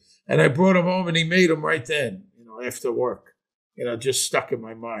to me, and I brought them home, and he made them right then. After work. Just stuck in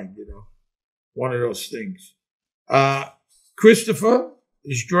my mind. One of those things. Christopher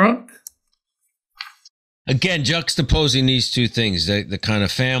is drunk. Again, juxtaposing these two things, the kind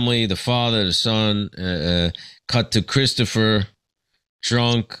of family, the father, the son, cut to Christopher,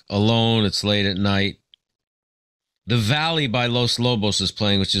 drunk, alone, it's late at night. The Valley by Los Lobos is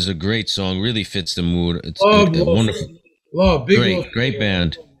playing, which is a great song, really fits the mood. It's a wonderful, great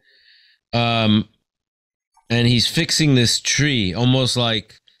band. And he's fixing this tree, almost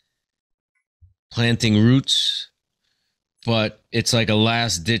like planting roots, but it's like a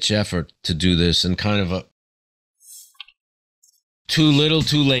last-ditch effort to do this, and kind of a too little,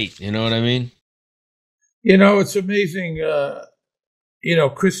 too late. You know what I mean? It's amazing.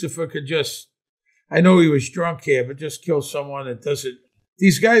 Christopher could just, I know he was drunk here, but just kill someone. It doesn't,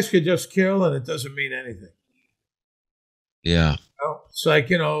 these guys could just kill and it doesn't mean anything. Yeah. It's like,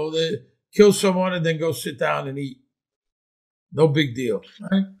 they kill someone and then go sit down and eat. No big deal,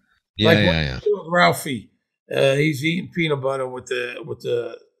 right? Yeah. Ralphie, he's eating peanut butter with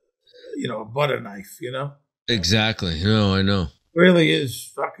the butter knife, Exactly. No, I know. Really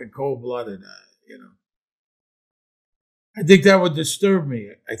is fucking cold-blooded, I think that would disturb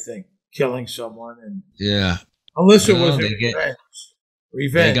me, killing someone. And yeah. Unless it was revenge.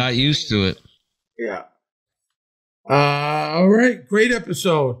 They got used to it. Yeah. All right. Great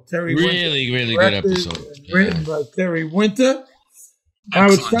episode, Terry Winter. Really good episode. Written by Terry Winter. Now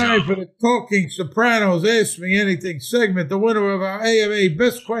it's time for the Talking Sopranos Ask Me Anything segment. The winner of our AMA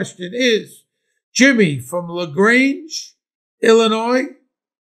Best Question is Jimmy from LaGrange, Illinois.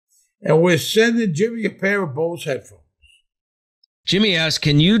 And we're sending Jimmy a pair of Bose headphones. Jimmy asks,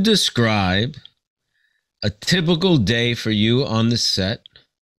 can you describe a typical day for you on the set?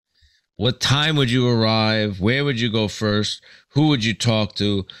 What time would you arrive? Where would you go first? Who would you talk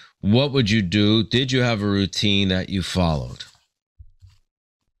to? What would you do? Did you have a routine that you followed?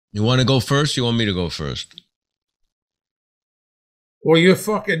 You want to go first? You want me to go first? Well, your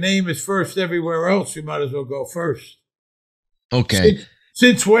fucking name is first everywhere else. You might as well go first. Okay.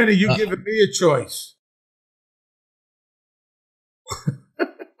 Since when are you giving me a choice?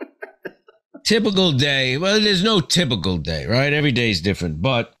 Typical day. Well, there's no typical day, right? Every day is different.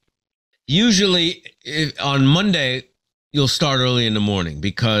 But usually on Monday, you'll start early in the morning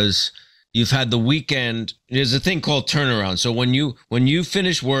because you've had the weekend. There's a thing called turnaround. So when you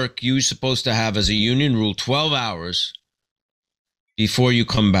finish work, you're supposed to have, as a union rule, 12 hours before you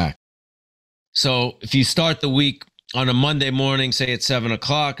come back. So if you start the week on a Monday morning, say at 7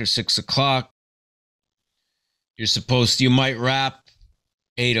 o'clock or 6 o'clock, you might wrap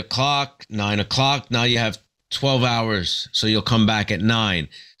 8 o'clock, 9 o'clock. Now you have 12 hours, so you'll come back at 9.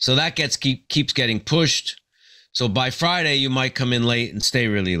 So that keeps getting pushed. So by Friday, you might come in late and stay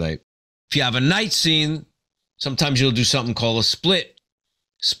really late. If you have a night scene, sometimes you'll do something called a split.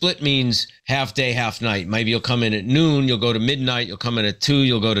 Split means half day, half night. Maybe you'll come in at noon, you'll go to midnight, you'll come in at 2,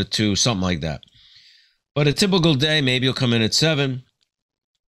 you'll go to 2, something like that. But a typical day, maybe you'll come in at 7.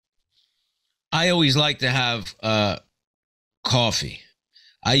 I always like to have coffee.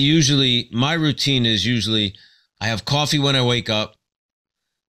 My routine is usually I have coffee when I wake up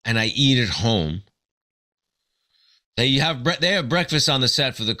and I eat at home. They have breakfast on the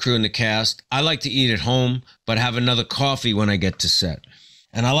set for the crew and the cast. I like to eat at home, but have another coffee when I get to set.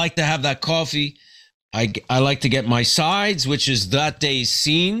 And I like to have that coffee. I like to get my sides, which is that day's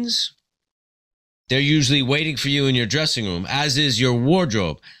scenes. They're usually waiting for you in your dressing room, as is your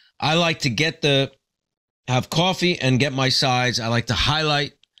wardrobe. I like to have coffee and get my sides. I like to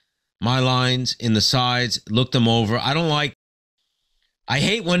highlight my lines in the sides, look them over. I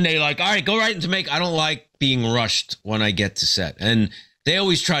hate when they all right, go right into make. I don't like being rushed when I get to set. And they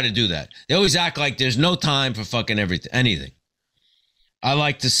always try to do that. They always act like there's no time for fucking anything. I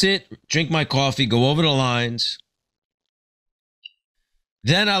like to sit, drink my coffee, go over the lines.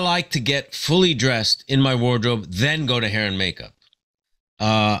 Then I like to get fully dressed in my wardrobe, then go to hair and makeup.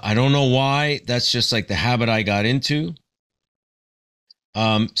 I don't know why. That's just like the habit I got into.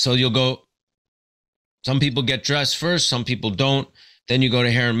 So you'll go, some people get dressed first, some people don't. Then you go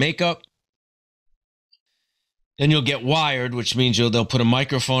to hair and makeup. Then you'll get wired, which means they'll put a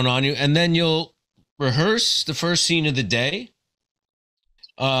microphone on you. And then you'll rehearse the first scene of the day.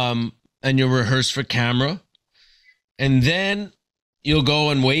 And you'll rehearse for camera. And then you'll go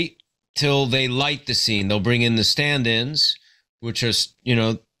and wait till they light the scene. They'll bring in the stand-ins, which are,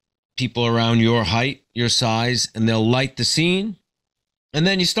 people around your height, your size, and they'll light the scene. And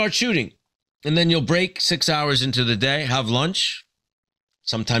then you start shooting. And then you'll break 6 hours into the day, have lunch,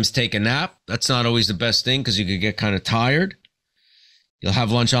 sometimes take a nap. That's not always the best thing because you could get kind of tired. You'll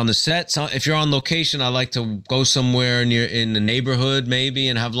have lunch on the set. So if you're on location, I like to go somewhere near in the neighborhood maybe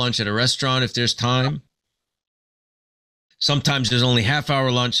and have lunch at a restaurant if there's time. Sometimes there's only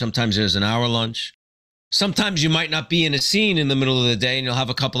half-hour lunch. Sometimes there's an hour lunch. Sometimes you might not be in a scene in the middle of the day and you'll have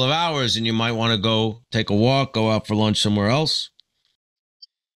a couple of hours and you might want to go take a walk, go out for lunch somewhere else.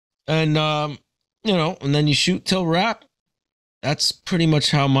 And, and then you shoot till wrap. That's pretty much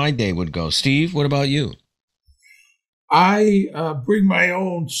how my day would go. Steve, what about you? I bring my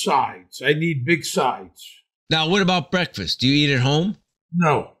own sides. I need big sides. Now, what about breakfast? Do you eat at home?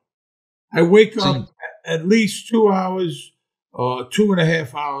 No. I wake up at least 2 hours or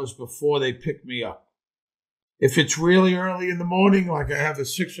 2.5 hours before they pick me up. If it's really early in the morning, like I have a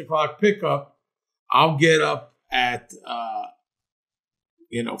 6 o'clock pickup, I'll get up at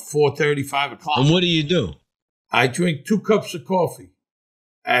 4:30, 5 o'clock. And what do you do? I drink 2 cups of coffee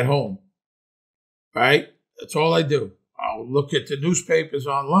at home. Right? That's all I do. I'll look at the newspapers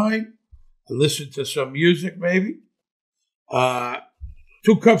online. I listen to some music, maybe.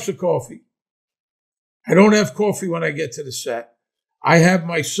 2 cups of coffee. I don't have coffee when I get to the set. I have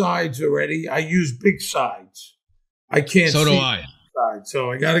my sides already. I use big sides. I can't. So do I. Sides,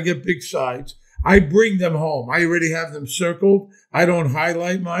 so I got to get big sides. I bring them home. I already have them circled. I don't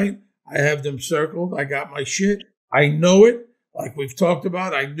highlight mine. I have them circled. I got my shit. I know it. Like we've talked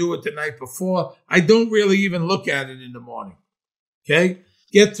about, I knew it the night before. I don't really even look at it in the morning. Okay?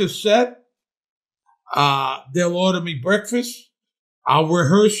 Get to set. They'll order me breakfast. I'll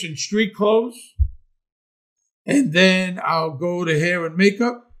rehearse in street clothes. And then I'll go to hair and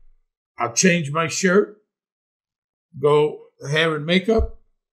makeup. I'll change my shirt. Go hair and makeup.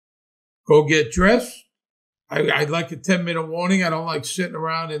 Go get dressed. I'd like a 10-minute warning. I don't like sitting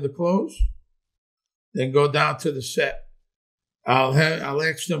around in the clothes. Then go down to the set. I'll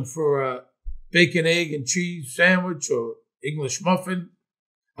ask them for a bacon, egg, and cheese sandwich or English muffin.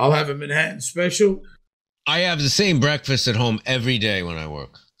 I'll have a Manhattan special. I have the same breakfast at home every day when I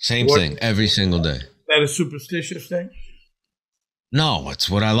work. Same thing every single day. Is that a superstitious thing? No, it's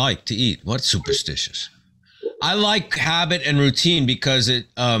what I like to eat. What's superstitious? I like habit and routine because it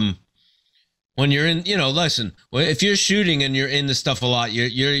when you're in, listen, if you're shooting and you're in the stuff a lot,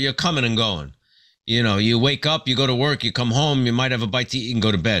 you're coming and going. You wake up, you go to work, you come home, you might have a bite to eat and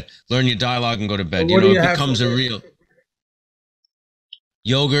go to bed. Learn your dialogue and go to bed. Well, it becomes a real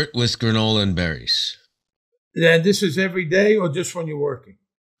yogurt with granola and berries. And this is every day or just when you're working?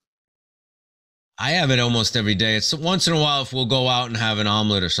 I have it almost every day. It's once in a while if we'll go out and have an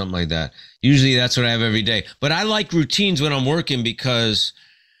omelet or something like that. Usually that's what I have every day. But I like routines when I'm working because,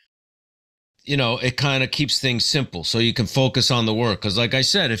 it kind of keeps things simple so you can focus on the work. Because like I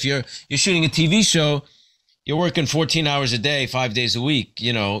said, if you're shooting a TV show, you're working 14 hours a day, 5 days a week,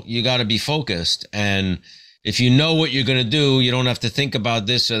 you got to be focused. And if you know what you're going to do, you don't have to think about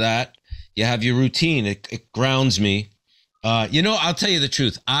this or that. You have your routine. It grounds me. I'll tell you the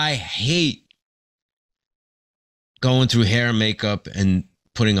truth. I hate going through hair and makeup and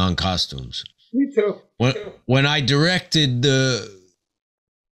putting on costumes. Me too. When I directed the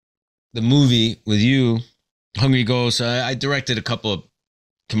movie with you, Hungry Ghost, I directed a couple of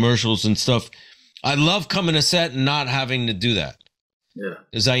commercials and stuff. I love coming to set and not having to do that. Yeah.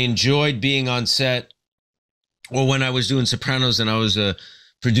 Because I enjoyed being on set. Or when I was doing Sopranos and I was a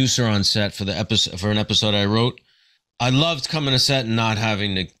producer on set for an episode I wrote, I loved coming to set and not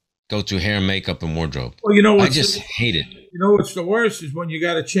having to go through hair, makeup, and wardrobe. Well, I just hate it. What's the worst is when you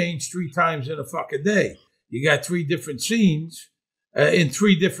got to change 3 times in a fucking day. You got 3 different scenes in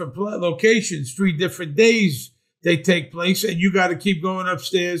 3 different locations, 3 different days they take place, and you got to keep going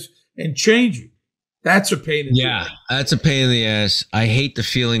upstairs and changing. That's a pain in the ass. Yeah, that's a pain in the ass. I hate the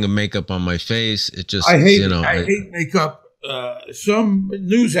feeling of makeup on my face. It just, I hate makeup. Some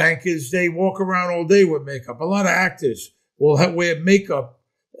news anchors, they walk around all day with makeup. A lot of actors will wear makeup.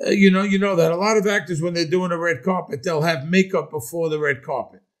 You know that a lot of actors, when they're doing a red carpet, they'll have makeup before the red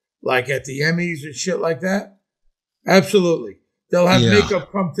carpet, like at the Emmys and shit like that. Absolutely. They'll have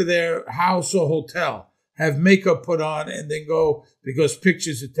makeup come to their house or hotel, have makeup put on, and then go because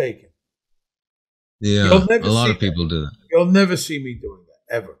pictures are taken. Yeah, a lot of people do that. You'll never see me doing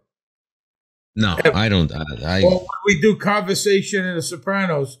that, ever. No, ever. I don't. Well, when we do conversation in The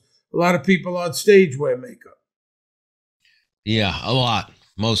Sopranos, a lot of people on stage wear makeup. Yeah, a lot.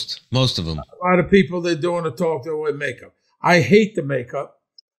 Most of them. A lot of people that doing a talk, they wear makeup. I hate the makeup.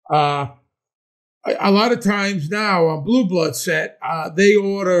 A lot of times now on Blue Blood set, they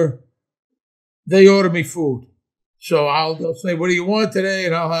order me food. So they'll say, "What do you want today?"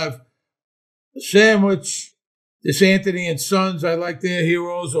 And I'll have a sandwich. This Anthony and Sons, I like their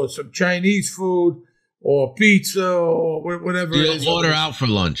heroes, or some Chinese food, or pizza, or whatever it is. You'll order out for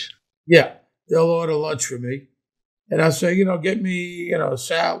lunch. Yeah, they'll order lunch for me. And I'll say, get me, a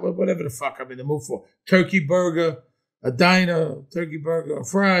salad, whatever the fuck I'm in the mood for. Turkey burger, a diner, turkey burger,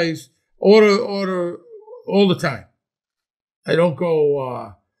 fries. Order all the time. I don't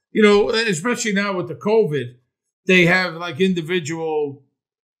go, especially now with the COVID, they have like individual,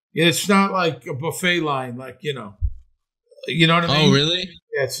 it's not like a buffet line, like, you know what I mean? Oh, really?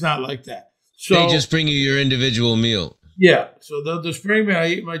 Yeah, it's not like that. So they just bring you your individual meal. Yeah. So they'll just bring me, I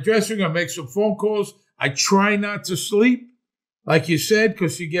eat my dressing, I make some phone calls. I try not to sleep, like you said,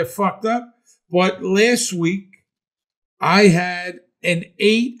 because you get fucked up. But last week, I had an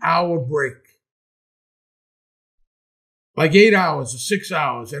 8-hour break. Like 8 hours or 6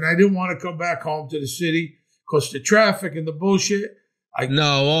 hours. And I didn't want to come back home to the city because the traffic and the bullshit.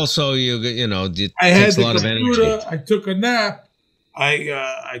 Also, it I had takes a the lot computer, of energy. I took a nap.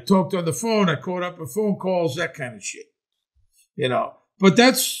 I talked on the phone. I caught up with phone calls, that kind of shit. But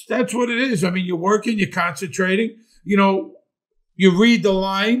that's what it is. I mean, you're working, you're concentrating. You read the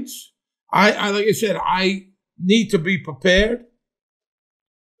lines. I like I said, I need to be prepared.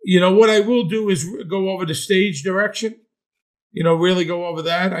 What I will do is go over the stage direction. Really go over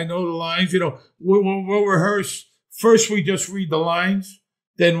that. I know the lines. We'll rehearse. First, we just read the lines.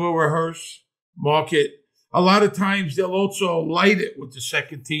 Then we'll rehearse, mark it. A lot of times, they'll also light it with the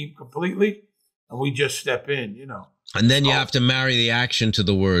second team completely. And we just step in, And then you have to marry the action to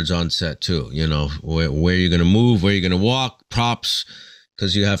the words on set, too. Where you're going to move, where you're going to walk, props,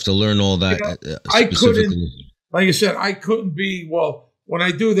 because you have to learn all that I couldn't, specifically. like I said, I couldn't be, when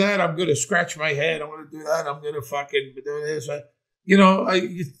I do that, I'm going to scratch my head. I'm going to do that. I'm going to fucking do this. I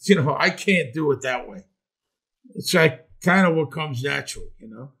can't do it that way. It's like kind of what comes natural,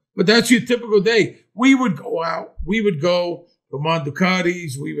 But that's your typical day. We would go out. We would go to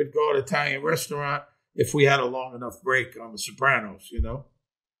Monducati's. We would go to an Italian restaurant if we had a long enough break on The Sopranos,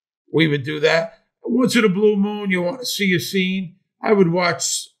 We would do that. Once in a blue moon, you want to see a scene. I would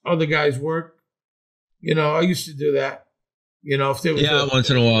watch other guys work. I used to do that. If there was once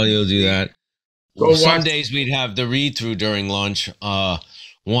in a while you'll do that. Some Some days we'd have the read-through during lunch.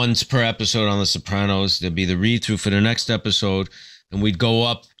 Once per episode on The Sopranos, there'd be the read-through for the next episode, and we'd go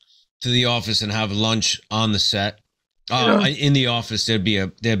up to the office and have lunch on the set. In the office, there'd be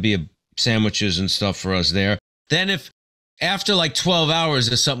a sandwiches and stuff for us there. Then if after like 12 hours,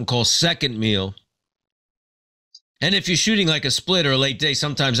 there's something called second meal. And if you're shooting like a split or a late day,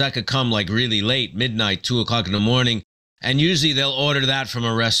 sometimes that could come like really late, midnight, 2 o'clock in the morning. And usually they'll order that from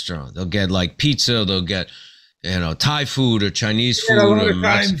a restaurant. They'll get like pizza, they'll get, Thai food or Chinese food or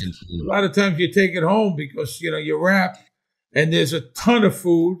Mexican food. A lot of times you take it home because, you wrap and there's a ton of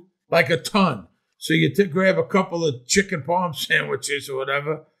food, like a ton. So you grab a couple of chicken parm sandwiches or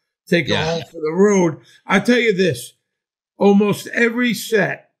whatever, take it home for the road. I tell you this, almost every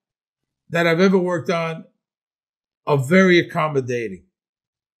set that I've ever worked on are very accommodating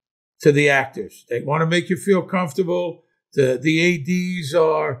to the actors. They want to make you feel comfortable. The ADs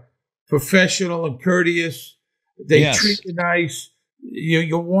are professional and courteous. They treat you nice.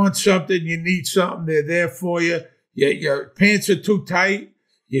 You want something, you need something, they're there for you. Your pants are too tight.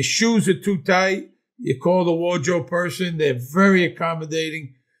 Your shoes are too tight. You call the wardrobe person. They're very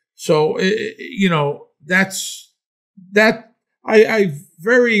accommodating. So, that's that. I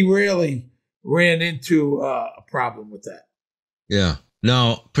very rarely ran into a problem with that. Yeah.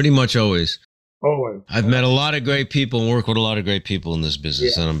 No, pretty much always. Always. I've met a lot of great people and worked with a lot of great people in this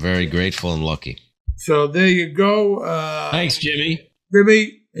business, and I'm very grateful and lucky. So there you go. Thanks, Jimmy.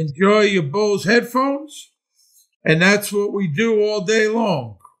 Jimmy, enjoy your Bose headphones. And that's what we do all day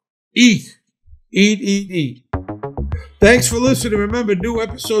long. Eat. Eat, eat, eat. Thanks for listening. Remember, new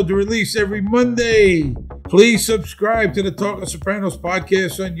episodes are released every Monday. Please subscribe to the Talking Sopranos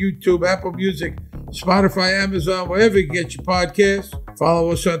podcast on YouTube, Apple Music, Spotify, Amazon, wherever you get your podcasts.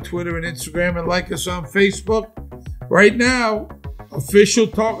 Follow us on Twitter and Instagram and like us on Facebook. Right now, official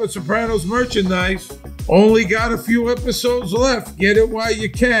Talking Sopranos merchandise. Only got a few episodes left. Get it while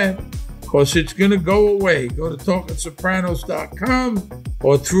you can, because it's going to go away. Go to TalkingSopranos.com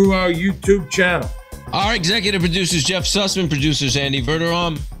or through our YouTube channel. Our executive producer is Jeff Sussman, producers Andy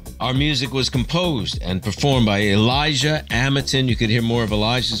Verderam. Our music was composed and performed by Elijah Amerton. You could hear more of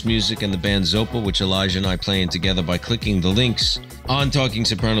Elijah's music and the band Zopa, which Elijah and I playing together by clicking the links on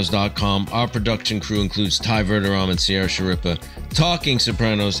TalkingSopranos.com. Our production crew includes Ty Verderam and Sierra Schirripa. Talking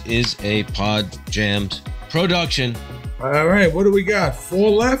Sopranos is a Pod Jammed production. All right, what do we got?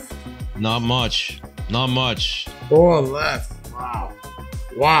 4 left? Not much. Not much. 4 left.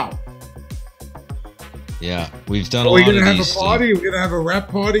 Wow. Yeah, we've done Are a we lot of gonna have these. a party? We're gonna have a rap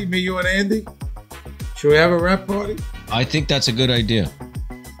party, me, you, and Andy. Should we have a rap party? I think that's a good idea.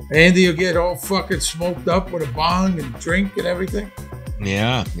 Andy will get all fucking smoked up with a bong and drink and everything.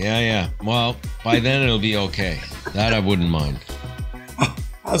 Yeah. Well, by then it'll be okay. That I wouldn't mind.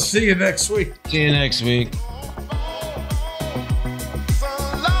 I'll see you next week. See you next week.